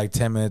rap for like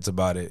 10 minutes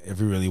about it if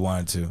he really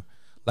wanted to.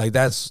 Like,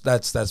 that's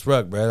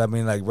Ruck, bro. I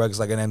mean, like, Ruck's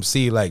like an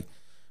MC. Like,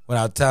 when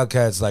I tell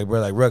cats, like, bro,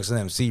 like, Ruck's an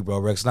MC, bro.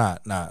 Ruck's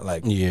not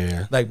like,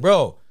 yeah. Like,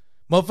 bro,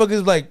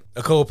 Motherfuckers like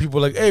a couple people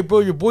like, hey bro,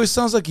 your boy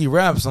sounds like he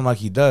raps. I'm like,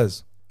 he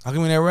does. How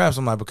come he never raps?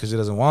 I'm like, because he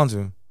doesn't want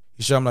to.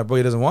 He sure I'm like, bro,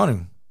 he doesn't want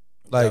to.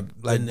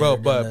 Like bro,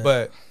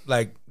 but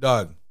like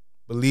dog,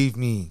 believe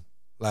me,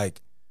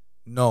 like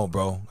no,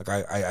 bro.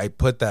 Like I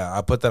put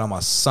that on my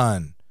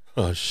son.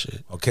 Oh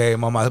shit. Okay,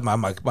 my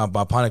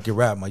partner can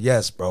rap.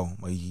 Yes, bro.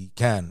 He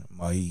can.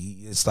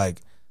 It's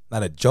like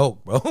not a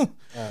joke, bro.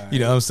 You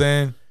know what I'm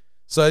saying?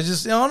 So I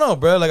just, I don't know,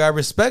 bro. Like I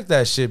respect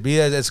that shit, B.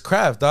 It's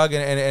craft, dog.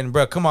 And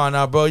bro, come on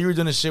now, bro. You were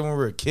doing this shit when we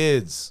were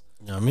kids.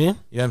 You know what I mean? You know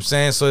what I'm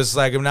saying? So it's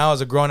like now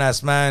as a grown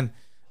ass man,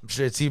 I'm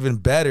sure it's even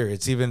better.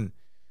 It's even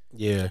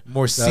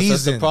more seasoned.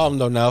 That's the problem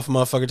though. Now if a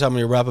motherfucker tell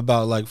me to rap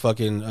about like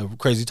fucking a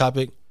crazy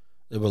topic,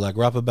 they were like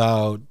rap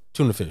about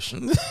tuna fish. You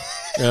know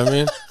what I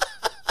mean?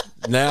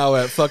 Now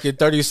at fucking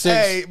 36.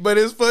 Hey, but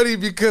it's funny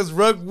because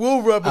Ruck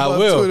will rap about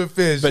tuna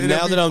fish. But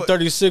now that I'm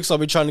 36, I'll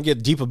be trying to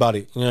get deep about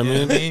it. You know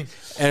what I mean?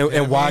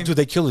 And why do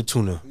they kill the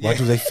tuna? Why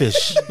do they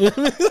fish? You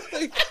know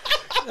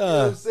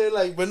what I'm saying?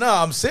 Like, but no,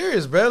 I'm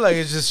serious, bro. Like,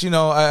 it's just,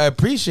 I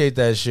appreciate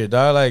that shit,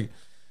 dog. Like,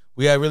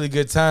 we had really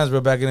good times, bro,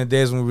 back in the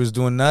days when we was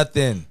doing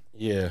nothing.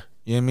 Yeah.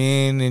 You know what I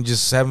mean? And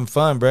just having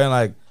fun, bro.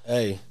 Like,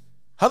 hey.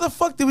 How the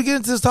fuck did we get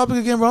into this topic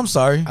again, bro? I'm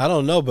sorry. I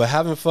don't know, but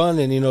having fun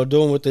and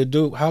doing what they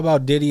do. How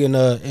about Diddy and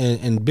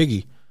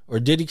Biggie? Or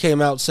Diddy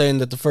came out saying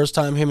that the first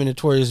time him and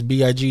Notorious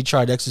B.I.G.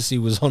 tried ecstasy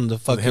was on the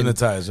fucking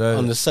Hypnotized, right?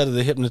 On the set of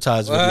the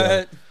Hypnotized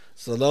video.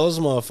 So those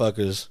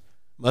motherfuckers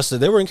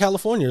they were in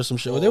California or some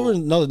shit. They were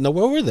no,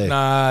 where were they?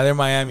 Nah, they're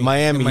Miami.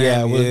 Miami,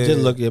 yeah. We did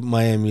look at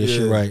Miami and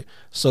shit, right?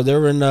 So they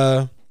were in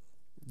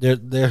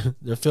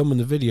they're filming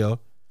the video,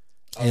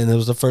 and it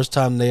was the first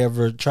time they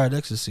ever tried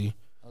ecstasy.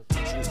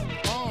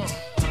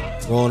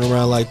 Going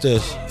around like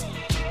this.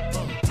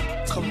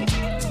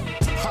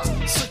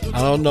 I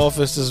don't know if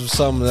this is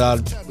something that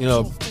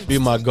I'd, be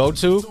my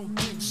go-to,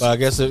 but I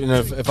guess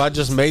if I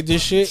just made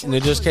this shit and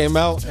it just came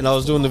out and I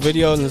was doing the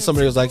video and then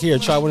somebody was like, here,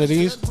 try one of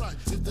these,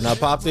 and I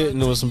popped it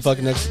and it was some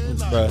fucking bro,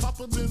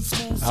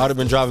 I would have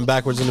been driving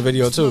backwards in the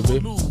video too, B. You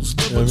know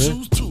what I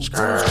mean?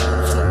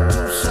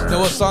 You know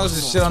what songs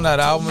is shit on that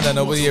album that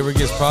nobody ever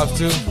gets props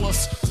to?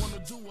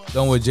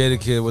 Done with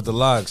Jada with the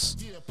locks.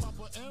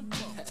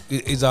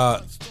 He's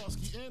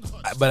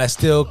but I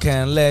still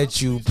can't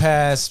let you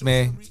pass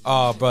me.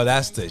 Oh, bro,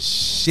 that's the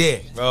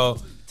shit, bro.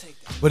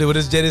 What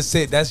does Jada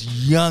say? That's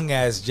young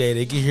ass Jada.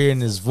 You can hear it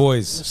in his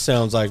voice.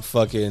 Sounds like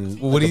fucking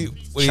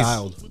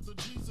child.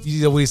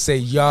 You always say,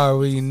 y'all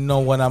already know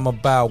what I'm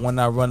about when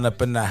I run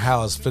up in the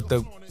house. Flip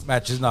the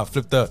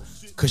flip the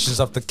cushions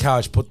off the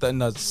couch. Put the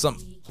What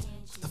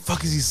the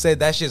fuck is he said?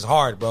 That shit's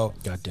hard, bro.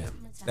 Goddamn.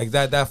 Like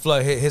that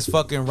flood, his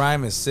fucking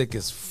rhyme is sick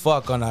as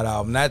fuck on that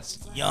album. That's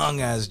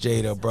young ass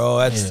Jada, bro.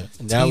 That's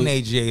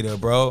teenage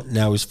Jada, bro.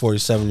 Now he's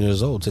 47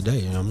 years old today,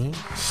 you know what I mean?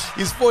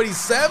 He's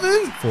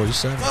 47?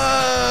 47.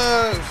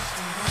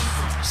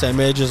 Same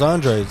age as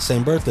Andre,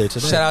 same birthday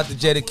today. Shout out to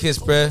Jada Kiss,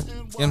 bro. You know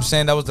what I'm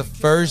saying? That was the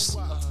first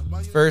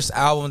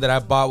album that I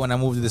bought when I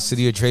moved to the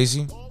city of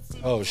Tracy.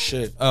 Oh,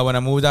 shit. When I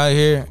moved out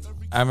here,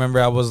 I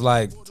remember I was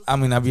like,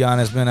 I'll be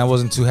honest, man, I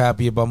wasn't too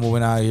happy about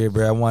moving out here,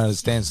 bro. I wanted to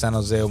stay in San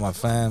Jose with my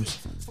fams.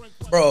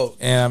 Bro.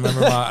 And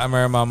I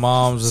remember my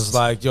mom's just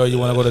like, yo, you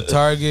want to go to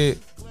Target?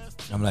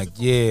 I'm like,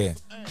 yeah.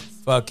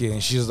 Fuck it.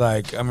 And she's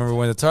like, I remember we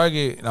went to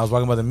Target and I was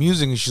talking about the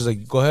music and she's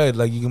like, go ahead,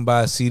 like you can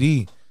buy a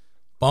CD.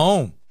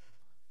 Boom.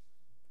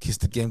 Kiss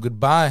the game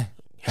goodbye.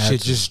 Shit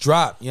just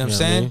dropped. You know what I'm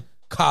saying?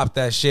 Cop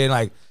that shit.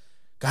 Like,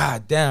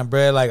 God damn,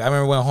 bro. Like, I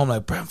remember went home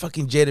like, bro, I'm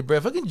fucking Jada, bro.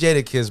 Fucking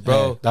Jada Kiss,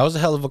 bro. Hey, that was a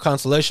hell of a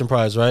consolation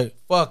prize, right?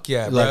 Fuck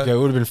yeah, bro. Like, it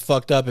would have been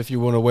fucked up if you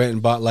would have went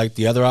and bought, like,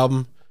 the other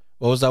album.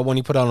 What was that one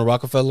he put on a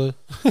Rockefeller?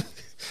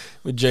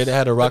 When Jada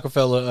had a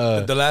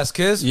Rockefeller. The Last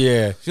Kiss?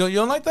 Yeah. You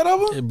don't like that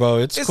album? Bro,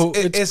 it's cool.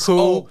 It's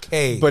cool.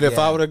 Okay. But if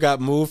I would have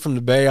got moved from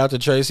the Bay out to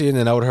Tracy and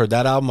then I would have heard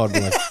that album, I'd be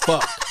like,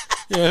 fuck.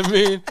 You know what I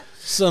mean?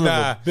 Son of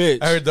a bitch.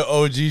 I heard the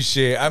OG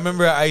shit. I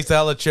remember I used to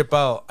hella trip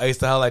out.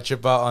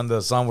 On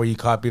the song where you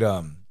copied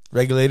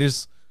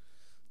Regulators.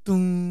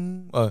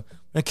 My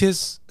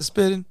kiss is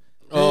spitting.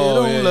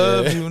 Oh, don't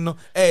love you. No.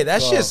 Hey,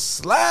 that shit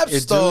slaps.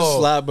 It though. do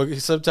slap, but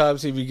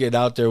sometimes he be getting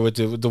out there with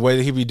the way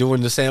that he be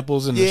doing the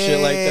samples and the shit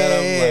like that.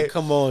 I'm like,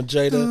 come on,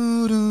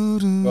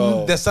 Jada.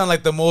 Bro. That sound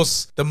like the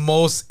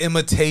most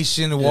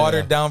imitation,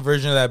 watered down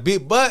version of that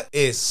beat, but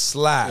it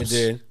slaps. It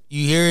did.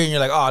 You hear it and you're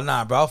like, oh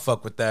nah, bro, I'll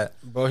fuck with that.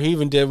 Bro, he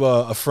even did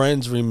a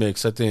Friends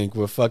remix, I think,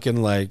 with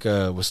fucking like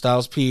with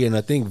Styles P and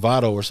I think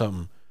Vado or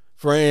something.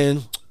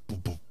 Friends.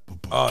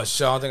 Oh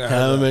shit, I don't think I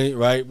heard that.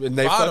 Right? And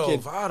they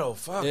Vado,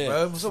 fuck,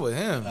 bro. What's up with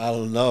him? I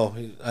don't know.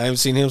 I haven't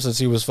seen him since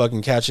he was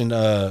fucking catching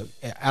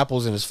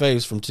apples in his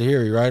face from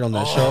Tahiri, right, on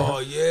that show. Oh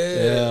yeah.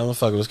 Yeah,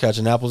 motherfucker was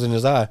catching apples in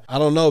his eye. I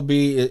don't know,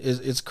 B.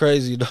 It's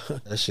crazy.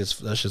 That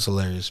shit's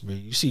hilarious, B.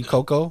 You see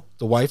Coco,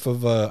 the wife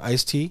of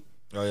Ice-T?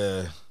 Oh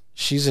yeah.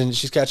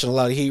 She's catching a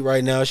lot of heat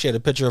right now. She had a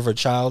picture of her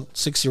child,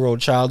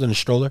 6-year-old child in a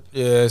stroller.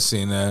 Yeah, I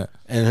seen that.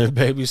 And her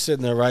baby's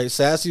sitting there, right?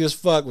 Sassy as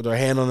fuck with her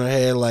hand on her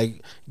head,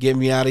 like, get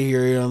me out of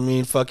here, you know what I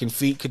mean? Fucking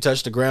feet could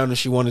touch the ground if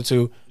she wanted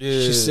to. Yeah.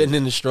 She's sitting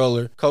in the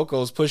stroller.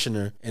 Coco's pushing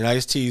her. And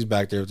Ice-T's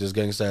back there with this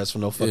gangsta ass for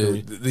no fucking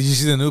reason. Did you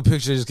see the new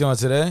picture that just came out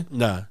today?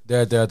 Nah.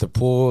 They're at the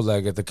pool,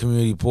 like at the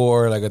community pool,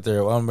 or like at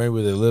their, maybe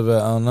where they live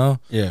at, I don't know.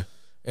 Yeah.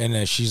 And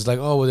then she's like,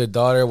 with her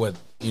daughter, with,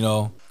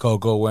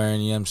 Coco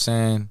wearing, you know what I'm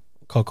saying?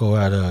 Coco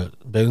had a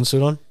bathing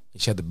suit on?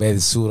 She had the bathing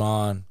suit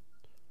on.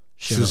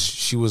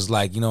 She was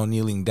like,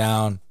 kneeling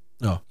down.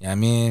 Oh. You know what I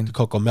mean? The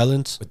Coco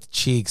Melons? With the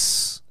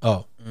cheeks.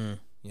 Oh. You know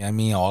what I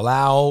mean? All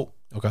out.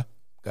 Okay.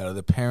 Got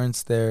other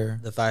parents there.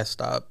 The thigh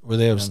stop. Were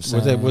they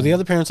were the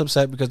other parents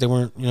upset because they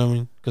weren't, you know what I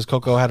mean? Because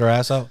Coco had her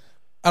ass out?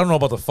 I don't know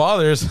about the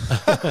fathers.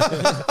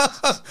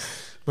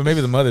 But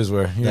maybe the mothers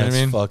were. You know what I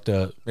mean? Fucked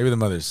up. Maybe the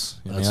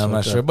mothers. You know what I mean? I'm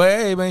not fucked sure. up. But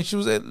hey, man, she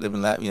was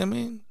living that, you know what I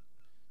mean?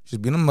 She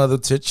was being a mother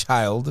to a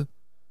child.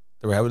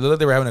 They were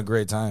having a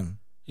great time.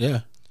 Yeah. You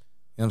know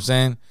what I'm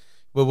saying?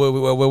 What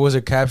was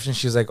her caption?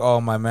 She's like,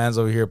 "Oh, my man's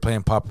over here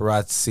playing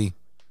paparazzi."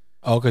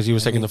 Oh, because he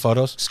was taking the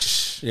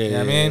photos? Yeah, you know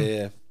what I mean? Yeah.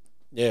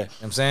 You know what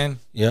I'm saying?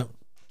 Yep.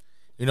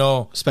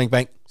 Spank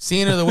bank.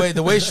 Seeing her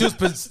the way she was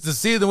to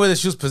see the way that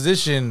she was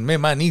positioned made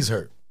my knees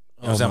hurt.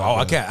 You know what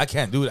I'm saying? I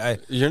can't do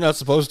it. You're not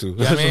supposed to. You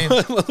know what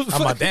I mean?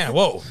 I'm like, damn,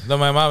 whoa.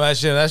 My mom, that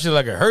shit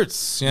like it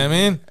hurts. You know what I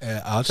mean?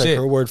 Yeah, I'll take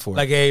her word for it.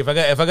 Like, hey, if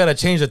I gotta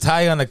change the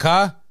tire on the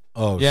car,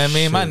 you know what I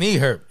mean? My knee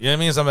hurt. You know what I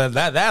mean? So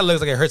that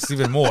looks like it hurts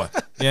even more. You know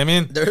what I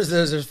mean?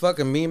 There's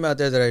fucking meme out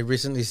there that I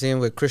recently seen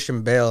with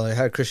Christian Bale. It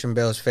had Christian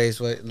Bale's face,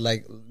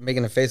 like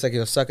making a face like he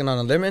was sucking on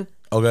a lemon.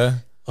 Okay.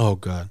 Oh,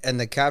 God. And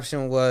the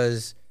caption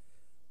was,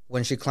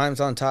 when she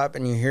climbs on top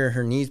and you hear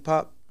her knees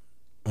pop.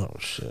 Oh,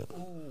 shit.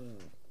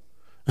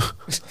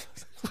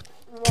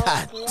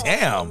 God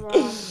damn.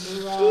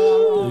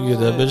 You get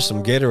that bitch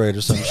some Gatorade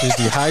or something. She's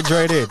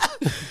dehydrated.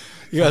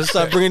 You gotta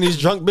stop bringing these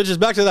drunk bitches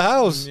back to the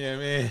house. Yeah,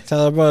 man.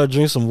 Tell her brother to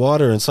drink some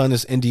water and sign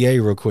this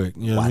NDA real quick.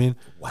 You know what I mean?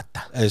 What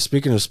the? Hey,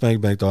 speaking of Spank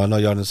Bank, though, I know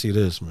y'all didn't see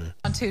this, man.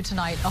 On to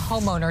tonight, a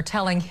homeowner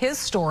telling his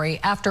story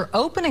after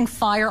opening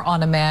fire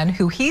on a man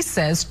who he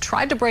says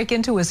tried to break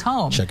into his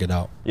home. Check it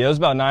out. Yeah, it was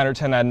about 9 or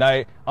 10 that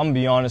night. I'm gonna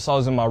be honest, I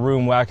was in my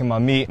room whacking my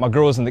meat. My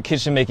girl was in the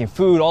kitchen making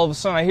food. All of a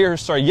sudden, I hear her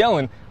start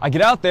yelling. I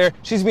get out there,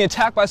 she's being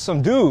attacked by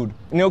some dude.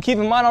 And keep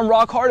in mind, I'm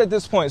rock hard at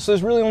this point, so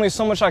there's really only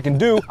so much I can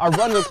do. I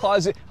run to the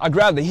closet, I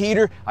grab the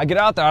heater, I get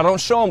out there, I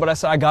don't show him, but I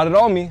said, I got it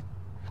on me.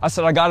 I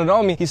said, I got it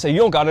on me. He said, you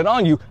don't got it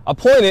on you. I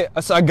pointed,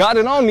 I said, I got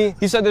it on me.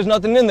 He said, there's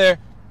nothing in there.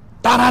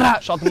 Da-da-da,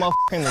 shot the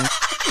motherfucker in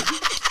the...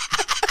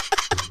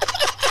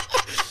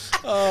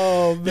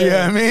 Oh, man. You know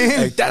what I mean?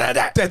 Like, you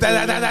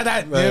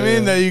know what I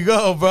mean? There you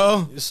go,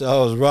 bro. So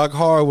I was rock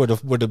hard with the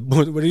what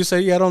do you say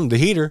you had on? The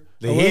heater.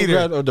 The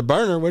heater. Or the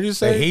burner. What do you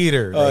say? The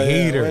heater. Oh, The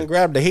yeah. heater. I went and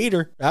grabbed the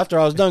heater after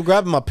I was done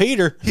grabbing my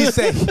Peter. He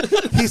said,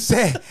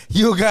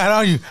 you got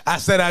on you. I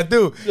said, I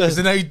do. He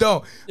said, no, you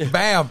don't.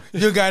 Bam.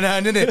 You got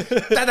nothing in it.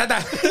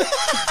 Da-da-da.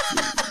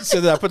 So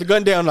I put the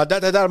gun down, like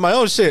that my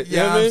own shit. You You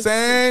know what I I'm mean?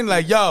 saying?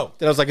 Like, yo.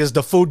 Then I was like, is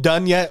the food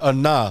done yet or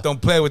nah?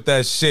 Don't play with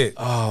that shit.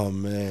 Oh,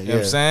 man. You know what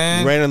I'm saying?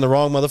 He ran in the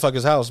wrong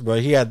motherfucker's house, bro.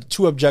 He had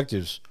 2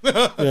 objectives. You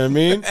know what I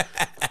mean?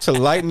 To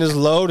lighten his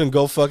load and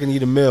go fucking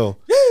eat a meal.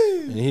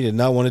 And he did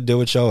not want to deal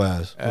with your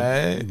ass.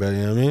 Hey. But, you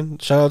know what I mean?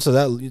 Shout out to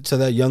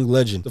that young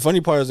legend. The funny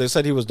part is they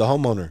said he was the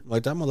homeowner.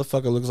 Like, that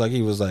motherfucker looks like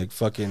he was like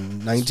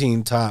fucking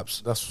 19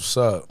 tops. That's what's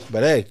up.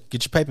 But hey,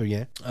 get your paper,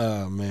 yeah.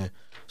 Oh, man.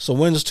 So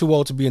when's too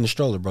old to be in the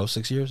stroller, bro?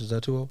 6 years? Is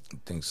that too old? I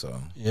think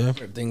so. Yeah. I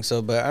think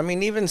so, but I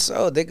mean, even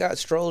so, they got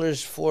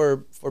strollers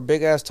for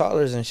big ass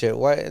toddlers and shit.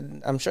 Why?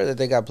 I'm sure that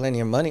they got plenty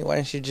of money. Why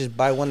didn't you just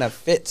buy one that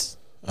fits?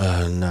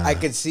 Nah. I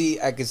could see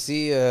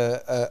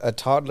a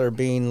toddler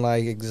being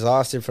like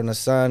exhausted from the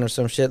sun or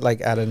some shit, like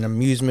at an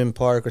amusement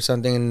park or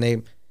something,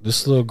 and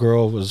This little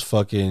girl was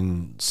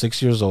fucking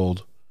 6 years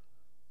old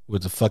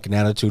with the fucking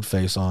attitude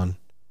face on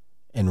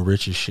and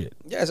rich as shit.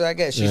 yeah. So I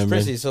guess she's Yeah, man.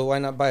 prissy, so why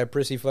not buy a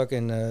prissy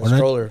fucking Why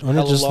stroller? not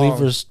Hella just long. leave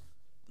her?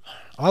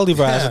 I'll leave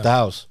her ass at the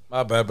house.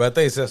 My bad, but I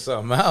thought you said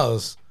something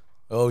else.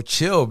 Oh,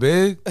 chill,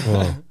 big.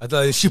 Well, I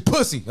thought she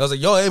pussy. I was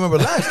like, yo, hey, man,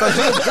 relax, dog.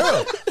 She's a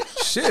girl.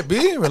 Shit,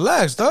 B,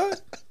 relax, dog.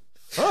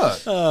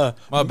 Fuck.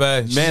 My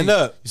bad. Man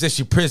up. You said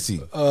she prissy.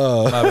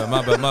 My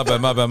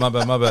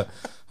bad.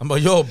 I'm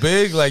like, yo,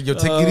 big, like, yo,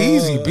 take it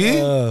easy, B.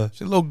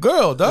 She's a little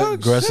girl, dog.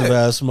 aggressive Shit.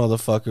 ass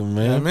motherfucker, man. You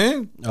know what I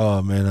mean?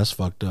 Oh man, that's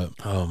fucked up.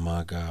 Oh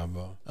my god,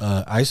 bro.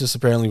 ISIS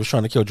apparently was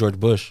trying to kill George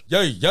Bush,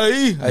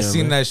 Yay. I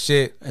seen that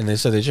shit. and they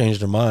said they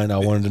changed their mind. I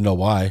wanted to know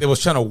why. They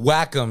was trying to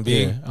whack him,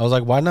 B. Yeah. I was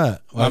like, why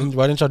not? Why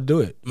didn't y'all do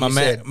it? My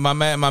man,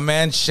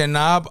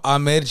 Shanab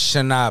Ahmed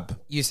Shanab.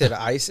 You said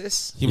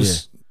ISIS? He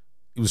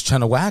was trying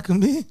to whack him,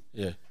 B.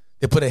 Yeah,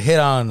 They put a hit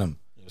on him.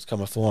 it was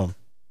coming for him.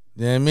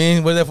 You know what I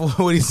mean?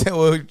 What he said,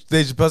 what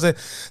they supposed to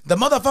say, the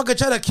motherfucker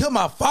tried to kill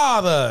my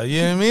father.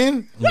 You know what I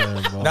mean?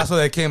 Yeah, bro. That's why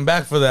they came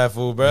back for that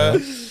fool, bro. All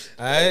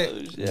right?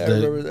 Yeah, I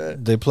remember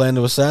that. They plan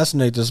to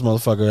assassinate this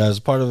motherfucker as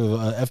part of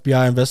an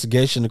FBI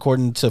investigation.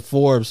 According to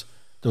Forbes,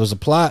 there was a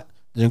plot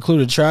that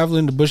included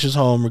traveling to Bush's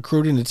home,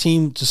 recruiting a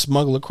team to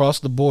smuggle across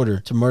the border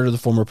to murder the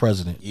former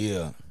president.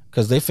 Yeah.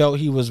 Because they felt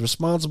he was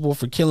responsible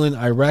for killing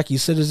Iraqi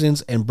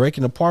citizens and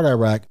breaking apart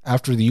Iraq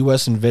after the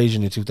U.S.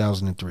 invasion in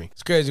 2003.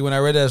 It's crazy. When I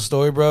read that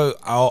story, bro,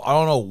 I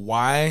don't know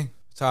why.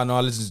 That's how I know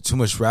I listen to too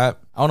much rap.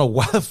 I don't know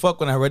why the fuck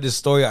when I read this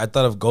story, I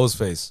thought of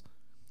Ghostface.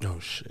 Oh,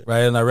 shit. Right?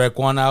 And I read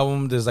one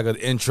album, there's like an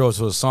intro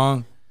to a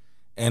song,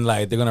 and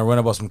like they're going to run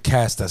about some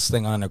cats that's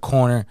sitting on the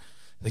corner.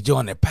 Like, yo,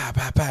 and there,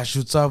 pa,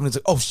 shoots off, and it's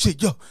like, oh,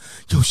 shit, yo,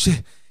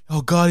 shit.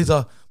 Oh, God, he's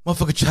a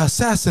motherfucker trying to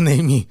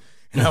assassinate me.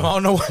 And I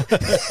don't know what.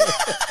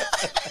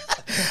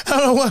 I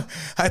don't know what.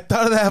 I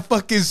thought of that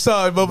fucking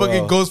song.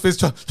 Motherfucking Ghostface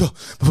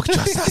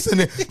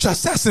try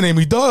assassinate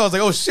me, dog. I was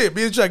like, oh shit,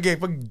 me try to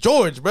get fucking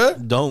George, bro.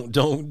 Don't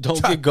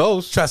get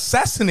Ghost. Try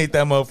assassinate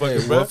that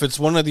motherfucker, bro. Well, if it's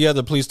one or the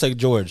other, please take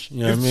George.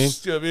 You know what I mean?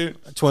 You know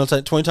what I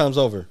mean? 20 times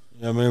over.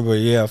 You know what I mean? But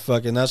yeah,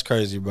 fucking that's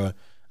crazy, bro.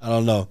 I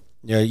don't know.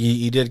 Yeah,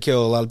 he did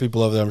kill a lot of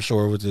people over there, I'm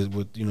sure, with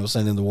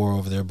sending the war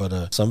over there.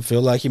 But some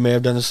feel like he may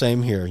have done the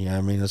same here. You know what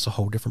I mean? That's a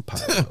whole different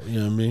pile. You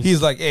know what I mean?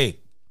 He's like, hey,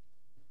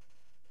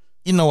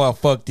 you know I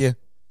fucked you.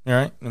 All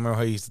right? Remember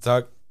how he used to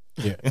talk?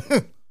 Yeah.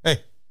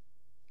 Hey,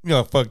 you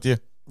know I fucked you.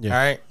 Yeah.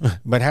 All right?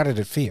 But how did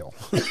it feel?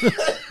 You know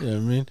what I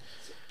mean?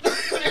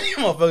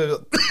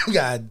 Motherfucker,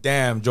 God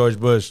damn, George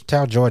Bush.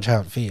 Tell George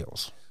how it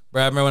feels.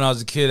 Bro, I remember when I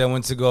was a kid, I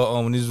went to go,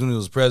 when he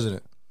was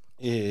president.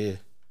 Yeah.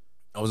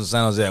 I was in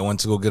San Jose. I went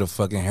to go get a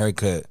fucking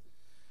haircut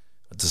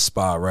at the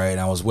spa, right? And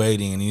I was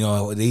waiting. And, you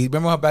know,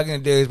 remember how back in the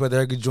days, but the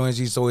haircut joints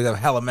used to always have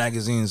hella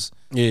magazines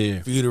for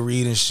you to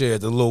read and shit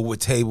at the little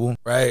table,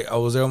 right? I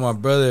was there with my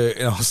brother,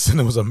 and all of a sudden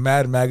there was a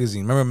Mad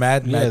magazine. Remember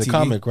Mad? Yeah, Mad the TV?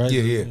 comic, right?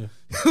 Yeah.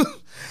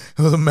 It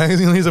was a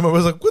magazine. And I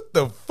was like, what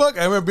the fuck?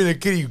 I remember being a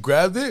kid. He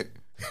grabbed it.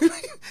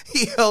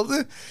 He held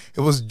it.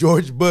 It was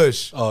George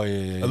Bush. Oh,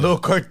 yeah. A little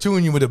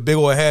cartoon with a big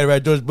old head,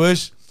 right? George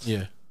Bush.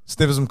 Yeah.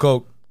 Sniff some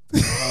coke.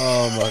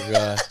 Oh, my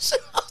God.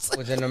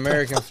 With an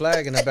American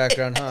flag in the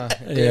background, huh?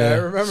 Yeah. I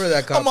remember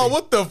that copy. Come on,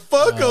 what the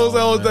fuck?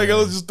 I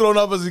was just thrown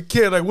off as a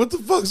kid. Like, what the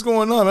fuck's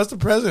going on? That's the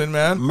president,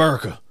 man.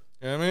 America.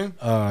 You know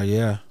what I mean?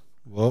 Yeah.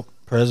 Well,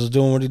 President's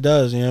doing what he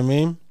does, you know what I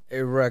mean?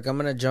 Hey, Rick, I'm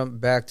gonna jump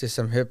back to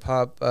some hip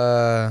hop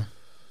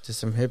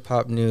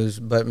news,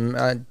 but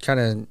I'm kind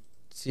of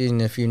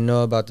seeing if you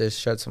know about this,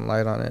 shed some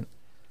light on it.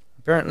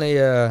 Apparently,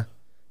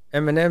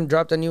 Eminem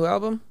dropped a new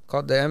album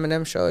called The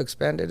Eminem Show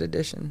Expanded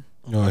Edition.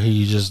 No,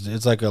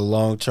 it's like a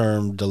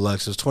long-term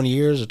deluxe. It's 20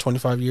 years or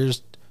 25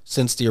 years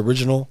since the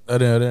original. I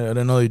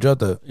didn't know you dropped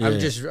that. Yeah.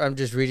 I'm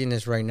just reading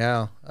this right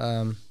now.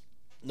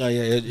 No,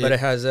 yeah, but it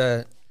has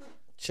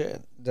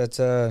that's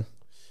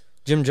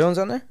Jim Jones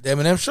on there. The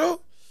Eminem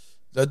Show?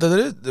 That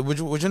is? Which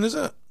one is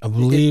that? I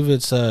believe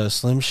it's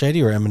Slim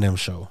Shady or Eminem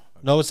Show.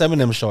 No, it's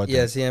Eminem Show, I think.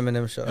 Yeah, it's the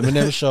Eminem Show.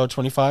 Eminem Show,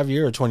 25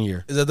 year or 20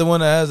 year? Is that the one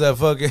that has that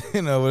fucking,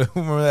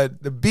 remember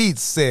that? The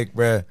beat's sick,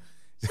 bruh.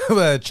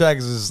 That track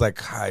is just like,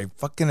 hi,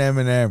 fucking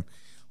Eminem.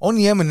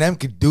 Only Eminem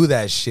could do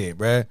that shit,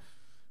 bruh.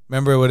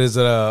 Remember, what is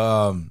it?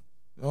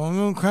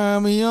 Don't cry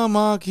me a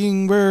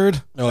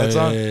mockingbird. Oh, that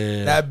song?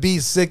 Yeah. That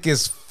beat's sick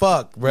as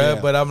fuck, bruh.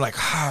 Yeah. But I'm like,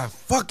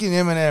 fucking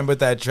Eminem with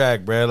that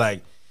track, bruh.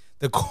 Like,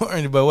 the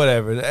corny, but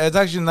whatever. It's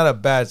actually not a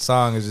bad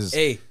song. It's just...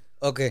 Hey,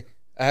 okay.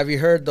 Have you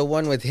heard the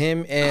one with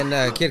him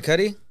and Kid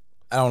Cudi?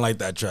 I don't like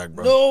that track,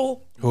 bro.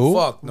 No. Who?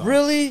 Fuck no.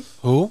 Really?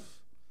 Who?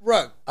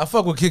 Ruck. I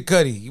fuck with Kid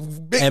Cudi.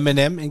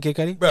 Eminem and Kid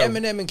Cudi? Bro,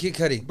 Eminem and Kid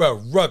Cudi.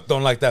 Bro, Ruck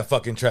don't like that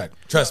fucking track.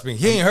 Trust me.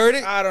 He ain't heard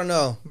it? I don't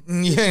know.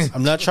 Yeah.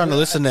 I'm not trying to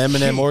listen to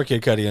Eminem or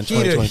Kid Cudi in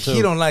 2022.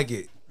 He don't like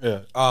it.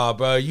 Yeah. Oh,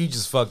 bro, you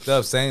just fucked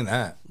up saying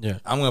that. Yeah.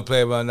 I'm going to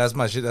play it, but that's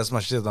my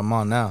shit I'm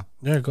on now.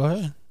 Yeah, go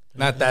ahead.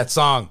 Not that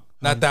song.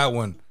 Not that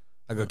one.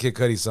 Like a Kid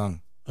Cudi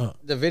song.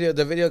 The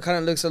video kind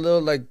of looks a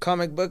little like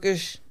comic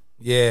bookish.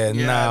 Yeah,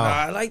 no.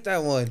 I like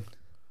that one.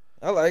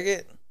 I like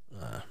it.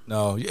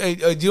 No. Hey,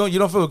 you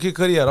don't feel with Kid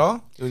Cudi at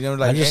all? You never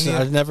like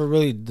I never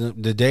really,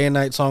 the Day and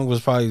Night song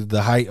was probably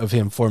the height of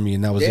him for me,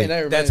 and that was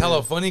it. That's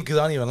hella funny because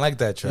I don't even like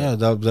that track.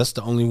 Yeah, that's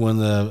the only one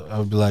that I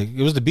would be like,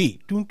 it was the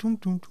beat. Doom, doom,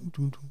 doom, doom,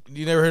 doom, doom.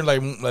 You never heard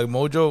like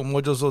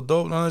Mojo So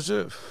Dope and all that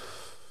shit?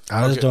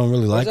 I just don't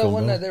really like that him,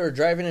 one bro. that they were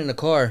driving in the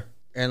car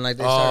and like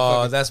they started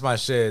fucking... that's my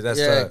shit. That's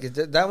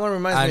that one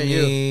reminds me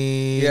of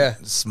you. Yeah.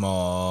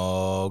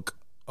 Smoke.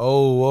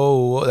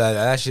 Oh,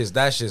 that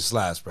shit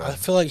slaps, bro. I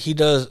feel like he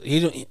does.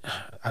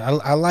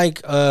 I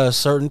like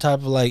certain type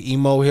of like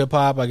emo hip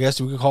hop. I guess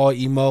we could call it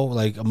emo,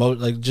 like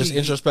just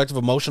introspective,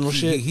 emotional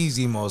shit. He's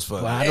emo as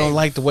fuck. But I don't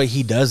like the way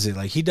he does it.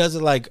 Like he does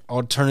it like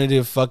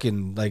alternative,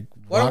 fucking like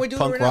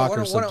punk rock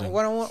or something.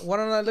 Why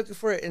don't I look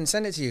for it and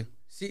send it to you?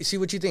 See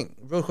what you think,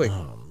 real quick.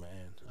 Oh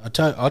man,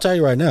 I'll tell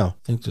you right now.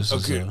 I think this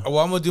okay. is. Well,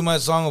 I'm gonna do my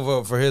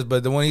song for his,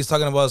 but the one he's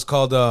talking about is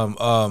called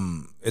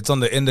it's on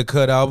the In the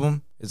Cut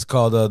album. It's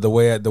called the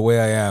way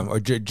I am, or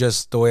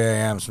just the way I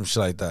am, some shit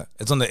like that.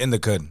 It's on the In the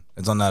Cut.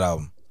 It's on that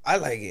album. I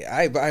like it.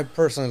 I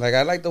personally like.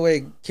 I like the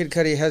way Kid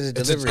Cudi has his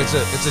delivery.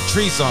 It's a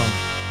tree song.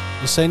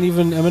 This ain't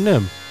even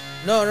Eminem.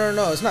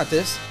 No. It's not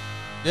this.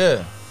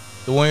 Yeah,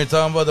 the one you're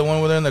talking about, the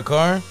one where they're in the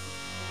car.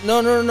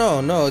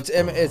 No. It's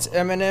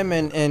Eminem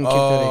and Kid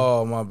Cudi.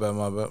 Oh, my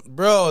bad.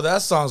 Bro,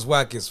 that song's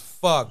whack as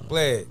fuck.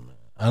 Play it.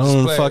 I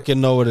don't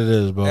fucking know what it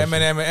is, bro.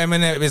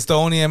 Eminem. It's the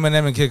only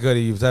Eminem and Kid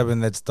Cudi you've typed in.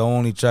 That's the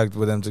only track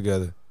with them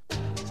together.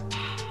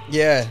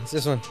 Yeah, it's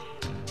this one.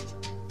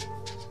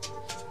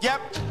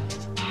 Yep.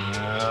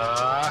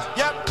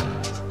 Yep.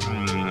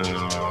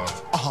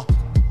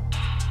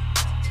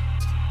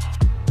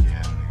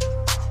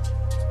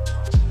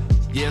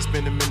 Yeah, it's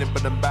been a minute,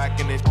 but I'm back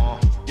in it.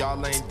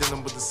 Y'all ain't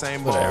dealing with the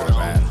same ball. Whatever,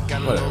 man.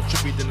 Got a little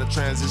trippy than the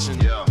transition.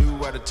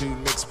 New attitude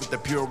mixed with the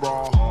pure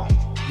raw.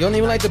 You don't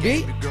even like the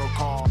beat?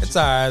 It's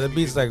alright. The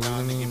beat's like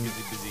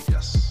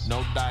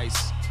no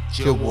dice.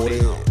 chill water.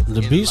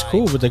 The beat's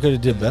cool, but they could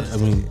have did better. I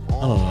mean, I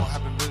don't know.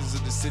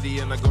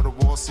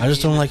 I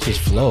just don't like his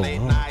flow.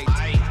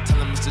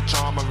 Mr.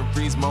 Charm, I'm in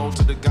freeze mode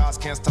to the gods.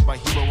 Can't stop a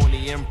hero when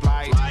he in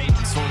flight.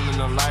 I'm swimming in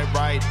the light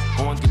right.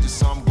 Go and get you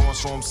some, go and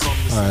show him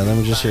something. Alright, let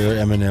me just hear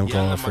Eminem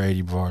going for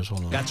 80 bars.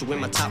 Hold on. Got you in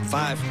my top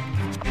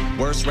 5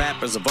 worst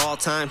rappers of all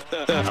time.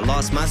 I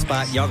lost my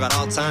spot, y'all got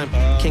all time.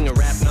 King of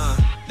rap, nah,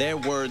 their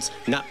words,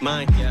 not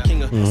mine.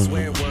 King of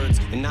swear words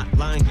and not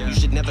lying. You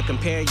should never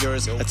compare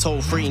yours. A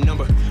toll-free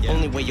number,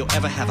 only way you'll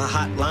ever have a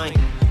hotline.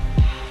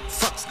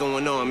 Fuck's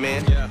going on,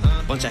 man?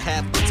 Bunch of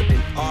half-wits up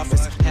in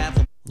office,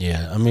 half.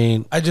 Yeah, I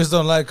mean, I just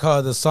don't like how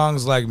the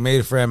song's like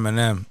made for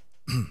Eminem.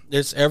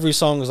 It's every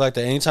song is like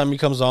that. Anytime he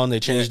comes on, they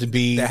change the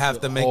beat. They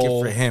have to make it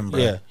for him, bro.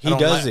 Yeah, he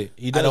does it.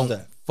 He does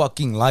that.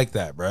 Fucking like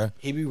that, bro.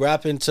 He be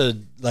rapping to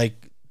like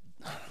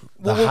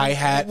the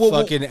hi-hat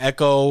fucking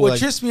echo. What like,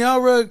 trips me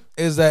out, Rug,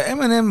 is that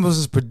Eminem was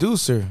his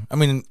producer. I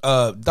mean,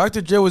 Dr.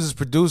 Dre was his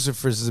producer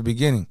since the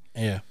beginning.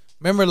 Yeah.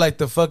 Remember, like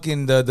the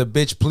fucking the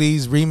Bitch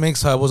Please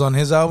remix, how it was on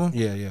his album?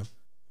 Yeah.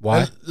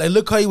 Why? Like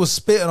look how he was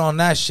spitting on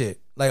that shit.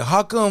 Like,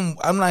 how come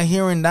I'm not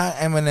hearing that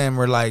Eminem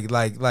or like,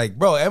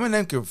 bro,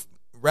 Eminem can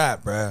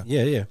rap, bro.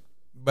 Yeah.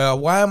 But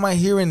why am I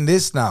hearing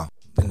this now?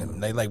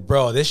 Like,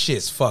 bro, this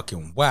shit's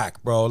fucking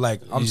whack, bro.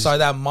 Like, I'm sorry,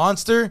 that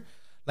Monster,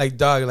 like,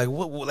 dog, like,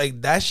 what,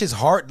 like, that shit's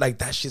hard. Like,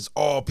 that shit's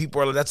all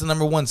people are like, that's the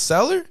 #1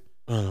 seller?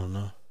 I don't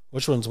know.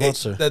 Which one's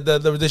Monster?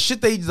 The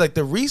shit that he, like,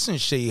 the recent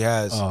shit he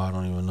has. Oh, I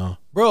don't even know.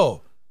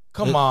 Bro,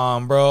 come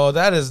on, bro.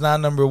 That is not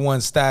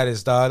 #1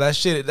 status, dog. That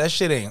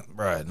shit ain't,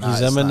 bro. Nah,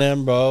 he's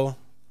Eminem, bro.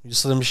 He's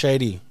Slim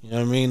Shady. You know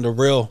what I mean? The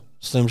real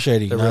Slim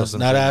Shady.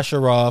 Not Asher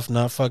Roth,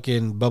 not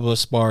fucking Bubba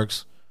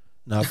Sparks,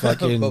 not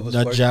fucking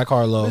not Jack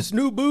Harlow. This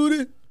new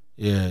booty.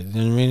 Yeah, you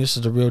know what I mean? This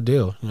is the real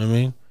deal. You know what I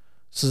mean?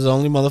 This is the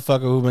only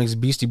motherfucker who makes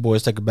Beastie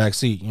Boys take a back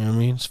seat. You know what I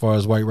mean? As far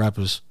as white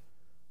rappers,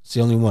 it's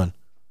the only one.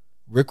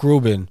 Rick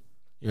Rubin.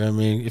 You know what I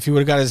mean? If he would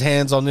have got his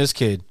hands on this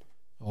kid,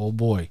 oh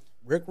boy.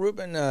 Rick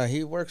Rubin,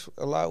 he works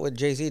a lot with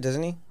Jay-Z,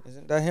 doesn't he?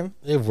 Isn't that him?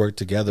 They've worked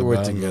together.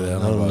 I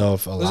don't know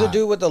if a lot. Who's the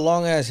dude with the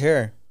long ass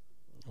hair?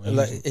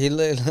 Well,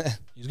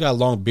 he's got a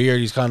long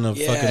beard. He's kind of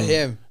fucking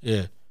him.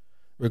 Yeah,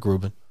 Rick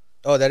Rubin.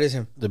 Oh, that is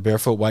him. The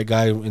barefoot white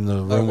guy in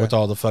the room with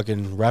all the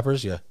fucking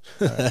rappers. Yeah,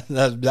 right.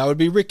 that would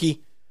be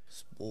Ricky.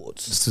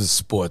 Sports. This is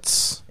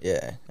sports.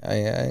 Yeah,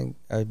 I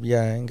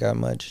ain't got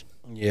much.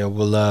 Yeah,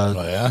 well,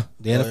 the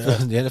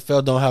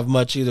NFL don't have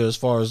much either as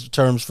far as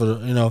terms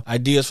for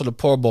ideas for the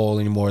Pro Bowl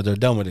anymore. They're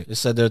done with it. They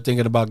said they're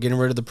thinking about getting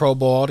rid of the Pro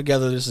Bowl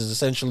altogether. This is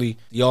essentially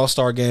the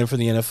All-Star game for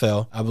the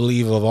NFL. I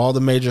believe of all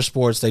the major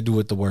sports, they do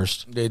it the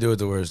worst. They do it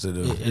the worst. They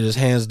do. It is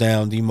hands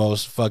down the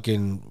most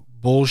fucking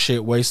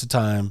bullshit waste of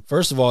time.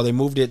 First of all, they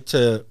moved it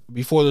to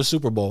before the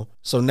Super Bowl,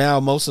 so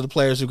now most of the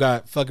players who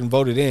got fucking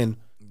voted in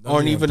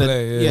aren't even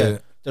they're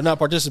not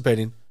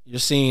participating. You're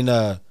seeing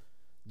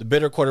the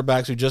bitter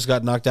quarterbacks who just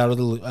got knocked out of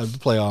the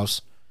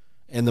playoffs,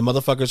 and the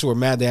motherfuckers who were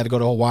mad they had to go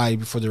to Hawaii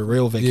before their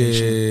real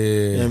vacation. Yeah.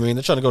 You know what I mean?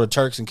 They're trying to go to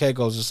Turks and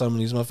Caicos or something.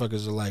 These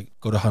motherfuckers are like,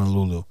 go to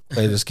Honolulu,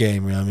 play this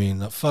game. You know what I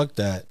mean? Fuck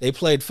that. They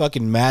played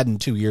fucking Madden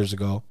 2 years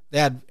ago. They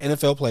had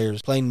NFL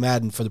players playing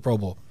Madden for the Pro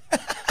Bowl.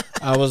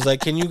 I was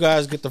like, can you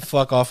guys get the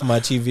fuck off of my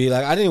TV?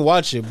 Like, I didn't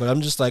watch it, but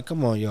I'm just like,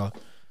 come on, y'all.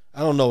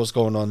 I don't know what's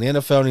going on. The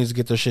NFL needs to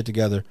get their shit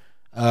together.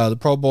 The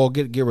Pro Bowl,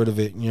 get rid of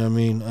it. You know what I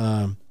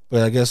mean?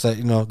 But I guess that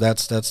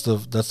that's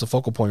the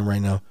focal point right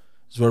now.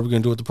 Is what are we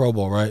gonna do with the Pro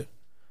Bowl, right?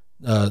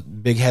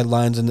 Big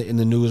headlines in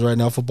the news right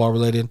now, football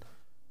related,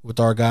 with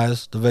our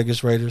guys, the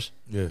Vegas Raiders.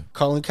 Yeah.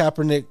 Colin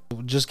Kaepernick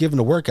just giving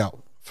a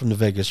workout from the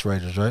Vegas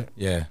Raiders, right?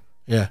 Yeah.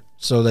 Yeah.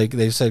 So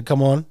they said,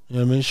 come on, you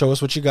know what I mean? Show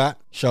us what you got.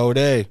 Show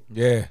day.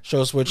 Yeah.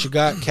 Show us what you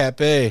got, Cap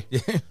A. Yeah.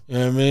 You know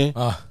what I mean?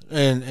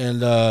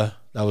 And that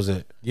was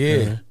it. Yeah.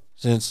 You know?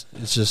 Since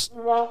it's just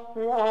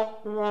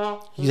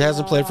he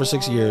hasn't played for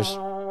 6 years.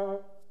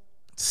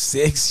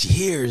 6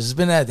 years. It's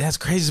been that's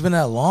crazy. It's been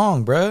that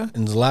long, bro.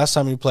 And the last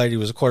time he played, he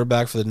was a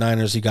quarterback for the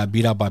Niners. He got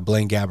beat out by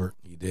Blaine Gabbert.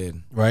 He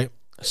did. Right?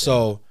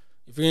 So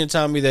if you're going to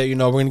tell me that,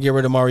 we're going to get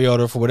rid of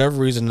Mariota for whatever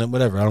reason,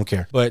 whatever, I don't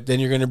care. But then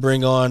you're going to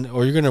bring on,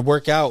 or you're going to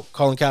work out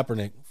Colin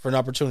Kaepernick for an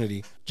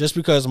opportunity just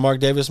because Mark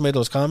Davis made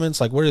those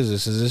comments. Like, what is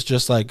this? Is this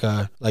just like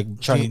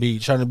trying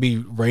to be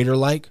Raider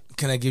like?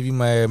 Can I give you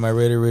my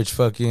Raider Rich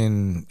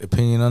fucking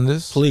opinion on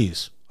this?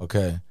 Please.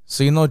 Okay.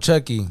 So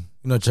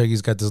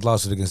Chucky's got this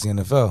lawsuit against the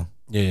NFL.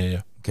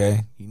 Yeah.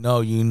 Okay.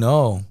 You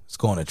know it's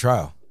going to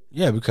trial.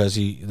 Yeah, because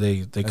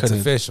they That's couldn't.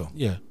 official.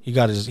 Yeah,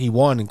 he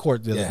won in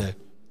court the other day.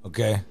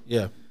 Okay.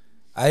 Yeah,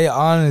 I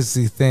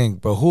honestly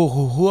think, bro,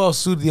 who else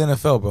sued the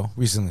NFL, bro,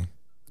 recently?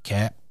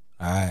 Cap.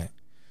 All right.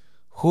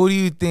 Who do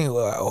you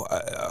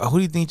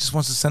think just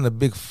wants to send a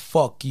big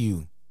fuck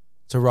you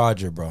to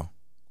Roger, bro?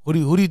 Who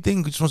do you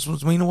think just wants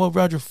to, you know what,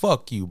 Roger,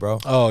 fuck you, bro?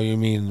 Oh, you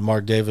mean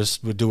Mark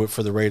Davis would do it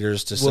for the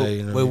Raiders to say?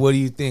 You know What do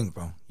you think,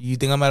 bro? You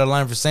think I'm out of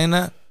line for saying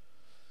that?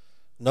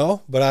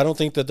 No, but I don't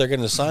think that they're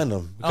going to sign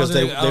them because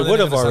they would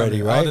have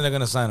already, right? I don't think they're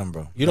going to sign him,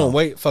 bro. You don't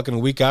wait fucking a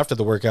week after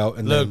the workout.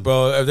 And Look, then,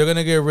 bro, if they're going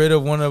to get rid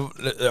of one of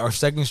our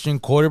second string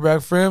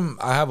quarterback for him,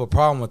 I have a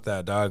problem with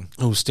that, dog.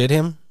 who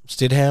Stidham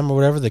or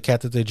whatever, the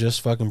cat that they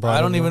just fucking brought.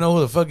 I don't even know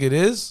who the fuck it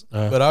is,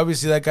 Uh. but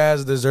obviously that guy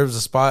deserves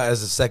a spot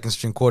as a second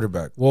string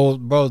quarterback. Well,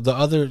 bro, the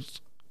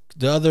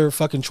other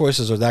fucking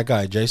choices are that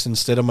guy, Jason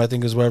Stidham, I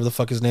think is whatever the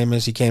fuck his name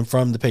is. He came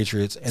from the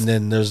Patriots, and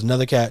then there's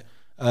another cat,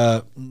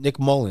 Nick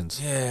Mullins.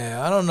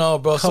 Yeah, I don't know,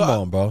 bro. Come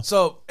on, bro.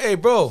 So, hey,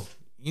 bro,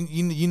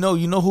 you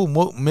know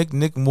who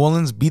Nick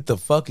Mullins beat the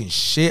fucking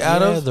shit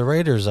out Yeah, of? the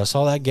Raiders. I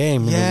saw that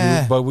game.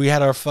 Yeah. But we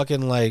had our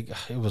fucking it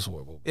was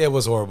horrible. It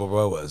was horrible,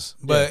 bro. It was.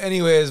 But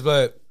anyways,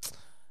 I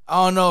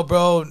don't know,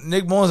 bro.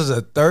 Nick Mullins is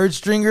a third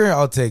stringer.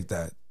 I'll take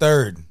that.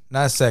 Third,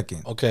 not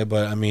second. Okay,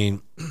 but I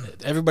mean,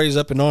 everybody's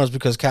up in arms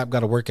because Cap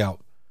got a workout,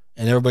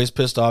 and everybody's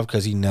pissed off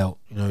because he knelt.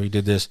 You know, he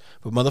did this,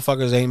 but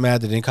motherfuckers ain't mad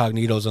that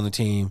Incognito's on the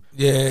team.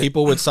 Yeah,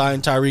 people would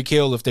sign Tyreek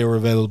Hill if they were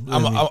available.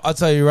 I'll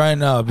tell you right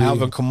now, B.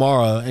 Alvin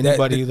Kamara,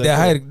 anybody they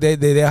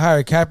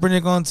hired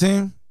Kaepernick on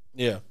team.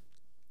 Yeah,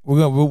 we're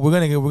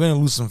gonna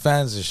lose some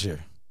fans this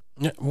year.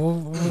 Yeah,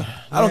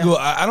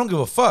 I don't give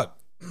a fuck.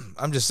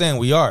 I'm just saying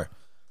we are.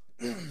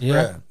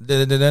 Yeah,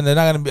 they're not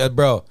gonna be,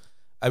 bro.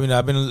 I mean,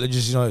 I've been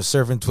just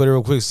surfing Twitter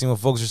real quick, seeing what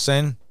folks are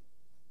saying.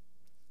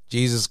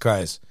 Jesus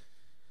Christ,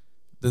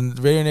 the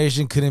Raider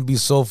Nation couldn't be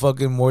so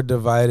fucking more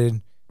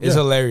divided. It's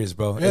hilarious,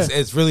 bro. Yeah.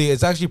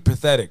 It's actually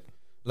pathetic.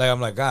 Like,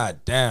 I'm like,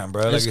 God damn,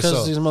 bro. It's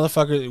because these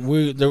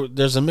motherfuckers.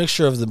 There's a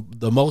mixture of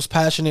the most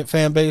passionate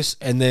fan base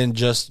and then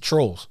just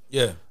trolls.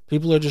 Yeah.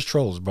 People are just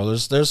trolls, bro.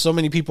 There's so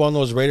many people on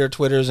those Raider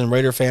Twitters and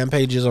Raider fan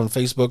pages on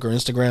Facebook or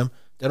Instagram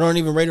that aren't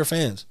even Raider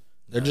fans.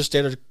 They're just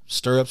there to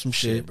stir up some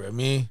shit, bro.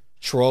 Me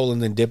troll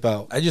and then dip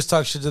out. I just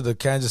talk shit to the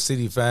Kansas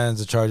City fans,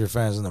 the Charger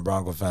fans, and the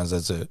Bronco fans.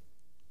 That's it.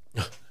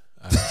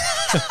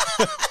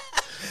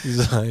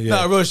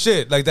 Nah, real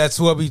shit. Like, that's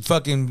what we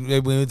fucking,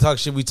 when we talk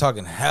shit, we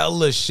talking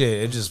hella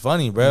shit. It's just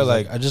funny, bro.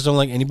 Like, I just don't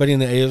like anybody in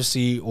the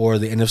AFC or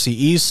the NFC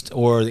East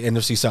or the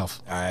NFC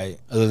South. All right.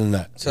 Other than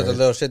that. So the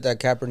little shit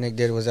that Kaepernick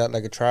did, was that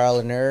like a trial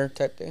and error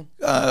type thing?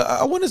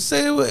 I want to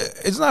say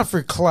it's not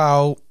for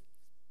clout,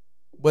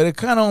 but it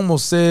kind of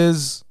almost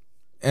is.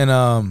 And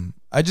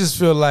I just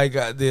feel like,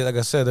 like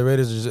I said, the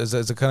Raiders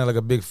is kind of like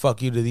a big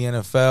fuck you to the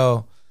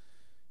NFL.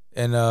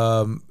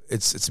 And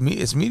it's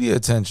media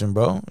attention,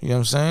 bro. You know what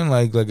I'm saying?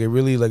 Like it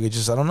really, like, it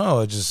just, I don't know.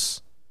 It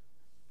just,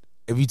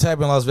 if you type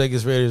in Las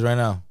Vegas Raiders right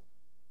now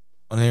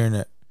on the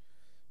internet,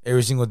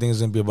 every single thing is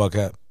gonna be about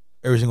Cap.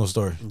 Every single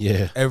story.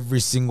 Yeah.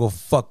 Every single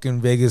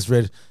fucking Vegas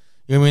Raiders.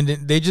 You know what I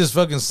mean? They just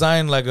fucking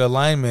signed like a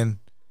lineman.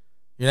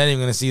 You're not even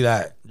gonna see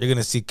that. You're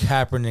gonna see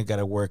Kaepernick got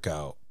a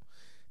workout.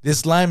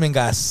 This lineman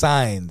got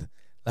signed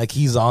like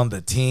he's on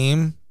the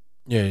team.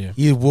 Yeah, yeah.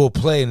 He will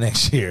play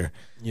next year.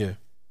 Yeah.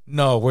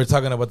 No, we're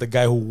talking about the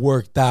guy who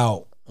worked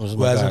out,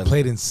 who hasn't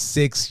played in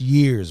 6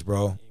 years,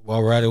 bro.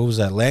 Well, right, who was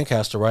that?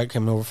 Lancaster, right?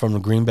 Came over from the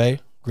Green Bay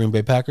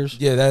Packers.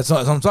 Yeah, that's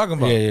what I'm talking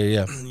about.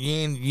 Yeah.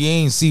 You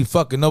ain't see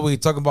fucking nobody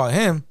talking about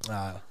him.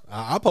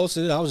 I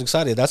posted it. I was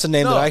excited. That's a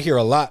name that I hear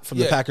a lot from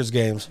the Packers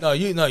games. No,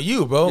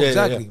 you, bro. Yeah,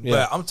 exactly. yeah.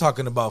 But I'm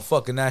talking about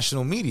fucking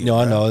national media. No,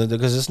 bro. I know,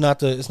 because it's not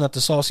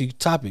the saucy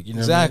topic. You know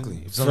exactly.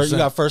 What I mean? You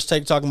got First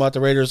Take talking about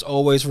the Raiders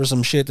always for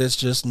some shit that's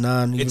just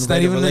It's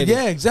not even related.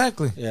 Yeah,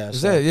 exactly. Yeah,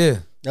 yeah.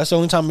 That's the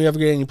only time we ever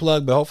get any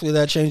plug. But hopefully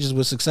that changes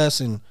with success,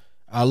 and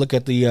I look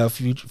at the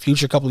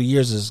future couple of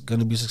years is going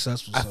to be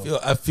successful. So.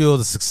 I feel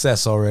the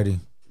success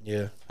already.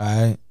 Yeah.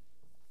 All right.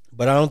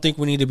 But I don't think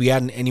we need to be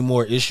adding any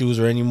more issues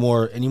or any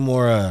more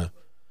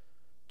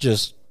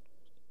just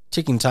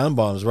ticking time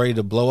bombs ready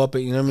to blow up.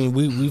 You know what I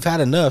mean? We've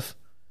had enough.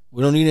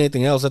 We don't need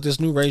anything else. Let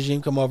this new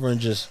regime come over and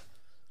just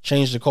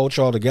change the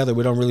culture altogether.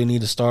 We don't really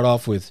need to start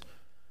off with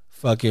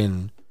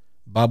fucking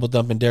Bible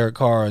thumping Derek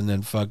Carr and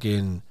then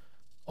fucking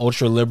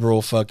ultra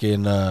liberal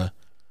fucking Colin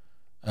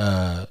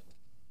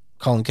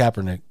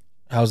Kaepernick.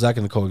 How's that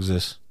going to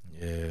coexist?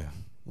 Yeah.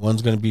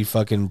 One's going to be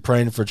fucking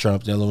praying for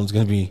Trump. The other one's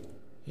going to be,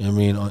 you know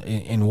what I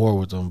mean, in war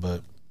with them.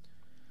 But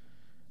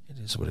it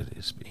is what it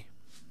is, B.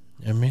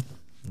 You know what I mean?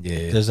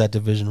 Yeah. There's that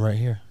division right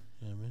here.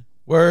 You know what I mean?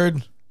 Word.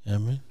 You know what I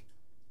mean?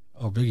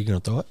 Oh, Biggie going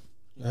to throw it?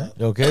 All right.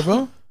 You okay,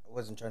 bro? I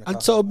wasn't trying to. I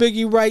told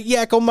Biggie right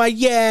yak on my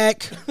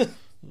yak. You know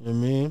what I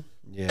mean?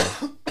 Yeah.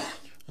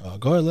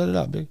 Go ahead, let it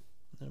out, Big.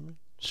 You know what I mean?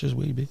 It's just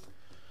weed, Big.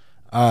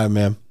 All right,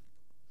 man.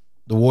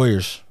 The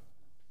Warriors.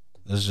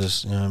 That's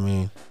just, you know what I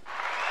mean?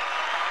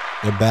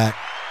 They're back.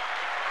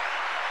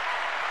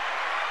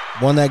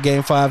 won that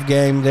Game 5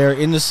 game there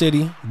in the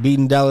city,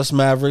 beating Dallas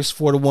Mavericks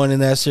 4-1 in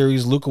that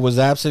series. Luka was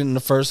absent in the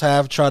first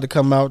half, tried to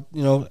come out,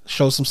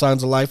 show some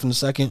signs of life in the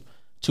second.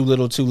 Too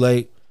little, too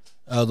late.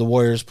 The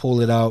Warriors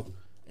pull it out,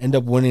 end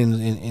up winning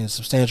in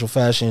substantial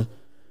fashion.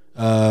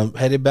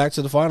 Headed back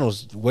to the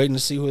finals, waiting to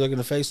see who they're going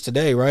to face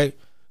today, right?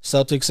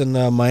 Celtics and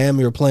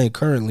Miami are playing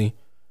currently.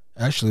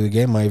 Actually, the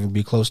game might even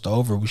be close to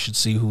over. We should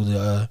see who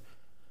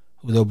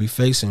they'll be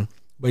facing.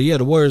 But yeah,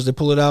 the Warriors, they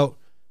pull it out,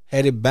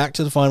 headed back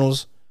to the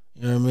finals.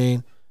 You know what I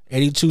mean?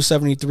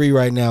 82-73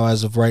 right now,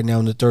 as of right now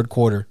in the third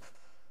quarter.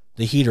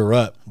 The Heat are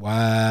up.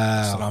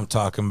 Wow. That's what I'm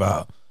talking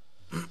about.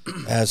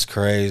 That's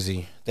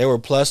crazy. They were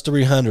plus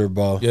 300,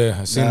 bro. Yeah,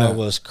 I seen that.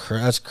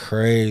 That's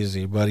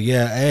crazy. But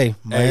yeah, hey,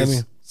 Miami.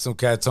 Hey, some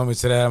cat told me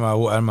today at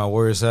my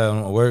Warriors hat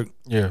on work.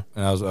 Yeah.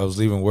 And I was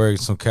leaving work.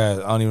 Some cat,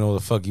 I don't even know what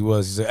the fuck he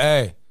was. He said,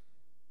 hey,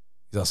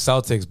 he's on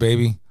Celtics,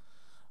 baby.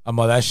 I'm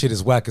like, that shit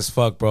is whack as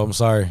fuck, bro. I'm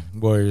sorry,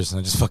 Warriors. And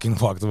I just fucking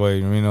walked away.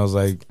 You know what I mean? I was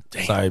like,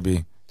 damn. Sorry, B. You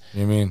know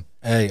what I mean?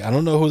 Hey, I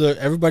don't know who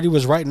everybody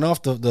was writing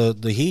off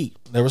the Heat.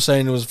 They were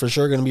saying it was for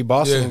sure going to be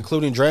Boston,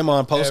 including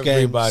Draymond post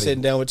game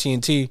sitting down with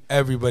TNT.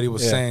 Everybody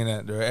was saying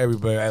that.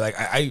 Everybody,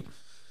 I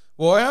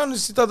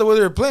honestly thought the way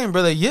they were playing,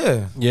 brother.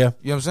 Yeah, you know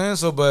what I'm saying.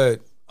 So,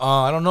 but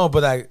I don't know,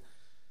 but I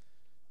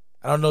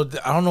don't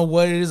know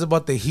what it is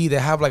about the Heat. They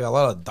have like a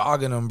lot of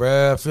dog in them,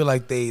 bro. I feel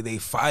like they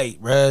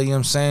fight, bro. You know what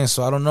I'm saying.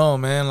 So I don't know,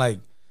 man. Like.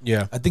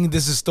 Yeah, I think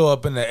this is still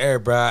up in the air,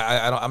 bro.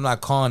 I'm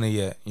not calling it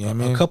yet. You know what I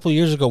mean? A couple of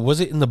years ago,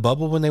 was it in the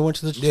bubble when they went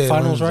to the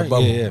finals, right?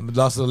 Yeah.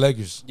 Lost to the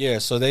Lakers. Yeah,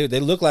 so they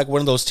look like one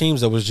of those teams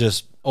that was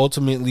just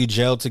ultimately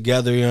gelled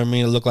together. You know what I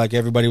mean? It looked like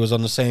everybody was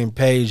on the same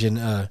page,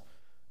 and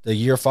the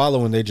year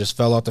following, they just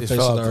fell off the face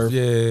of the earth.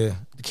 Yeah.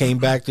 Came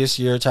back this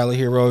year. Tyler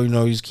Hero,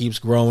 he keeps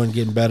growing,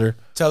 getting better.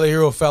 Tyler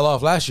Hero fell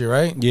off last year,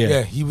 right?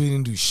 Yeah. He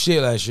didn't do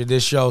shit last year.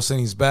 This year, all of a sudden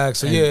he's back.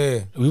 So,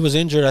 he was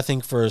injured, I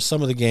think, for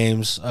some of the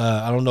games.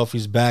 I don't know if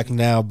he's back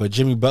now, but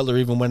Jimmy Butler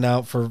even went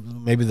out for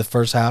maybe the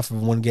first half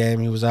of one game.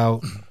 He was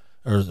out,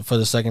 or for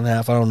the second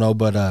half. I don't know,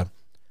 but I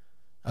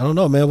don't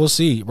know, man. We'll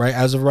see. Right,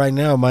 as of right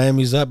now,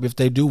 Miami's up. If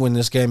they do win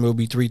this game, it'll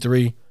be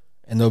 3-3,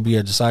 and there'll be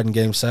a deciding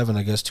Game 7,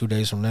 I guess, 2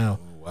 days from now.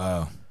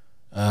 Wow.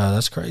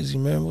 That's crazy,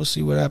 man. We'll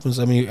see what happens.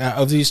 I mean,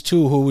 of these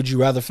two, who would you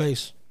rather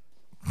face?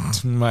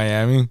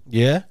 Miami.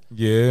 Yeah?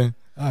 Yeah.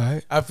 All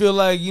right. I feel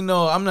like,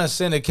 I'm not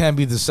saying it can't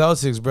be the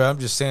Celtics, bro. I'm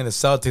just saying the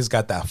Celtics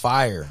got that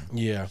fire.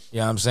 Yeah. You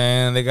know what I'm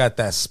saying? They got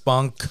that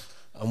spunk.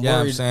 You know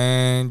what I'm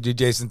saying?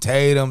 Jason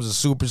Tatum's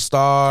a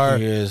superstar.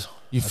 He is.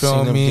 You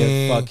feel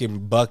me? Get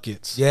fucking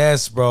buckets.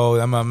 Yes,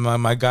 bro.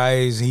 My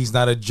guy he's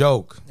not a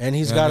joke. And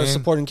he's got a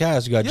supporting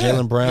cast. You got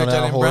Jaylen Brown,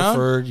 Al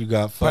Horford. You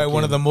got fucking probably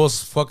one of the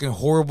most fucking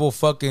horrible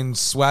fucking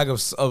swag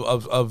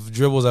of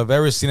dribbles I've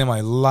ever seen in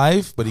my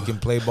life, but he can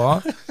play ball.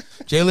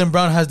 Jaylen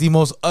Brown has the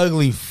most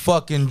ugly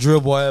fucking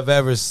dribble I've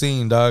ever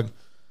seen, dog.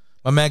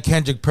 My man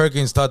Kendrick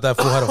Perkins taught that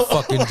fool how to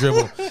fucking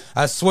dribble.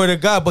 I swear to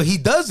God, but he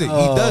does it. He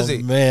does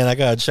it. Man, I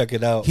gotta check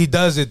it out. He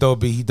does it though,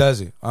 B. He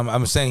does it.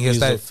 I'm saying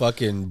he's a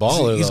fucking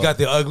baller. He's got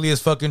the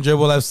ugliest fucking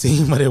dribble I've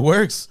seen, but it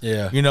works.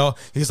 Yeah.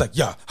 He's like,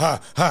 yeah,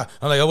 ha, ha.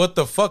 I'm like, what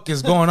the fuck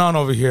is going on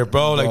over here,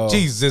 bro? Like,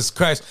 Jesus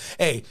Christ.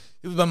 Hey,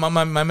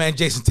 my man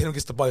Jason Tatum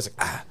gets the ball. He's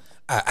like,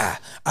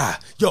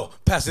 yo,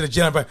 pass it to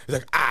Jaylen Brown. He's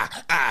like,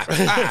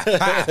 You know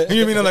what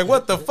I mean? I'm like,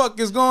 what the fuck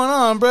is going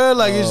on, bro?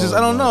 Like, it's just, I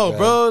don't know,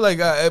 bro. Like,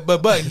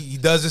 but he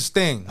does his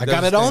thing. I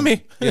got it on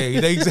me. Yeah,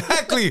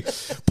 exactly.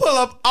 Pull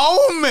up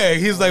on me.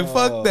 He's like,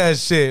 fuck that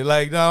shit.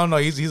 Like, no, I don't know.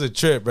 He's a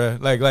trip, bro.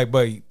 Like,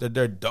 but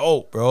they're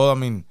dope, bro. I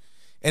mean,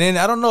 and then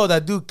I don't know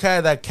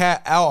that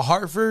cat Al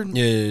Hartford.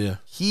 Yeah.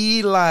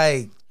 He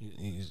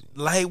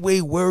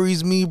lightweight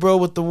worries me, bro,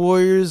 with the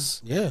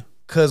Warriors. Yeah,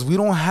 because we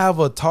don't have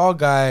a tall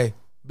guy.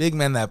 Big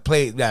man that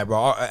played that,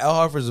 bro.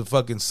 Al Horford's a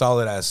fucking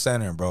solid ass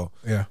center, bro.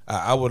 Yeah.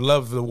 I would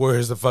love the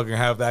Warriors to fucking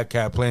have that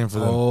cat playing for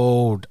them.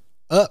 Hold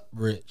up,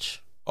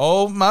 Rich.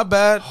 Oh, my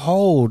bad.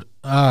 Hold.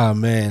 Ah,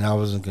 man,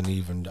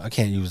 I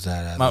can't use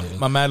that.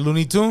 My man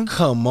Looney Tune?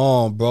 Come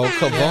on, bro.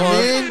 Come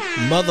on.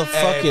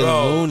 Motherfucking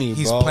bro, Looney,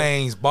 bro.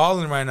 He's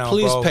balling right now,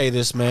 Please bro. pay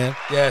this man.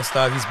 Yes,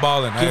 dog, he's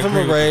balling. Give him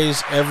a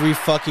raise every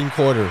fucking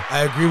quarter.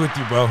 I agree with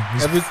you, bro.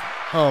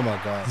 Oh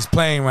my God, he's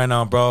playing right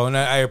now, bro, and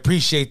I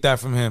appreciate that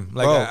from him.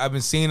 Like I've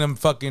been seeing him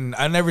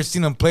I never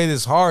seen him play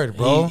this hard,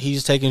 bro.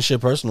 He's taking shit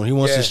personal. He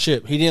wants his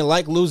chip. He didn't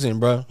like losing,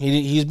 bro.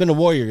 He's been a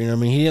warrior. You know what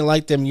I mean? He didn't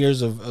like them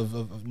years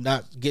of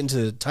not getting to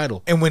the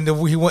title. And when he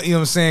went, you know what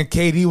I'm saying?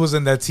 KD was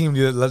in that team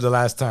the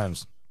last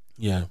times.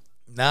 Yeah.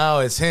 Now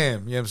it's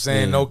him. You know what I'm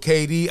saying? Yeah. No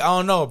KD. I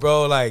don't know,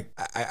 bro. Like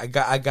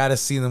I gotta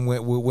see them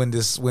win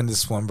this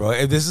one, bro.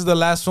 If this is the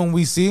last one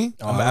we see,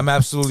 I'm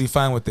absolutely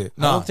fine with it.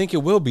 No, I don't think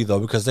it will be though,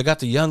 because they got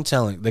the young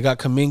talent. They got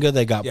Kuminga,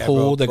 they got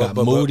Poole, they got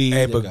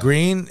Moody. But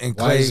Green and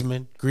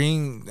Wiseman.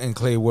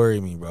 Clay worry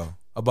me, bro,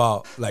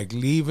 about like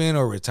leaving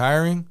or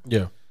retiring.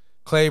 Yeah.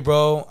 Clay,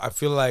 bro, I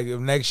feel like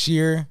if next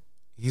year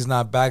he's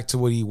not back to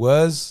what he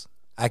was,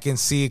 I can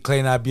see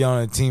Clay not be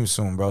on the team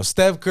soon, bro.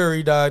 Steph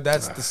Curry, dog,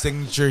 that's the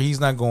signature.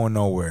 He's not going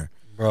nowhere.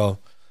 Bro,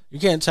 You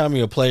can't tell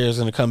me a player is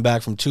going to come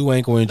back from 2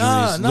 ankle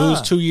injuries,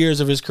 lose 2 years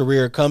of his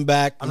career, come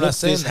back, look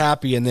this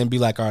happy, and then be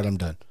like, all right, I'm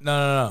done.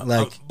 No.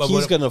 Like,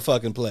 he's going to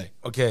fucking play.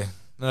 Okay.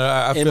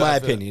 No, in my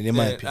opinion.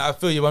 I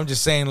feel you. But I'm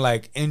just saying,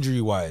 like,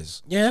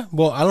 injury-wise. Yeah,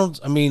 well,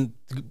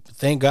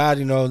 thank God,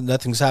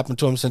 nothing's happened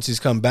to him since he's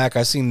come back.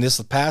 I seen this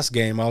past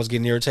game. I was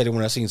getting irritated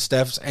when I seen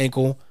Steph's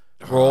ankle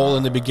roll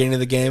in the beginning of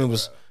the game. It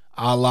was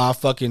a la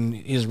fucking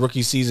his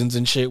rookie seasons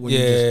and shit when he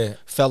just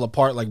fell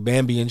apart like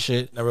Bambi and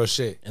shit. No real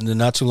shit. And then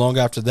not too long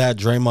after that,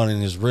 Draymond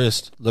in his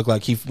wrist looked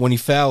like when he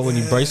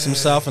braced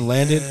himself and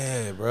landed.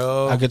 Yeah,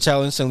 bro. I could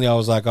tell instantly. I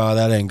was like, oh,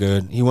 that ain't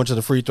good. He went to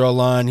the free throw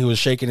line. He was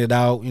shaking it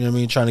out. You know what I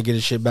mean? Trying to get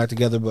his shit back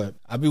together. But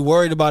I'd be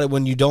worried about it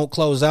when you don't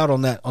close out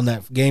on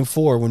that game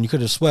 4 when you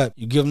could have swept.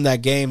 You give them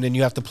that game, then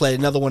you have to play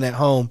another one at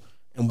home.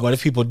 And what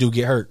if people do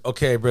get hurt?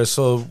 Okay, bro.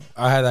 So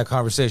I had that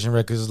conversation,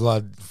 right? Because there's a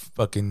lot of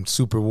fucking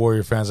super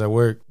Warrior fans at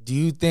work. Do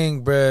you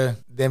think, bro,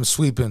 them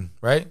sweeping,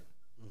 right?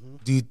 Mm-hmm.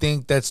 Do you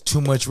think that's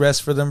too much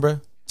rest for them, bro?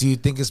 Do you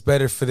think it's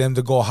better for them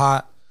to go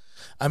hot?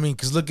 I mean,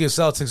 because look at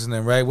Celtics and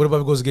them, right? What about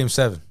if it goes to Game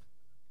 7?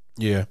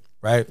 Yeah.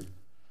 Right?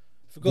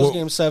 If it goes to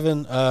Game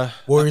 7,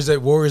 Warriors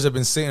have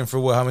been sitting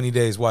for how many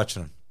days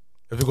watching them?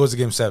 If it goes to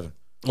Game 7.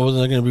 Well,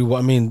 they're going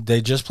to be, they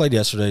just played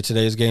yesterday.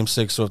 Today is Game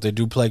 6, so if they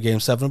do play Game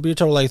 7, it'll be a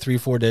total like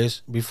 3-4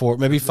 days before,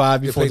 maybe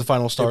 5 before the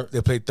final start. They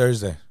played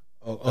Thursday.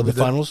 Oh, the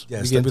finals?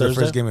 Yes, that'll be the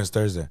first game is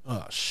Thursday.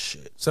 Oh,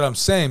 shit. So what I'm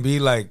saying, be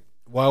like...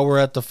 While we're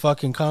at the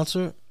fucking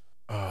concert?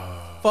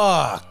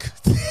 Fuck.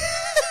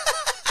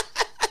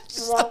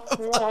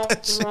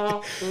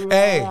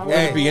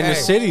 Hey, be in the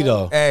city,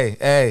 though. Hey.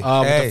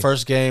 The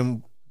first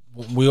game,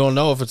 we don't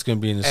know if it's going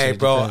to be in the city. Hey,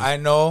 bro, I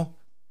know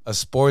a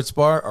sports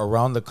bar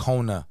around the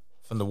corner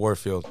from the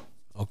Warfield.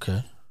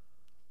 Okay.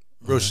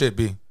 Real shit,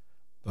 B.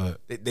 But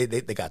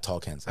they got tall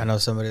cans. I know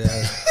somebody that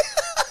has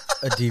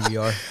a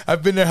DVR.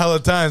 I've been there hella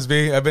times,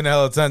 B.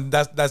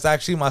 That's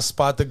actually my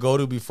spot to go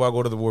to before I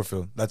go to the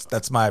Warfield.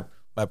 That's my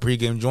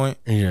pregame joint.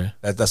 Yeah.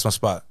 That's my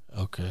spot.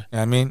 Okay. You know what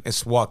I mean?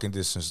 It's walking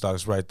distance, dog.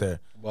 It's right there.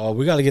 Well,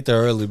 we got to get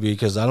there early, B,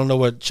 because I don't know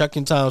what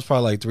check-in time is,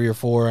 probably like 3 or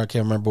 4. I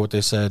can't remember what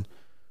they said.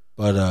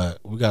 But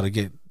we got to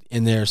get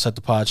in there, set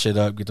the pod shit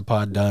up, get the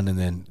pod done, and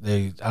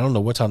then I don't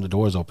know what time the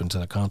doors open to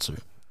the concert.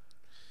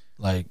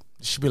 Like,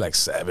 it should be like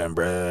 7,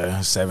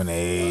 bruh. 7,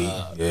 8.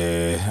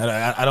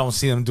 Yeah. I don't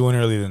see them doing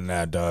earlier than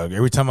that, dog.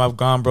 Every time I've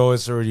gone, bro,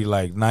 it's already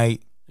like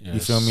night. Yeah, you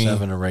feel me?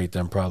 7 or 8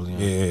 then probably.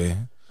 Yeah.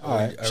 All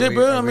right. Shit,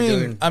 bro. I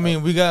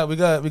mean, we got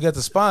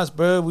the spots,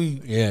 bro.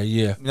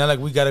 Yeah. Not like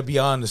we got to be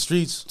on the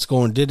streets. It's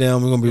going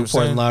down. We're going to be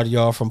reporting live to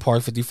y'all from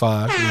Park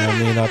 55. You know what I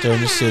mean? Out there in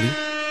the city.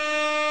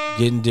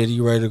 Getting Diddy,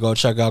 ready to go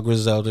check out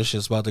Griselda.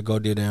 Shit's about to go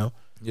down.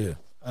 Yeah.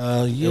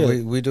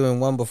 We doing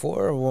one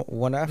before or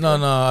one after? No.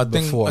 I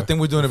think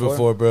we're doing it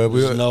before, bro.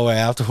 There's no way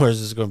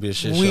afterwards it's gonna be a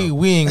shit show.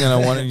 We ain't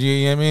gonna want it.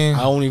 You know what I mean?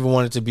 I don't even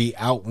want it to be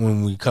out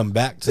when we come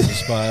back to the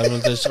spot. I'm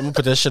gonna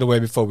put that shit away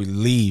before we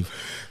leave,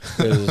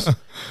 because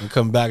we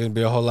come back and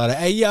be a whole lot of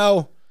hey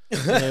yo. You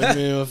know what I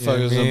mean?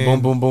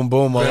 Motherfuckers,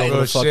 boom, all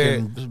over the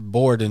fucking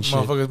board and shit.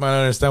 Motherfuckers might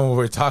not understand what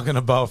we're talking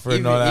about for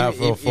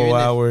a full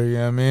hour. You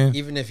know what I mean?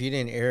 Even if you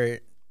didn't air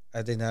it,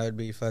 I think that would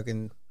be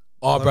fucking.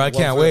 Oh, bro, I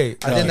can't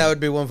wait. I think that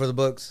would be one for the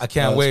books. I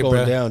can't wait,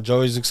 bro. Down.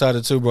 Joey's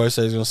excited too, bro. He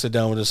said he's gonna sit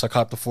down with us. I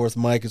caught the 4th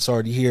mic. It's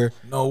already here.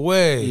 No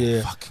way.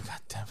 Yeah. Fucking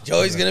goddamn.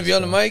 Joey's gonna be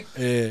on the mic.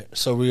 Yeah.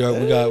 So we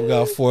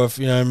got 4.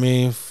 You know what I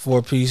mean?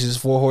 4 pieces,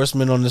 4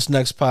 horsemen on this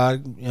next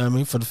pod. You know what I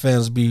mean? For the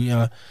fans to be,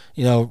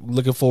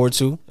 looking forward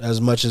to as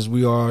much as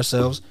we are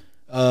ourselves.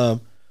 The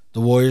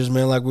Warriors,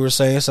 man, like we were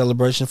saying,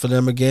 celebration for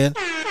them again.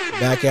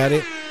 Back at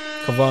it.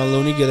 Kevon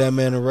Looney, get that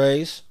man a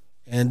raise.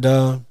 And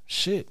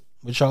shit,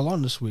 what y'all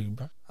on this week,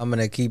 bro? I'm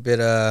gonna keep it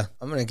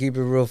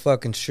real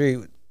fucking street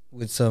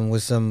with some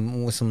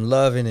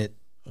love in it.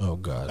 Oh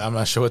God, I'm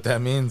not sure what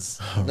that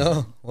means.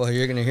 No, well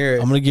you're gonna hear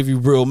it. I'm gonna give you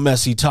real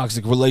messy,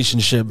 toxic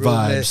relationship real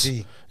vibes.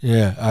 Messy.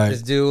 Yeah, all right.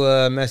 Let's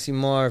do Messy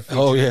Mar.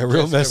 Oh yeah,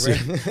 real messy.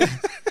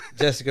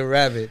 Jessica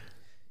Rabbit.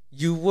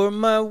 You were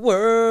my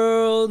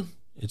world.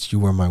 It's you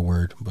were my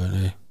word, but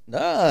hey.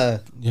 Nah,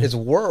 it's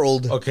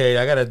world. Okay,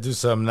 I gotta do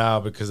something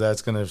now because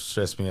that's gonna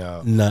stress me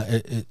out. Nah,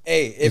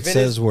 it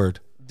says word.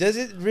 Does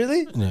it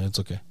really? Yeah, it's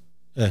okay.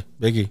 Hey,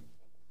 Biggie,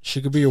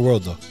 she could be your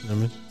world though. You know what I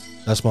mean?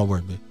 That's my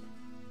word, babe.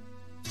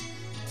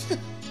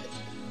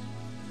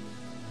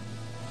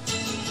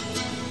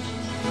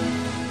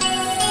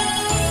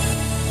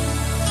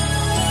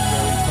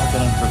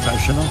 Fucking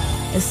unprofessional.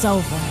 It's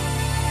over.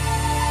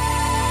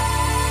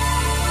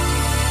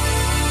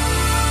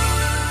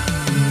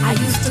 I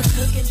used to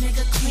cook a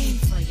nigga clean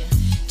for you.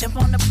 Jump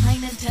on the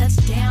plane and touch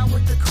down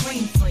with the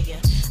cream for you.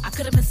 I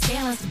could have been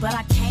scandalous, but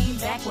I came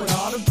back with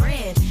all the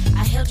bread.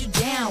 I held you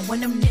down when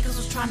them niggas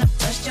was trying to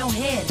bust your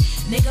head.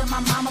 Nigga,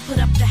 my mama put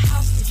up the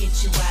house to get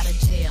you out of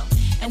jail.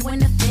 And when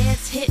the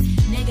feds hit,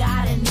 nigga,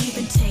 I didn't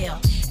even tell.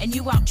 And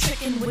you out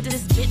tricking with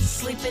this bitch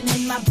sleeping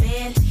in my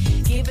bed.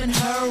 Giving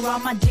her all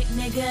my dick,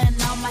 nigga, and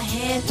all my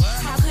head.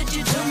 How could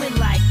you do me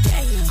like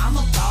that? I'm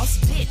a boss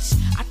bitch.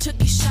 I took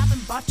you shopping,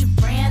 bought you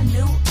brand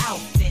new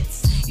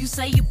outfits. You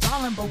say you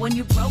ballin', but when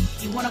you broke,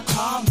 you wanna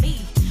call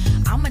me.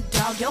 I'ma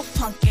dog your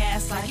punk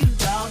ass like you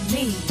dog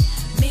me.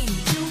 Me.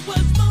 You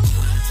was my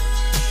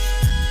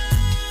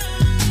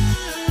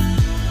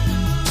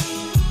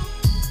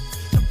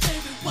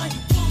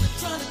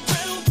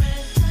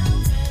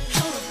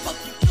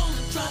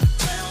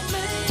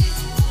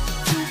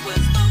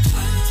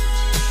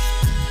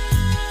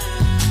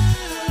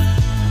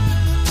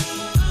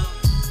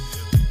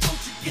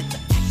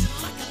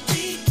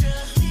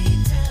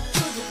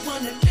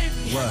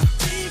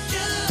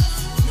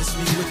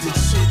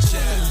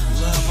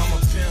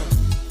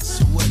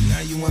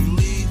wanna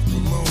leave,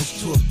 balloons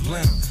to a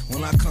blimp.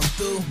 When I come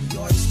through, you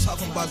always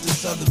talking about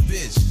this other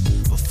bitch.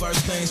 But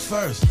first things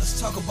first, let's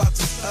talk about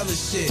this other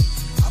shit.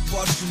 I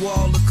bought you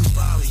all a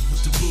Cavalli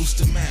with the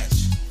booster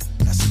match.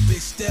 That's a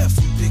big step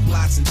from Big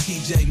Lots and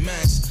TJ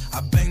Maxx.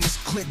 I bang this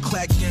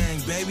click-clack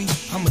gang, baby.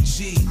 I'm a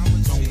G.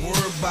 Don't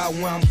worry about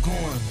where I'm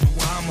going and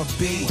where I'ma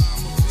be.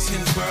 10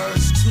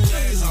 birds, 2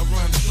 days, I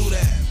run through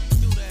that.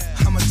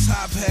 I'm a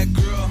top hat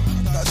girl,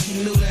 thought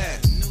you knew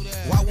that.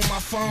 Why when my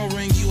phone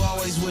ring, you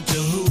always with the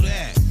who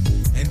that?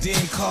 And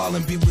then call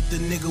and be with the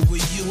nigga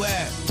where you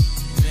at?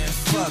 Man,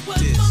 fuck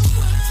this.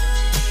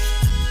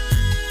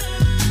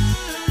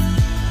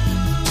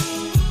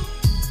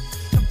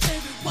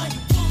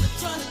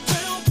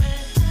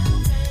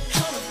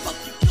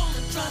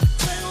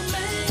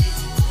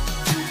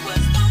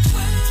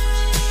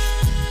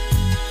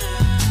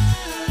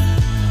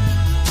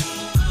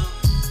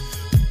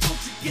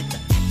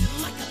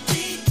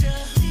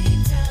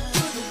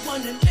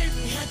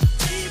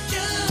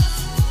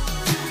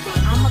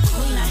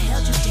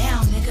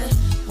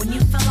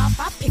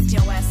 I picked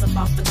your ass up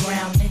off the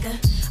ground, nigga.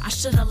 I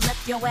should've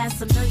left your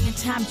ass a million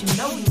times, you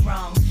know you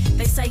wrong.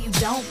 They say you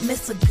don't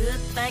miss a good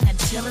thing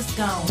until it's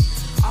gone.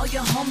 All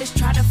your homies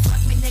try to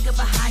fuck me, nigga,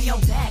 behind your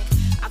back.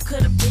 I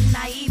could've been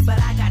naive, but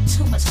I got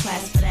too much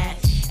class for that.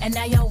 And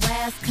now your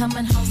ass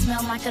coming home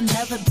smell like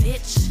another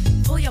bitch.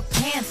 Pull your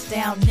pants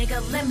down,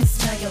 nigga, let me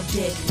smell your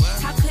dick.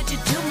 How could you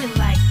do me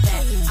like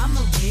that? I'm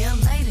a real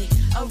lady.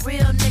 A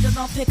real nigga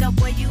gon' pick up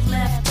where you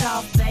left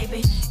off,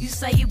 baby. You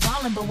say you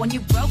ballin', but when you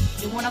broke,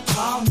 you wanna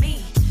call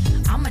me.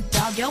 I'ma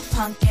dog your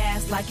punk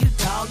ass like you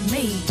dog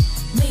me.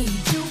 Me.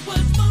 You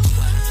was my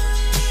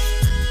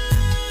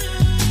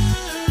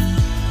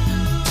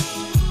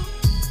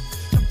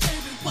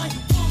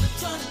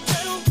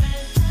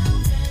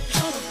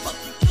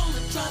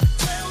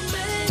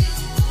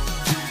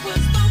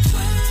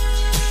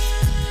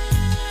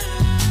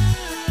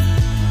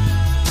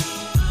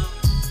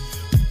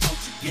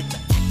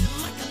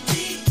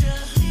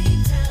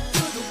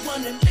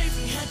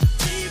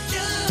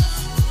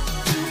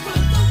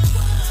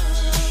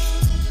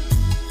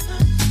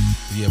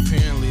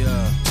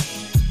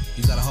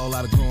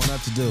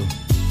to do.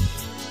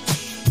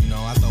 You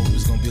know, I thought we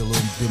was gonna be a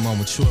little bit more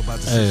mature about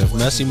this. Hey, if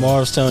Messy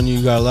Marv's telling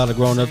you got a lot of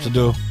growing up to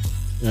do,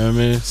 you know what I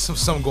mean?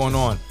 Something going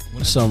on.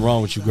 There's something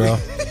wrong with you, girl.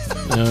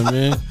 You know what I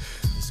mean?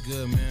 It's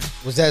good, man.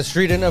 Was that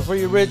street enough for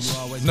you, Rich?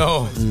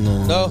 No.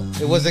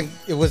 It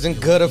wasn't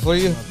gutter for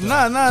you.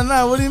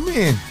 Nah. What do you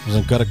mean?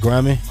 Wasn't gutter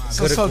Grammy?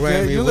 That's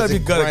okay. You gotta be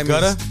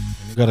gutter.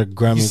 Gutter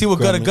Grammy. You see what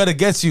gutter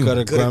gets you?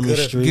 Gutter Grammy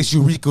Street gets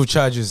you RICO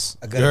charges.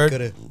 I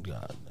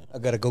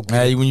gotta go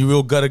get when you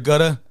real gutter,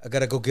 I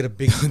gotta go get a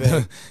big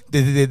bag.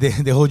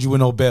 they hold you with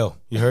no bail.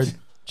 You heard?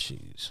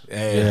 Jeez.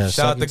 Hey, yeah,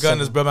 shout out to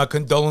Gunners, bro. My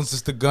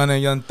condolences to Gunner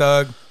and Young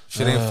Thug.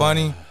 Shit ain't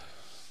funny.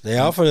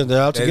 They're out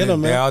to get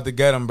them, man. They're out to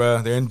get them,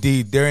 bro. They're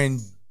in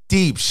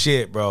deep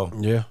shit, bro.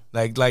 Yeah.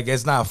 Like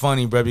it's not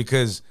funny, bro,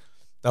 because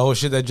the whole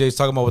shit that Jay's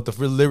talking about with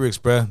the lyrics,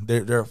 bro.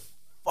 They're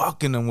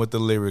fucking them with the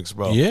lyrics,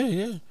 bro.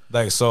 Yeah.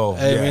 Like so.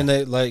 Hey, yeah. I mean,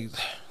 they like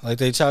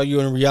they tell you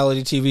in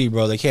reality TV,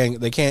 bro. They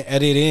can't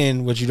edit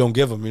in what you don't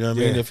give them. You know what I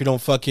mean? If you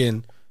don't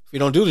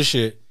do the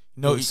shit,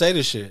 you say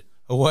the shit.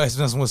 What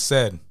someone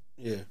said.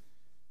 Yeah.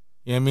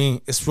 You know what I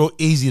mean? It's real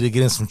easy to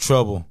get in some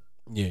trouble.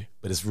 Yeah.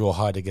 But it's real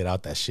hard to get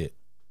out that shit.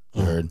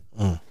 You heard?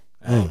 Yeah,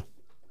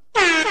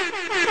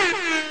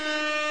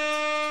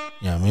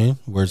 I mean,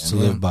 words to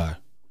live by.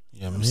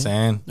 You know what I'm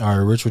saying? All right,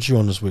 Rich, what you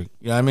on this week?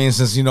 You know what I mean?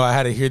 Since I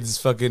had to hear this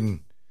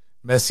fucking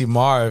Messy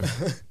Marv.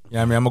 You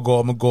know what I mean? I'm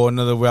gonna go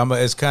another way.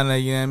 It's kind of,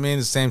 you know what I mean,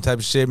 the same type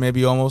of shit,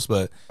 maybe almost,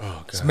 but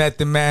it's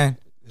Method Man,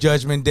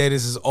 Judgment Day.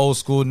 This is old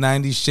school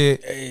 90s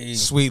shit. Hey.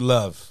 Sweet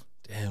Love.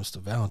 Damn, it's the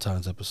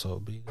Valentine's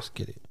episode, B. Let's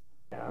get it.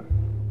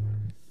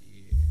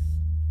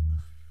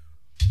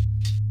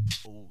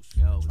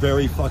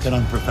 Very fucking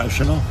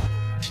unprofessional.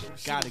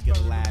 Gotta get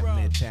a live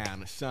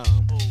midtown or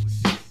something.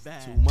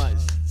 Too much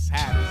is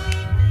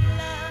happening.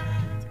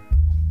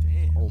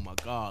 Damn. Oh my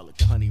God, look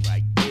at honey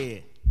right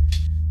there.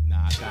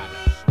 Nah, I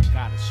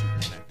gotta shoot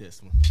one at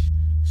this one.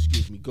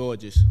 Excuse me,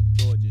 gorgeous.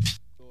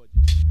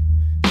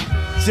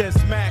 Just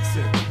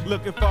maxing,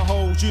 looking for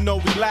hoes,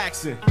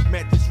 relaxing.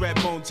 Met this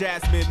rep on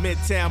Jasmine,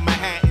 Midtown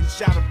Manhattan,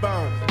 shot a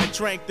burn and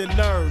drank the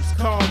nerves,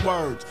 calm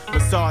words.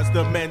 Massage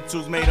the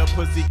mentals, made a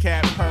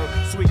pussycat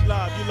purr. Sweet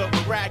love, you look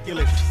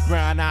miraculous.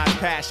 Brown eyes,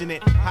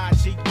 passionate, high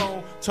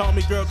cheekbone. Told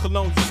me, girl,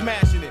 cologne, you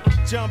smashing it.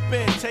 Jump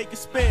in, take a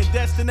spin,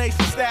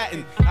 destination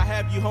Staten. I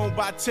have you home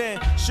by 10.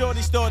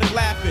 Shorty started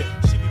laughing.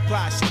 She be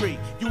Supply Street.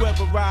 You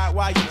ever ride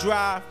while you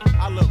drive?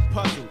 I looked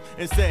puzzled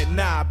and said,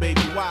 nah, baby,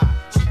 why?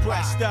 She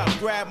pressed up,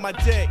 grabbed my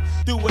dick,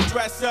 threw a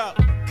dress up,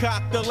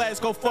 cocked the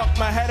legs, go fuck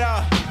my head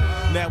up.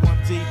 Now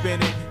I'm deep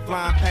in it,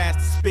 flying past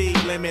the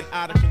speed limit,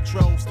 out of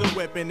control, still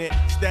whipping it,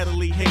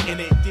 steadily hitting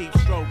it, deep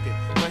stroking.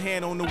 My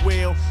hand on the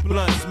wheel,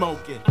 blunt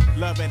smoking,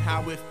 loving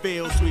how it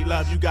feels, sweet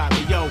love, you got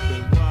me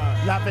open.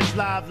 What? Love is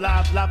love,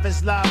 love, love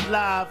is love,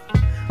 love.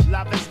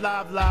 Love is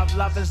love, love,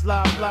 love is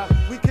love, love.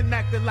 We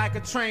connected like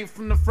a train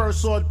from the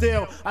first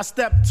ordeal. I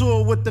stepped to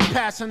it with the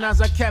passion as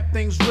I kept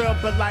things real.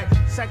 But like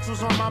sex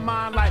was on my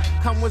mind, like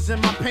cum was in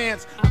my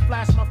pants. I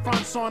flashed my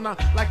fronts on her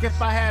like if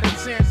I had a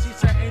chance. She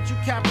said, ain't you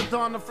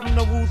Capadonna from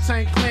the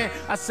Wu-Tang Clan?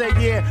 I said,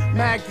 yeah,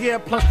 mad gear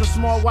plus the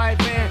small white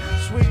van.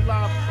 Sweet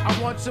love, I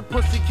want your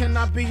pussy, can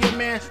I be your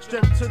man?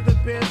 Strip to the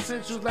bare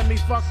essentials, let me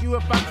fuck you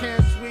if I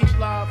can. Sweet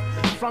love,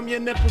 from your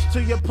nipples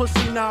to your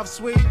pussy knob.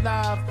 Sweet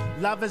love,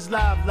 love is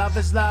love, love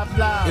is love.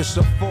 It's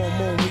a full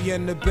moon, we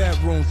in the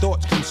bedroom,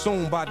 thoughts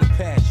consumed by the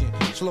passion.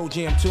 Slow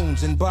jam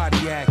tunes and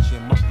body action.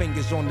 My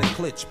fingers on the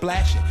clit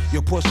splashing.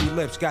 Your pussy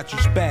lips got you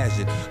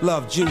spazzing.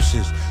 Love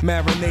juices,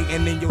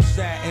 marinating in your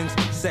satins.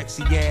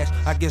 Sexy ass,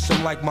 I guess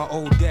I'm like my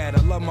old dad.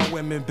 I love my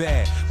women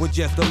bad, with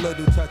just a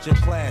little touch of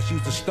class.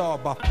 You's a star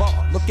by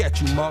far. Look at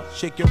you, ma.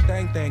 Shake your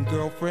thing,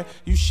 girlfriend.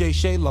 You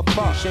Shay La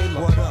Fa.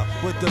 What up?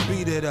 With the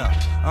beat it up.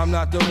 I'm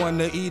not the one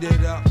to eat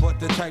it up,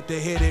 but the type to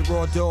hit it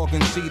raw dog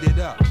and seat it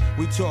up.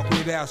 We talk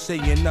without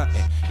saying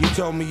nothing. You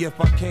told me if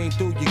I came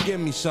through, you give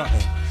me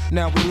something.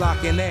 Now we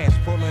locking ass,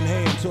 pulling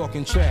hand,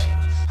 talking trash.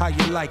 How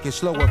you like it,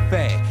 slow or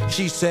fast?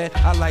 She said,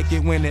 I like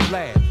it when it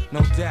lasts.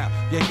 No doubt,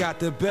 you got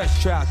the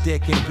best trout there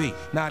can be.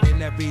 Not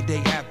an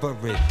everyday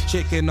average.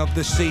 Chicken of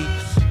the sea,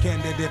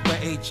 candidate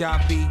for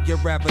HIV.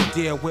 You'd rather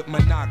deal with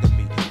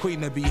monogamy.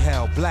 Queen to be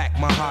held, black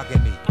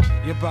mahogany.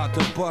 You're about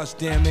to bust,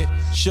 damn it.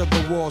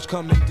 Sugar walls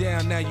coming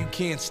down, now you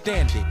can't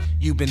stand it.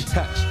 You've been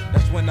touched,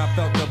 that's when I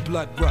felt the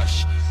blood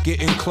rush.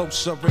 Getting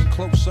closer and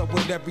closer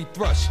with every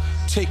thrust.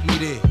 Take me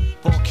there,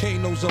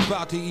 volcanoes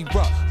about to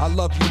erupt. I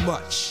love you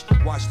much.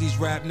 Watch these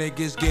rap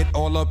niggas get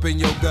all up in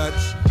your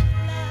guts.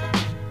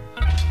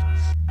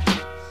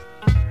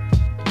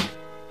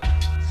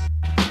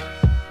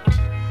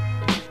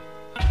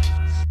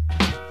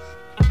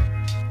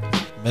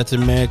 Method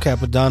Man,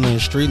 Capadonna,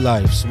 and Street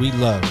Life, Sweet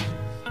Love.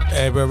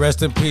 Hey, bro,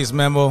 rest in peace,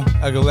 Memo.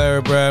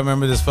 Aguilera, bro.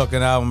 Remember this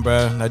fucking album,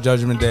 bro. That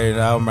Judgment Day, the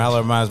album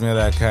hella reminds me of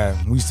that cat.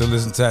 We used to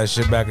listen to that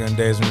shit back in the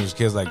days when we was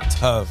kids, like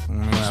tough. I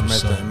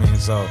met that. I mean,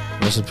 so.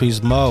 Rest in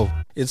peace, Mo.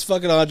 It's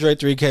fucking Andre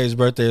 3K's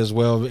birthday as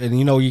well. And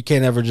you know, you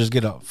can't ever just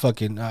get a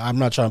fucking. I'm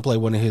not trying to play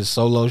one of his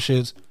solo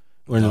shits.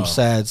 Or them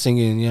sad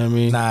singing, you know what I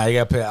mean? Nah, you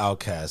gotta play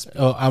Outkast.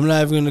 Oh, I'm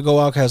not even gonna go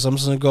Outkast. I'm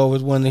just gonna go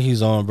with one that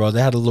he's on, bro.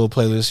 They had a little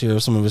playlist here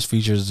of some of his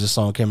features. This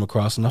song came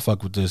across, and I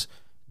fuck with this.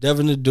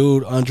 Devin the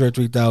Dude, Andre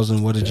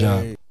 3000. What a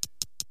job.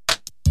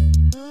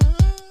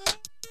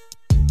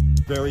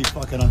 Very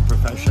fucking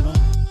unprofessional.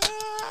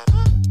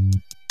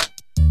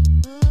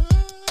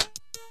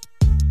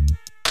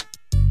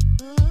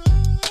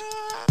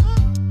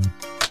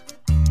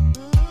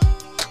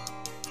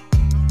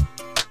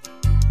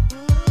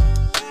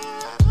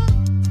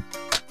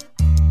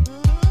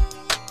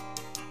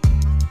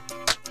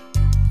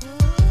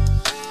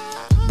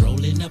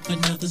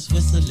 Another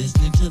Swisser,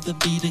 listening to the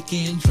beat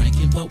again,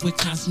 drinking but we're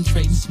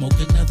concentrating, smoke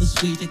another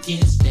sweet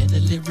again,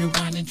 steadily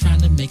rewinding, trying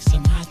to make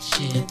some hot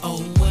shit. Oh,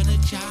 what a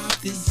job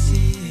this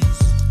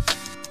is.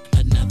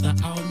 Another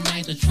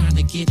all-nighter trying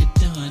to get it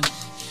done,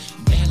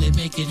 barely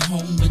make it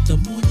home with the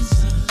morning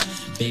sun.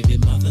 Baby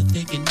mother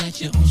thinking that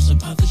you're on some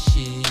other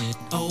shit.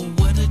 Oh,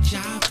 what a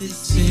job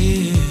this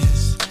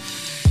is.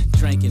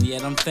 Drinking,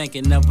 yet I'm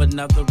thinking of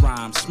another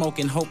rhyme.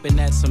 Smoking, hoping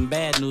that some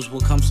bad news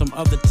will come some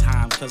other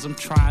time. Cause I'm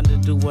trying to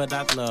do what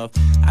I love.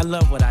 I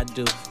love what I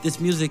do. This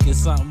music is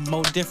something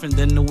more different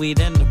than the weed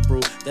and the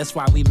brew. That's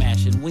why we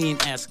mashing. We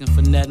ain't asking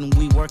for nothing,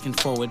 we working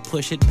for it.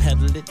 Push it,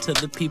 pedal it to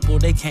the people,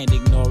 they can't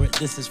ignore it.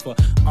 This is for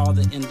all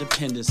the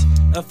independents.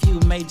 A few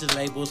major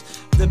labels,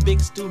 the big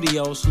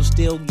studios who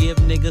still give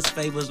niggas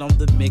favors on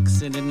the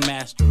mixing and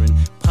mastering,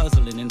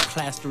 puzzling and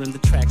plastering the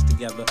tracks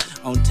together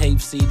on tape,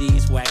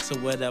 CDs, wax or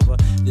whatever.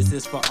 This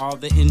is for all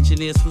the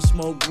engineers who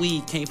smoke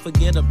weed. Can't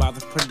forget about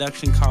the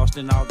production cost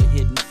and all the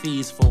hidden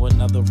fees for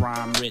another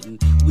rhyme written.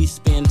 We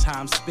spend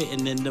time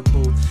spitting in the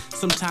booth.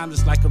 Sometimes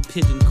it's like a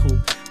pigeon coop,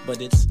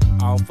 but it's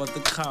all for the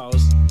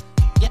cause.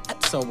 Yeah,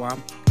 so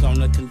I'm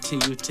gonna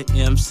continue to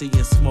MC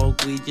and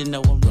smoke weed. You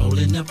know I'm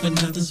rolling up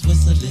another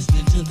Swisser,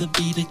 listening to the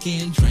beat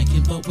again,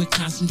 drinking but we're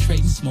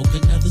concentrating, smoke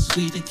another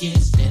sweet again,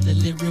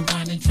 steadily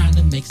rewinding, trying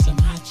to make some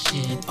hot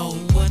shit. Oh,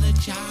 what a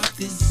job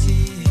this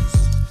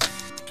is.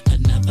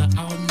 Another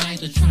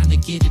all-nighter trying to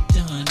get it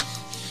done,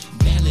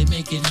 barely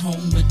make it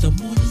home with the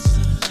morning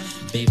sun.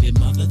 Baby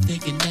mother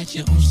thinking that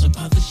you're on some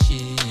other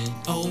shit.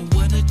 Oh,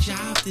 what a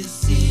job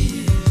this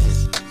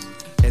is.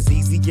 as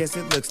easy as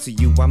it looks to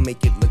you. I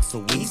make it look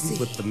so easy.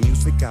 With the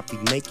music I be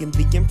making,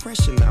 the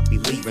impression I be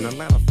leaving. A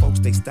lot of folks,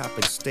 they stop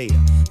and stare,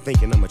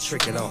 thinking I'ma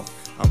trick it off.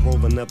 I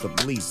roll another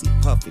bleezy,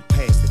 puff it,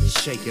 pass it, and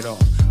shake it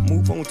off.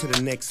 Move on to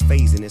the next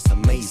phase, and it's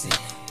amazing.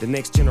 The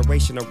next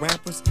generation of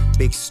rappers,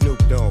 Big Snoop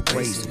Dogg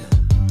raising.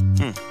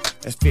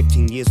 That's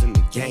 15 years in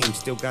the game,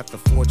 still got the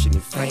fortune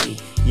and fame.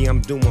 Yeah,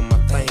 I'm doing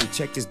my thing.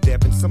 Check this,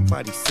 Devin.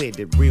 Somebody said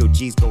that real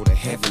G's go to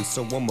heaven,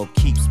 so I'ma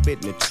keep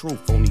spitting the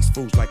truth on these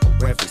fools like a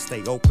reverend.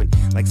 Stay open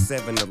like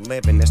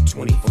 7-Eleven, that's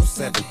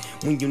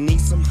 24/7. When you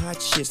need some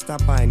hot shit,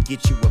 stop by and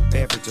get you a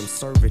beverage. I'm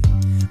serving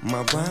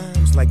my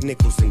rhymes like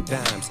nickels and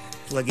dimes.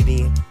 Plug it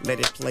in, let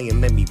it play,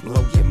 and let me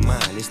blow your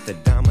mind. It's the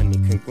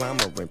dominant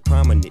conglomerate,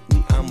 prominent,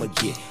 and I'ma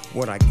get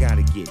what I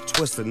gotta get.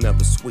 Twist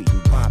another sweet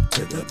and bop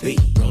to the beat.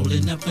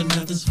 Rolling up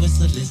another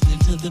Swisser, listening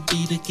to the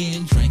beat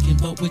again. Drinking,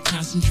 but we're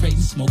concentrating.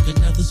 Smoke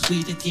another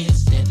sweet again.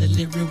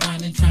 Steadily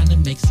rewinding, trying to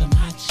make some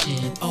hot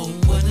shit. Oh,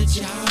 what a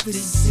job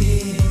this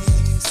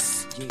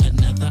is.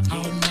 Another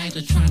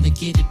all-nighter trying to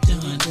get it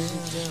done.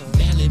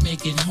 Barely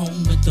make it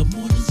home with the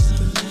morning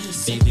sun.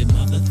 Baby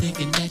mother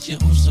thinking that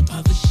you're on some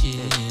other shit.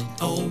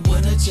 Oh,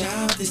 what a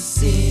job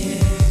this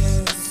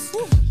is.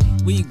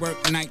 We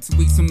work nights,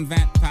 we some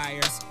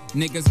vampires.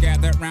 Niggas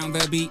gather round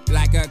the beat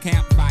like a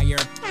campfire,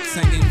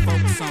 singing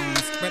folk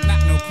songs, but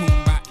not no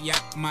kumbaya,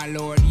 my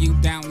lord. You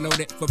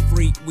download it for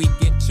free, we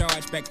get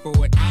charged back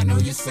for it. I know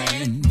you're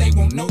saying they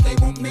won't know, they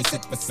won't miss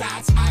it.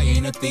 Besides, I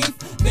ain't a thief,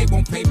 they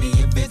won't pay me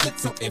a visit.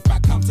 So if I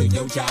come to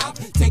your job,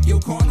 take your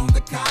corn on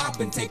the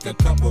cob and take a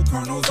couple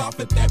kernels off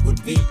it, that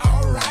would be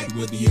alright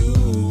with you.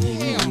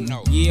 Hell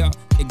no. Yeah,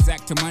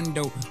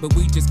 exactamundo, but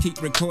we just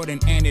keep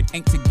recording and it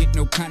ain't to get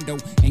no condo.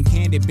 And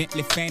Candy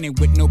Bentley Fanning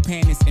with no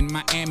panties in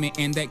Miami,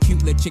 and that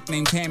cute little chick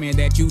named Tammy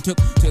that you took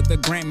to the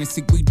Grammy.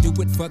 See, we do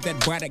it for that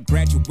boy that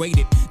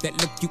graduated, that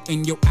look you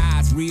in your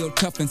eyes real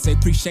tough and say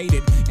appreciate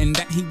it, and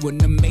that he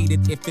wouldn't have made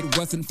it if it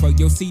wasn't for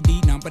your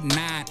CD number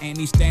 9. And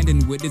he's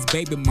standing with his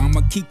baby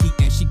mama Kiki,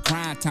 and she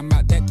crying, talking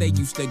about that they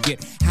used to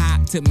get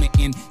hot to me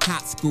in high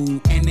school,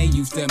 and they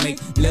used to make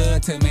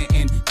love to me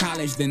in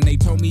college. Then they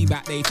told me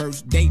about their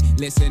first date,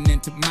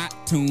 listening to my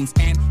tunes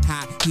and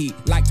how he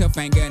liked her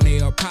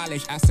fingernail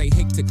polish. I say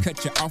hate to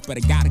cut you off, but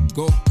I gotta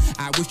go.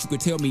 I wish you could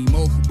tell me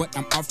more, but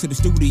I'm off to the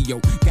studio.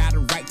 Gotta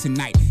write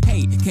tonight.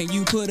 Hey, can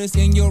you put us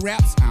in your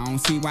raps? I don't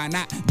see why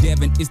not.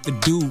 Devin is the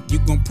dude. You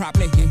gon'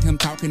 probably hear him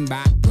talking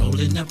about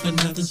rolling up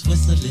another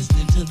Swisser,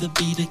 listening to the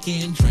beat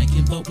again.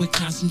 Drinking, but we're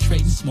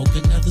concentrating. Smoke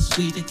another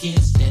sweet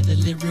again.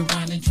 Steadily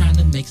rewinding, trying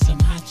to make some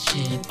hot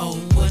shit. Oh,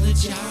 what a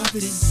job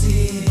this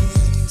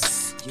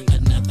is.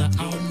 Another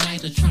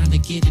all-nighter trying to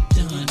get it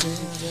done.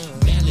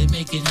 Barely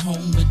make it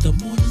home with the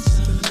morning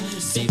sun.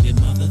 Baby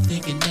mother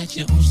thinking that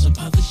you're on some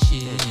other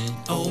shit.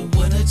 Oh,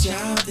 what a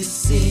job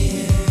this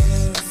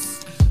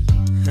is.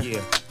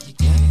 Yeah.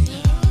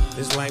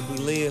 This life we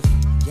live.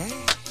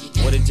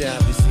 What a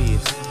job this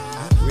is.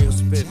 Real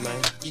spit,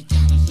 man.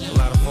 A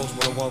lot of folks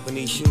want to walk in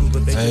these shoes,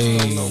 but they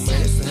just don't know,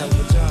 man. It's a hell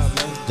of a job,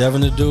 man.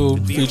 Devin the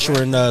Dude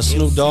featuring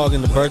Snoop Dogg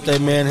and the birthday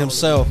man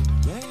himself,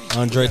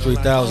 Andre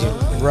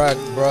 3000. Rock,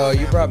 bro,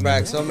 you brought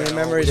back so many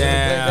memories when you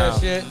played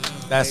that shit.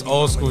 That's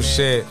old school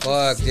shit.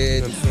 Fuck,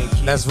 dude.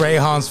 That's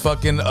Rayhan's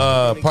fucking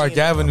Park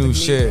Avenue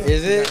shit.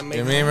 Is it?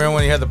 You remember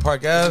when he had the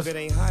Park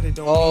Ave?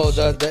 Oh,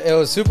 it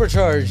was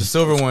supercharged. The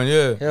silver one,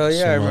 yeah. Hell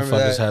yeah, I remember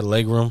that. Motherfuckers had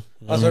leg room.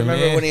 I also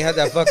remember when he had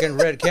that fucking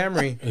red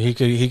Camry. He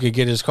could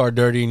get his car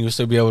dirty and you would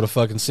still be able to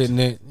fucking sit in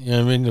it. You know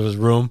what I mean? There was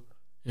room.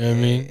 You know what I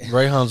mean?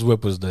 Rayhan's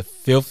whip was the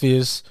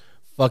filthiest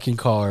fucking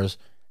cars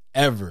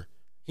ever.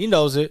 He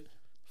knows it.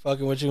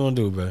 Fucking what you gonna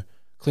do, bro?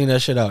 Clean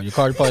that shit out. Your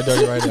car's probably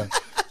dirty right now.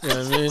 You know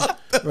what I mean?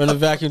 Run a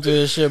vacuum through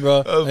this shit,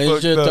 bro. And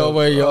you should throw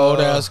away your old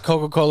ass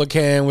Coca-Cola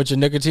can with your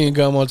nicotine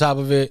gum on top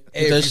of it.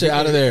 Get that shit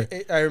out of there.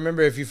 I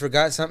remember if you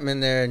forgot something in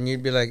there and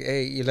you'd be like,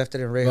 hey, you left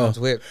it in Rayhan's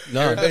whip. No.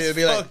 Everybody would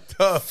be like,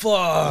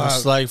 fuck.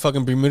 It's like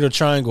fucking Bermuda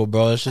Triangle,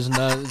 bro. It's just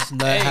not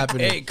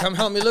happening. Hey, come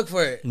help me look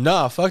for it.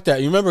 Nah, fuck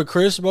that. You remember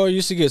Chris, bro? He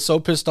used to get so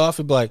pissed off.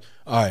 He'd be like,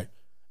 all right,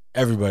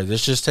 everybody,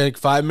 let's just take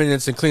 5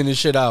 minutes and clean this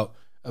shit out.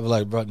 I'd be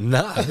like, bro,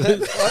 nah.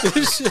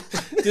 this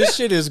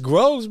shit is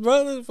gross,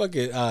 brother. Fuck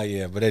it.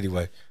 Yeah. But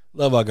anyway,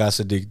 love I got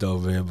Sadiq though,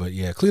 man. But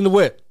yeah, clean the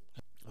whip.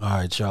 All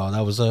right, y'all.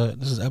 That was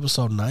this is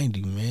episode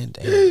 90, man.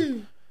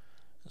 Damn.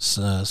 It's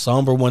a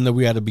somber one that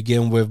we had to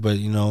begin with, but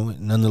you know,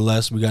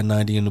 nonetheless, we got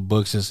 90 in the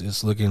books.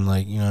 It's looking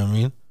like, you know what I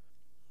mean?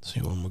 Let's see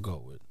what I'm gonna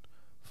go with.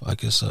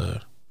 Fuck, it's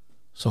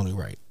Sony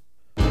right.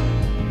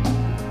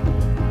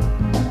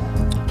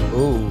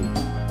 Ooh.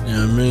 You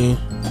know what I mean?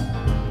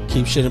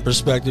 Keep shit in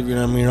perspective, you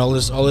know what I mean? All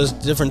this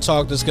different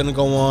talk that's gonna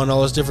go on,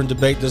 all this different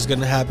debate that's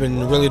gonna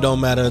happen, it really don't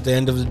matter at the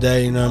end of the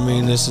day, you know what I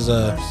mean? This is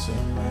a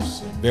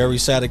very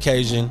sad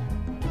occasion.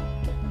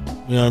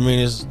 You know what I mean?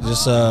 It's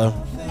just a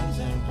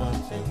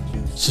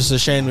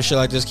shame that shit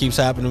like this keeps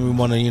happening. We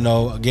wanna, you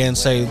know, again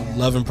say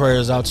love and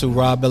prayers out to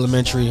Robb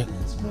Elementary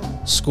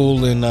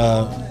School in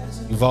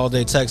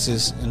Uvalde,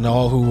 Texas, and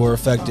all who were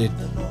affected.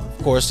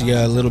 Of course,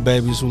 the little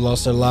babies who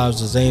lost their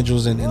lives as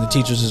angels, and the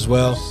teachers as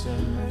well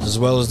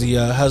as the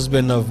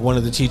husband of one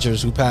of the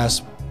teachers who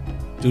passed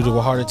due to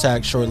a heart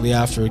attack shortly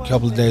after, a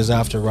couple of days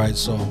after, right?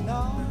 So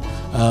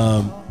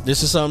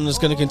this is something that's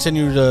going to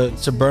continue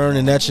to burn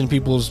and etch in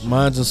people's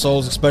minds and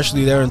souls,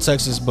 especially there in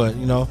Texas, but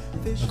you know,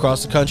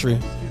 across the country,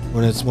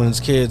 when it's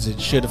kids, it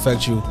should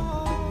affect you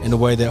in a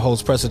way that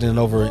holds precedent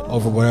over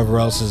whatever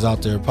else is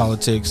out there,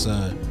 politics,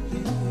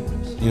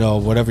 you know,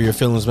 whatever your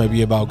feelings may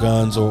be about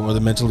guns or the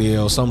mentally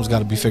ill. Something's got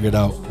to be figured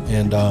out,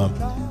 and you know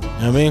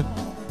what I mean?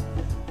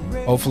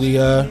 Hopefully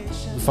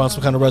we find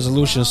some kind of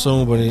resolution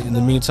soon, but in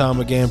the meantime,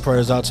 again,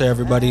 prayers out to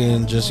everybody,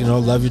 and just, you know,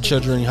 love your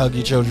children, hug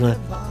your children,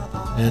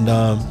 and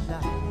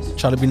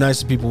try to be nice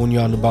to people when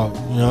you're out and about,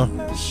 you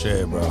know?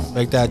 Shit, bro.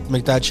 Make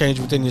that change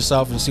within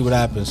yourself and see what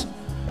happens.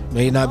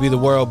 May not be the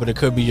world, but it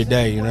could be your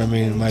day, you know what I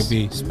mean? It might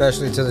be.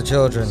 Especially to the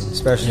children,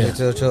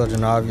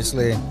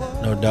 obviously.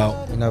 No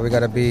doubt. You know, we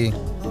gotta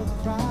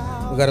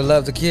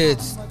love the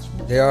kids.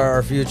 They are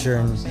our future.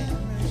 And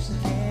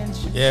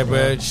yeah,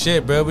 bro.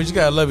 Shit, bro. We just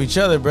gotta love each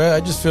other, bro.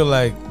 I just feel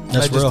like That's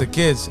not just real. the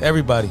kids,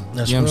 everybody.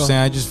 That's you know what real. I'm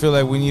saying? I just feel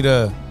like we need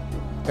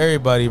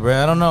everybody,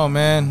 bro. I don't know,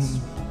 man.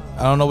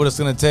 I don't know what it's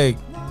gonna take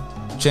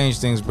to change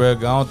things, bro.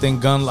 I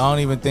don't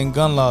even think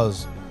gun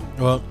laws.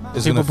 Well,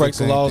 people break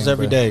the laws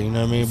every day, you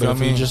know what I mean? But if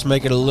you just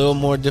make it a little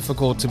more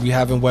difficult to be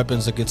having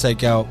weapons that could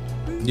take out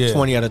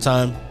 20 at a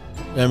time, you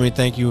know what I mean?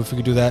 Thank you if you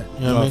could do that.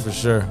 You know what I mean? For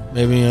sure.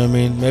 Maybe, you know what I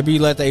mean? Maybe you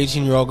let the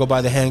 18-year-old go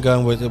buy the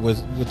handgun with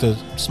the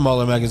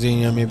smaller magazine,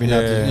 you know, maybe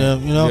not the,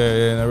 you know?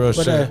 Yeah, no, real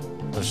But, shit.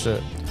 Real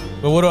shit.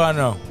 But what do I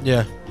know?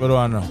 Yeah. What do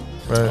I know?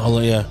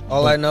 Right?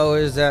 all I know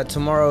is that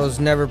tomorrow's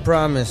never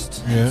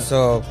promised. Yeah.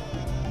 So,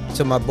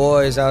 to my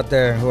boys out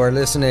there who are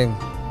listening,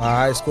 my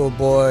high school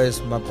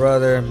boys, my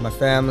brother, my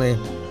family,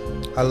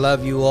 I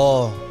love you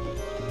all.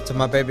 To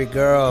my baby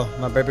girl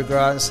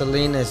out in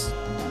Salinas,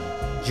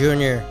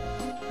 Junior,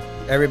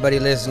 everybody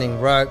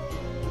listening, Rock,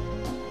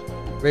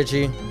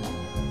 Richie,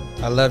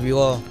 I love you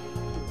all.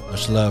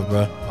 Much love,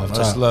 bro.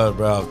 Much love,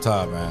 bro. Off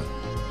top, man.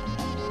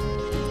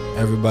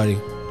 Everybody,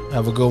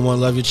 have a good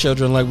one. Love your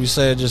children, like we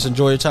said. Just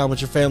enjoy your time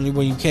with your family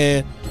when you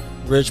can.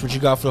 Rich, what you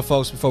got for the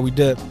folks before we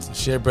dip?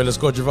 Shit, bro. Let's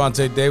go.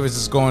 Javante Davis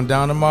is going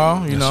down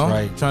tomorrow. You know,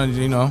 right. Trying to,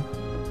 you know,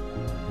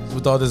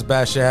 with all this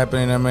bad shit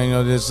happening. I mean, you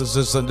know,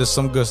 there's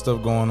some good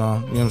stuff going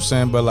on. You know what I'm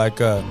saying? But like,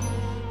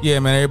 yeah,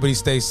 man. Everybody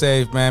stay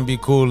safe, man. Be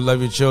cool.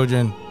 Love your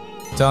children.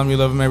 Tell them you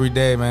love them every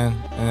day, man.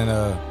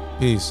 And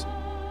peace.